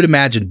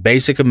imagine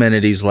basic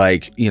amenities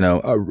like,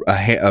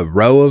 a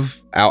row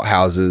of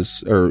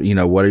outhouses, or,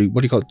 what do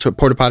you call it?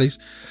 Porta potties,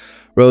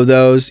 row of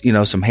those,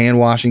 some hand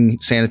washing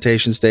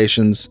sanitation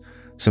stations,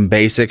 some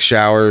basic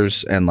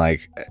showers, and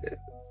like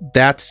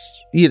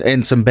that's,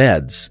 and some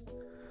beds.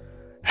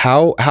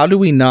 How do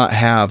we not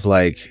have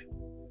like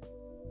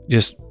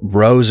just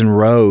rows and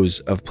rows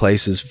of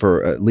places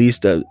for at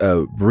least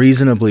a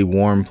reasonably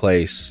warm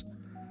place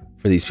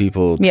for these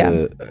people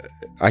to,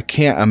 I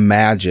can't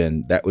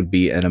imagine that would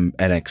be an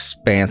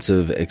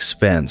expansive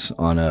expense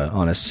on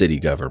a city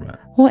government.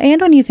 Well, and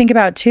when you think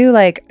about too,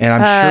 like, and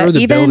I'm sure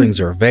the buildings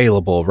are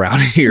available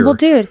around here. Well,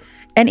 dude,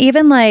 and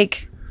even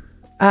like,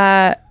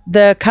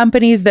 the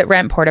companies that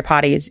rent porta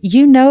potties,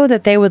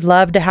 that they would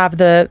love to have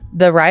the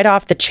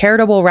write-off, the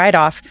charitable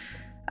write-off.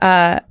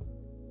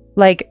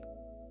 Like,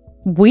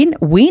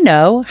 we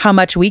know how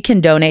much we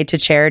can donate to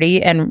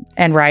charity and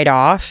write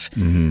off.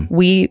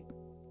 We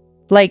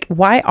like,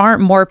 why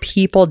aren't more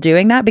people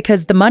doing that?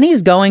 Because the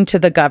money's going to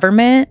the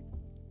government,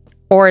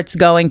 or it's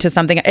going to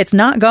something. It's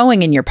not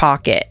going in your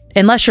pocket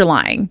unless you're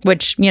lying,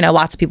 which,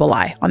 lots of people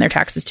lie on their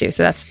taxes too.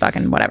 So that's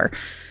fucking whatever.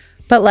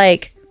 But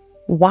like,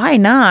 why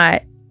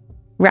not,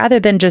 rather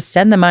than just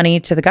send the money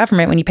to the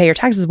government when you pay your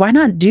taxes, why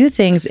not do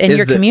things in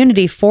your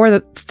community for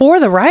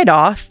the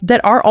write-off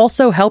that are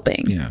also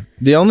helping? Yeah.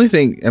 The only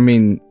thing,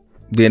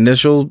 the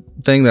initial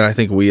thing that I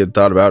think we had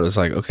thought about is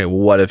like, okay, well,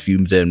 what if you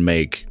then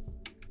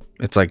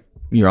it's like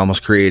you're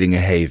almost creating a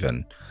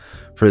haven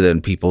for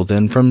then people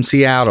then from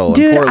Seattle.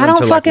 Dude, and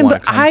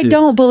Portland I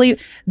don't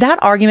believe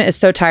that argument is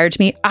so tired to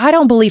me. I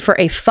don't believe for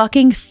a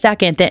fucking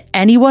second that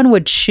anyone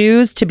would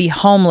choose to be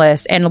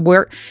homeless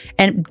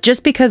and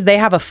just because they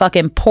have a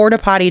fucking porta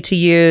potty to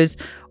use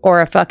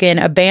or a fucking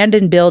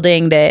abandoned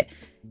building that,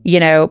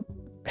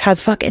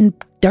 has fucking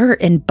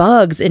dirt and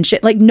bugs and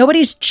shit. Like,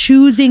 nobody's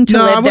choosing to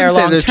live there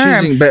long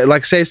term. But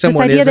like, say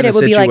someone this idea is that in it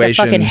would be like a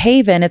fucking situation-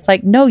 haven. It's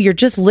like, no, you're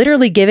just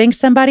literally giving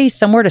somebody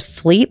somewhere to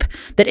sleep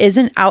that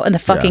isn't out in the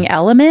fucking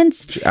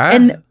elements.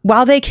 And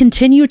while they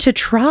continue to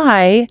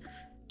try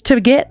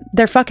to get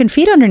their fucking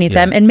feet underneath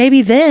them, and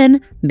maybe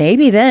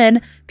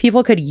then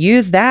people could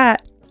use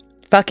that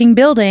fucking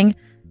building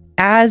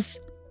as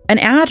an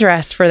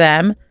address for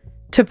them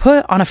to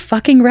put on a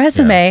fucking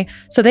resume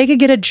so they could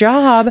get a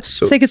job,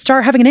 so they could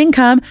start having an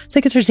income, so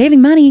they could start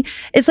saving money.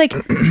 It's like,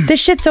 this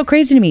shit's so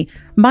crazy to me.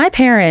 My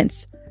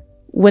parents,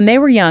 when they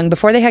were young,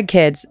 before they had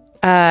kids,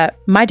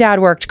 my dad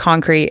worked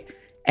concrete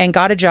and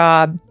got a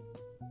job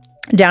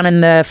down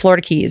in the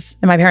Florida Keys.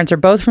 And my parents are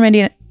both from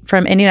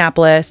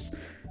Indianapolis.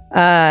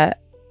 My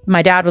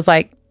dad was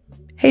like,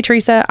 hey,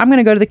 Teresa, I'm going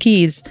to go to the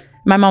Keys.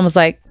 My mom was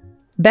like,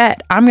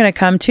 bet, I'm going to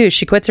come too.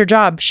 She quits her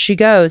job. She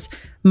goes.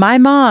 My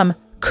mom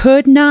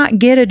could not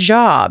get a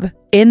job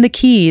in the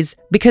Keys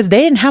because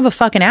they didn't have a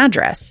fucking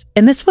address.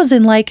 And this was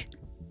in like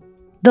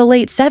the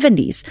late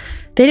 70s.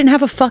 They didn't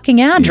have a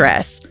fucking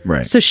address. Yeah,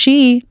 right. So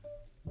she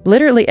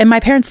literally, and my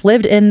parents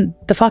lived in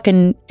the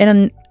fucking,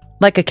 in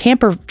like a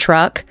camper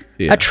truck,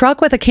 a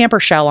truck with a camper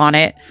shell on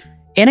it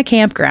in a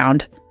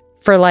campground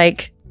for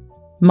like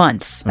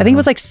months. I think it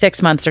was like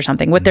 6 months or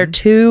something with their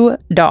 2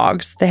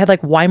 dogs. They had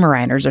like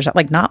Weimaraners or something,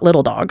 like not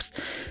little dogs.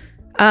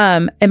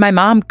 And my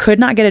mom could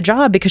not get a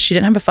job because she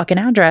didn't have a fucking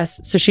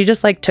address. So she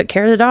just like took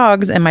care of the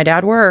dogs and my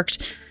dad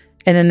worked.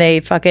 And then they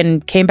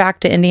fucking came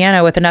back to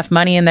Indiana with enough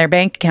money in their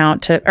bank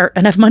account or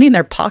enough money in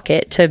their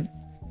pocket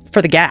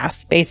for the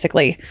gas,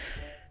 basically.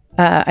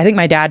 I think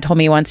my dad told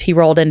me once he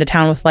rolled into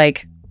town with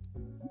like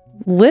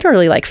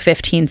literally like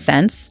 15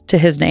 cents to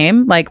his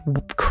name, like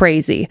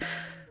crazy.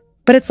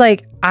 But it's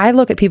like, I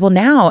look at people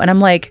now and I'm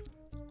like,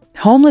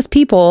 homeless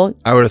people,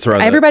 I would have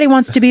thrown everybody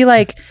wants to be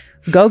like,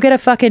 go get a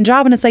fucking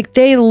job. And it's like,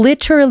 they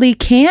literally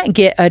can't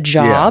get a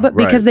job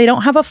because they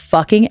don't have a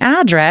fucking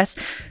address.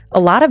 A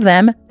lot of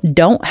them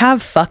don't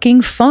have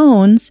fucking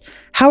phones.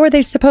 How are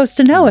they supposed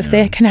to know if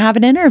they can have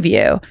an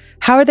interview?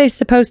 How are they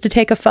supposed to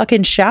take a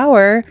fucking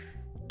shower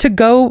to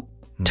go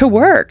to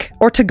work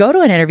or to go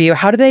to an interview?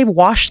 How do they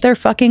wash their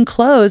fucking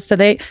clothes?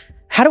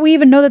 How do we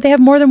even know that they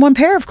have more than one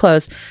pair of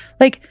clothes?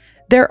 Like,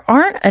 there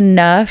aren't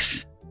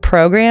enough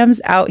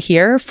programs out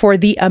here for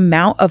the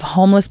amount of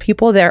homeless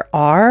people there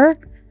are.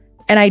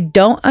 And I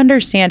don't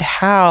understand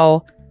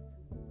how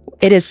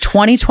it is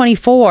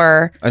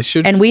 2024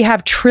 and we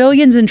have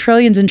trillions and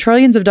trillions and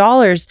trillions of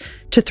dollars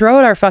to throw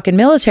at our fucking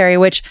military,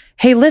 which,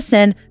 hey,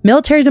 listen,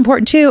 military is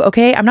important too.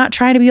 Okay. I'm not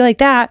trying to be like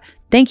that.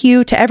 Thank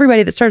you to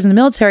everybody that serves in the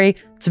military.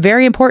 It's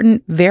very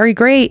important, very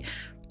great.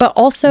 But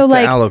also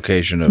like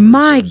allocation of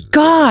my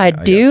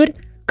God, dude,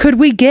 could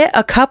we get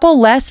a couple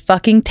less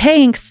fucking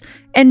tanks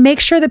and make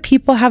sure that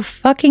people have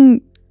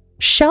fucking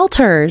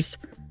shelters?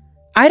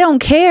 I don't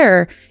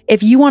care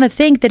if you want to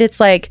think that it's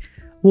like,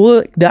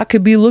 well, that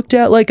could be looked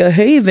at like a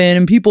haven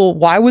and people,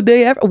 why would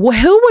they ever,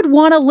 who would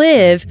want to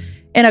live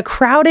in a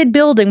crowded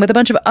building with a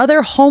bunch of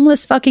other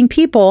homeless fucking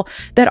people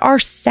that are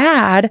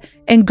sad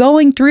and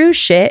going through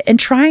shit and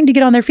trying to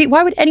get on their feet?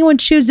 Why would anyone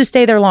choose to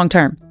stay there long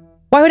term?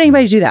 Why would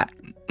anybody do that?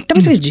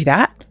 Nobody's going to do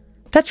that.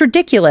 That's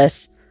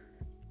ridiculous.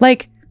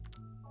 Like,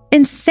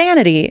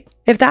 insanity.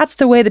 If that's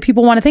the way that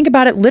people want to think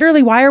about it,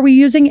 literally, why are we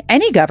using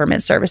any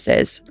government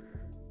services?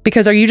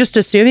 Because are you just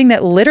assuming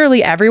that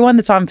literally everyone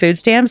that's on food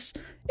stamps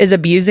is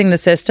abusing the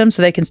system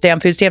so they can stay on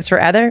food stamps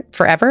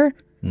forever?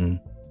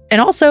 And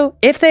also,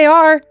 if they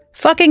are,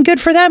 fucking good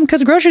for them,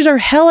 because groceries are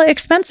hella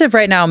expensive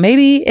right now.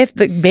 Maybe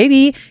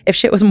if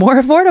shit was more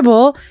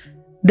affordable,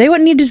 they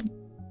wouldn't need to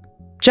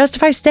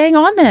justify staying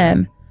on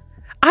them.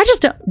 I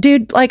just don't,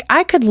 dude, like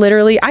I could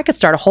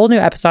start a whole new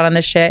episode on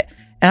this shit,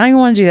 and I don't even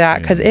want to do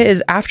that because it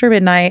is after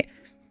midnight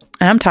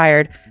and I'm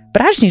tired.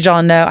 But I just need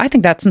y'all to know, I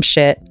think that's some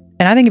shit.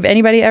 And I think if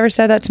anybody ever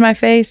said that to my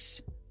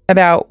face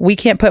about we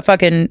can't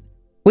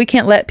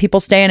let people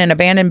stay in an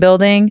abandoned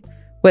building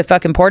with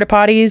fucking porta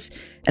potties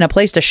and a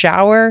place to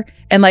shower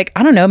and like,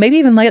 I don't know, maybe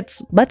even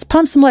let's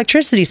pump some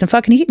electricity, some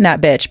fucking heat in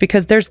that bitch,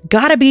 because there's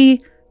gotta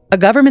be a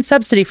government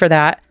subsidy for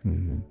that.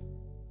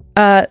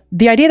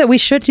 The idea that we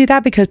should do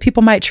that because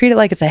people might treat it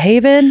like it's a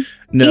haven,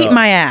 eat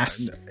my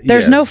ass.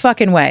 There's no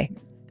fucking way.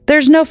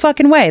 There's no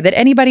fucking way that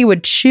anybody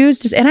would choose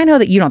to. And I know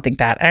that you don't think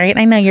that. All right,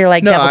 I know you're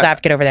like devil's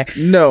advocate over there.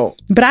 No,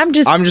 but I'm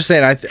just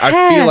saying.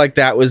 I feel like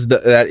that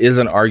is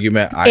an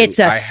argument. It's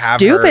a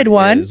stupid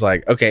one. It's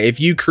like, okay, if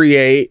you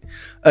create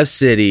a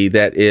city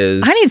that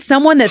is, I need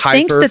someone that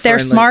thinks that they're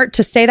smart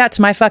to say that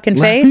to my fucking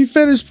face. Let me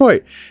finish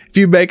point. If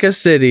you make a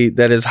city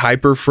that is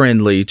hyper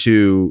friendly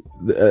to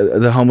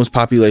the homeless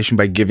population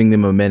by giving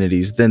them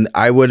amenities, then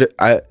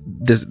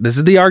this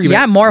is the argument.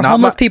 Yeah, more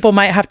homeless people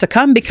might have to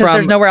come because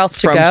there's nowhere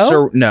else to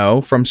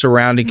go. From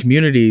surrounding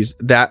communities,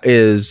 that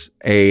is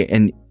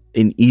an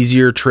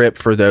easier trip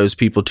for those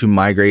people to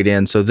migrate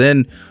in. So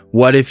then,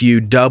 what if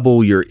you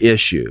double your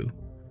issue?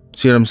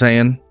 See what I'm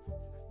saying?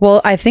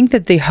 Well, I think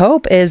that the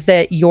hope is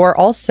that you're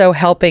also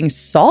helping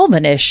solve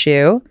an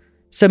issue.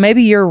 So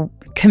maybe your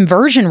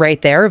conversion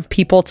rate there of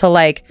people to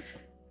like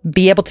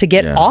be able to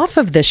get off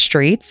of the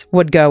streets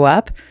would go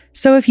up.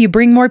 So if you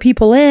bring more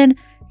people in,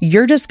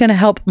 you're just going to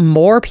help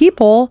more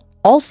people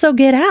also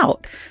get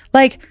out.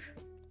 Like,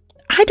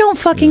 I don't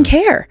fucking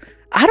care.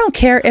 I don't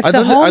care if I'd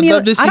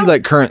love to see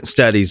like current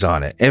studies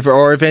on it. If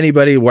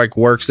anybody like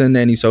works in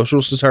any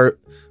social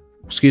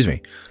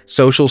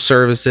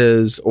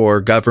services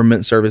or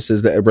government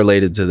services that are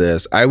related to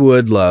this. I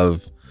would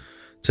love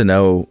to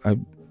know.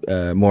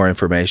 more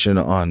information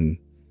on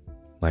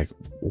like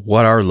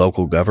what our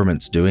local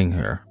government's doing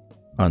here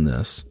on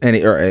this,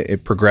 or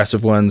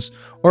progressive ones,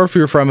 or if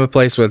you're from a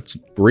place that's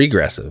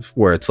regressive,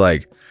 where it's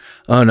like,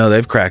 oh no,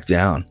 they've cracked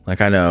down.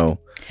 Like, I know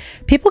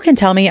people can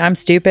tell me I'm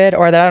stupid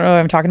or that I don't know what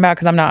I'm talking about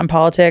because I'm not in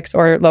politics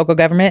or local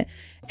government,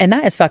 and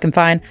that is fucking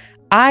fine.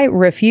 I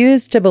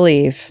refuse to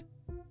believe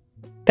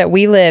that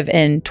we live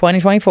in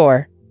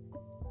 2024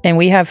 and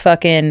we have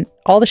fucking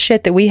all the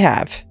shit that we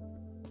have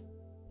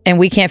and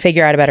we can't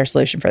figure out a better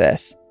solution for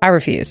this. I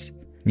refuse.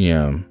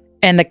 Yeah.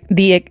 And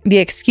the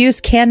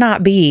excuse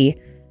cannot be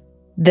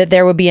that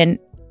there would be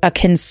a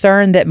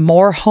concern that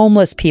more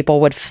homeless people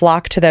would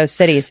flock to those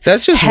cities.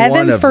 That's just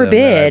heaven one of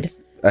forbid,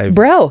 them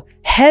bro.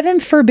 Heaven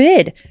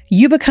forbid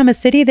you become a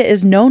city that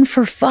is known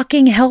for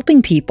fucking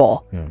helping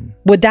people.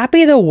 Would that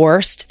be the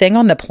worst thing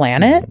on the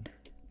planet?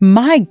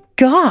 My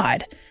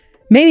God.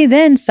 Maybe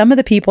then some of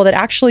the people that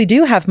actually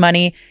do have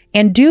money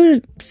and do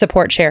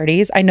support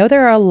charities. I know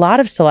there are a lot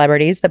of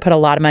celebrities that put a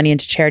lot of money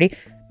into charity.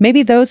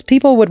 Maybe those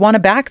people would want to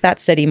back that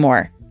city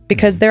more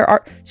because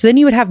so then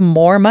you would have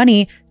more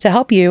money to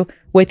help you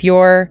with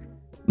your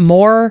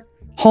more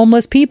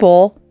homeless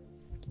people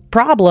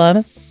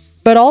problem.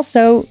 But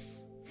also,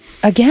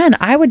 again,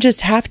 I would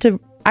have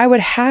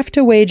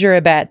to wager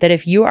a bet that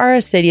if you are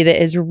a city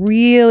that is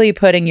really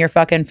putting your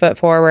fucking foot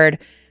forward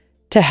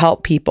to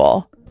help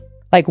people,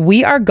 like,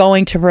 we are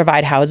going to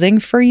provide housing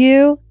for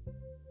you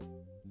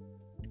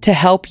to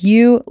help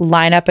you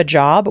line up a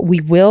job.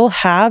 We will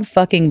have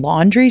fucking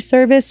laundry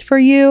service for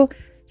you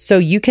so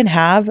you can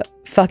have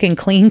fucking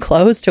clean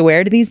clothes to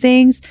wear to these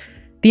things.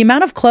 The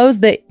amount of clothes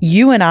that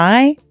you and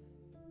I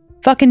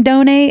fucking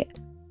donate,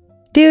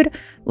 dude,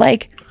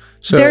 like,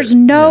 there's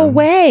no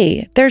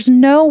way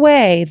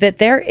that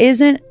there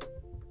isn't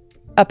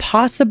a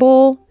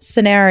possible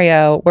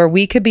scenario where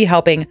we could be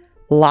helping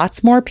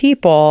lots more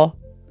people.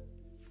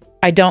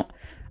 I don't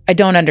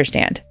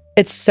understand.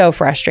 It's so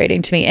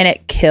frustrating to me, and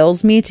it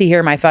kills me to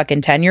hear my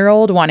fucking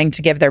 10-year-old wanting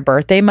to give their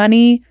birthday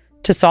money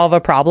to solve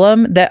a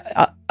problem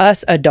that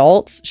us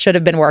adults should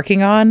have been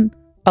working on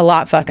a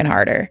lot fucking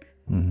harder.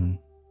 Mm-hmm.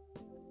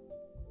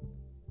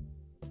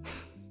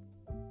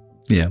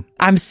 Yeah.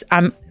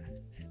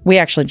 We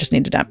actually just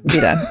need to be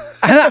done.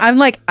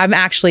 I'm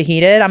actually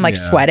heated. I'm like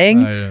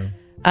sweating.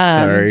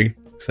 Sorry.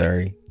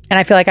 And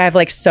I feel like I have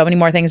like so many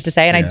more things to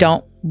say, and I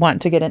don't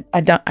want to get in.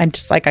 I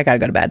gotta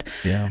go to bed.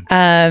 Yeah.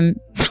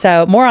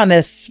 So more on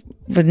this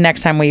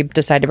next time we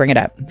decide to bring it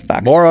up.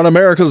 Fuck. More on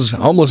America's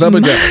homeless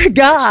epidemic. My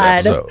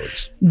God.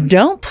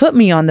 Don't put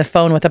me on the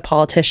phone with a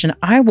politician.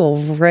 I will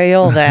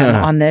rail them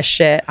on this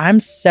shit. I'm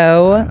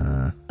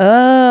so,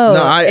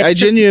 no, I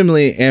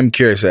genuinely am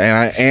curious,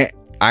 and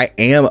I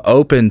am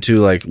open to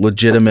like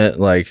legitimate,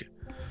 like,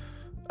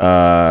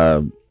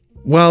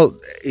 well,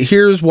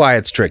 here's why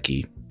it's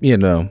tricky,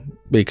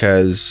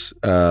 because,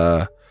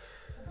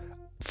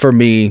 for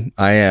me,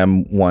 I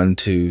am one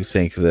to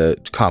think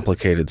that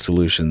complicated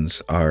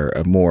solutions are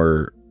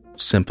more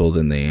simple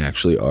than they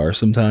actually are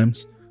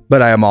sometimes.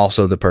 But I am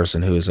also the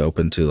person who is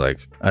open to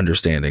like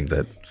understanding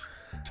that,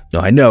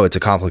 no, I know it's a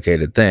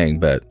complicated thing,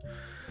 but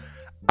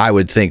I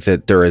would think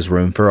that there is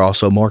room for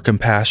also more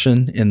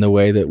compassion in the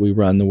way that we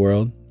run the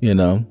world,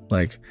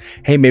 like,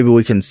 hey, maybe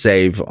we can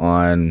save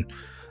on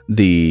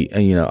the,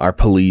 our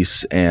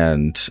police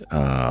and,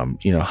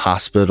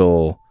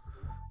 hospital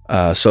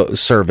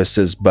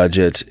services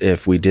budget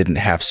if we didn't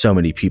have so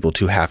many people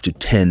to have to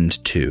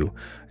tend to,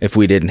 if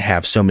we didn't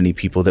have so many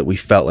people that we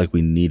felt like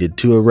we needed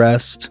to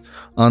arrest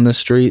on the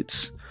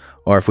streets,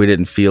 or if we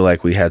didn't feel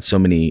like we had so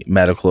many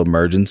medical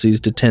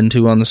emergencies to tend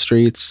to on the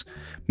streets,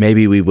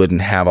 maybe we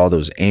wouldn't have all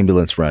those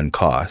ambulance run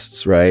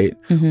costs, right?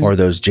 Mm-hmm. Or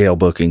those jail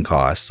booking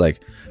costs. Like,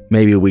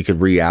 maybe we could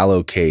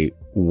reallocate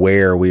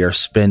where we are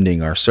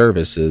spending our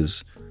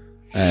services.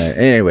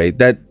 Anyway,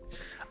 that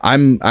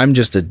I'm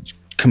just a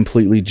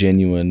completely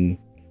genuinely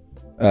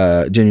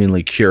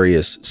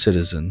curious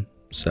citizen.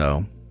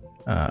 So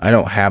I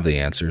don't have the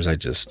answers. I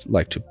just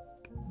like to.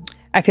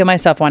 I feel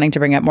myself wanting to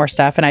bring up more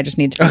stuff, and I just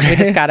need to. Okay.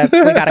 We gotta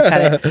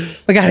cut it.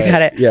 We gotta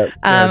cut it. Yeah.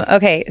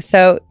 Okay.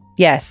 So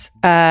yes.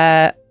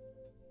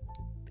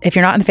 If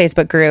you're not in the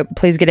Facebook group,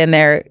 please get in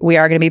there. We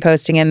are going to be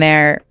posting in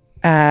there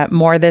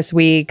more this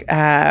week.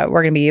 We're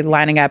going to be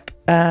lining up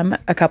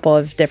a couple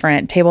of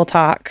different table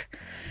talk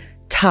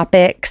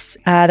topics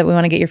that we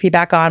want to get your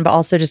feedback on, but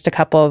also just a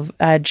couple of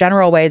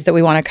general ways that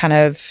we want to kind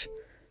of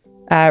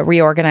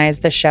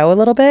reorganize the show a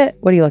little bit.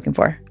 What are you looking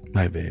for?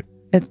 My vape.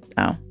 I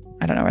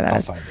don't know where that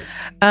is.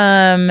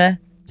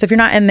 So if you're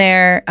not in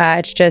there,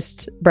 it's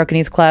just Broken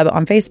Youth Club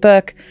on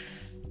Facebook.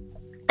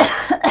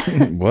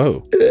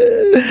 Whoa.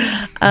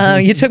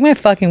 You took my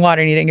fucking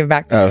water and you didn't give it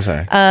back. Oh,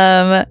 sorry.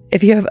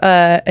 If you have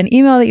an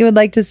email that you would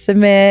like to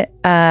submit,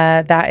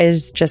 that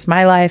is just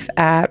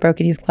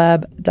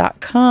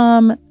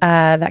mylifeat.brokennewthclub.com.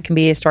 That can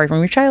be a story from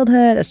your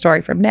childhood, a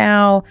story from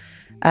now,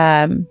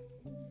 a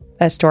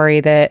story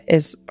that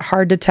is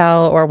hard to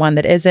tell or one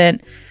that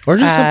isn't. Or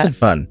just something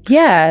fun.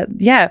 Yeah.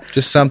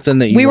 Just something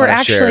that you want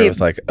to share with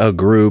like a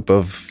group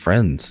of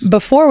friends.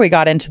 Before we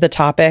got into the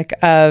topic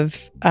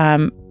of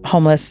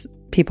homeless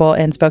people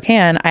in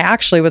Spokane, I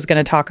actually was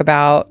going to talk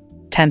about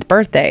 10th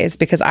birthdays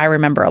because I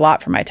remember a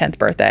lot from my 10th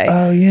birthday.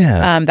 Oh,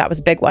 yeah. That was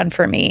a big one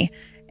for me.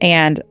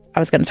 And I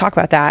was going to talk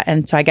about that.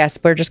 And so I guess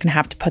we're just going to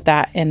have to put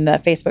that in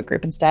the Facebook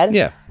group instead.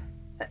 Yeah.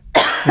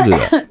 We'll do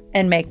that.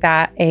 And make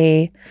that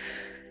a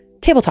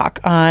table talk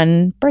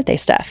on birthday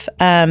stuff.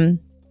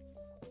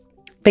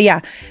 But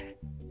yeah,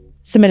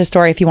 submit a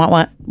story if you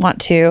want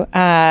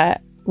to.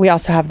 We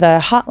also have the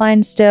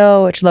hotline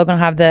still, which Logan will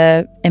have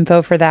the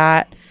info for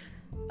that.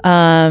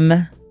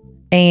 And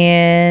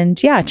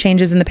yeah,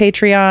 changes in the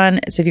Patreon.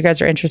 So if you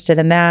guys are interested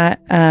in that,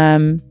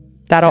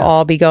 that'll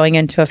all be going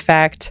into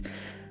effect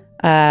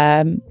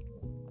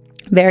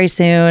very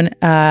soon.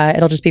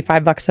 It'll just be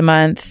 $5 a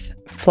month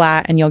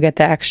flat, and you'll get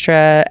the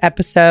extra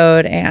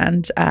episode.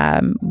 And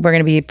we're going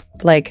to be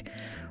like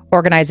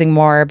organizing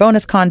more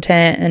bonus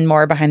content and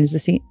more behind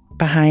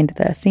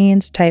the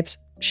scenes types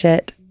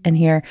shit in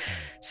here.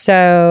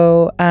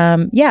 So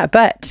yeah,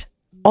 but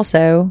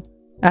also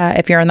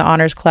if you're in the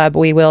Honors Club,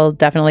 we will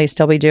definitely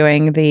still be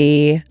doing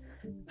the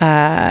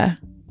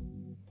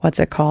what's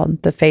it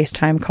called? The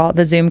FaceTime call,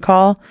 the Zoom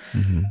call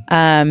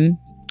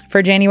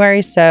for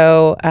January.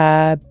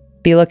 So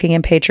be looking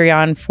in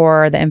Patreon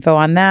for the info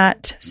on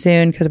that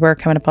soon, because we're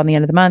coming up on the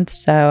end of the month.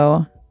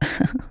 So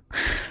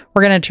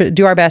we're going to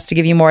do our best to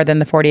give you more than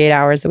the 48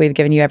 hours that we've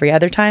given you every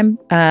other time.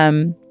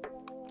 I'll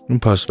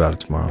post about it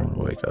tomorrow when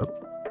I wake up.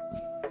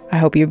 I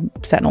hope you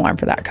set an alarm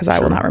for that, because I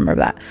will not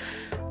remember that.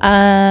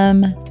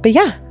 But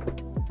yeah.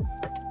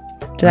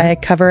 Did I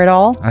cover it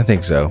all? I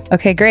think so.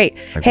 Okay, great.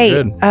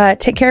 Hey,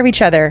 take care of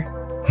each other.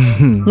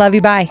 Love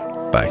you. Bye.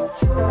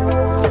 Bye.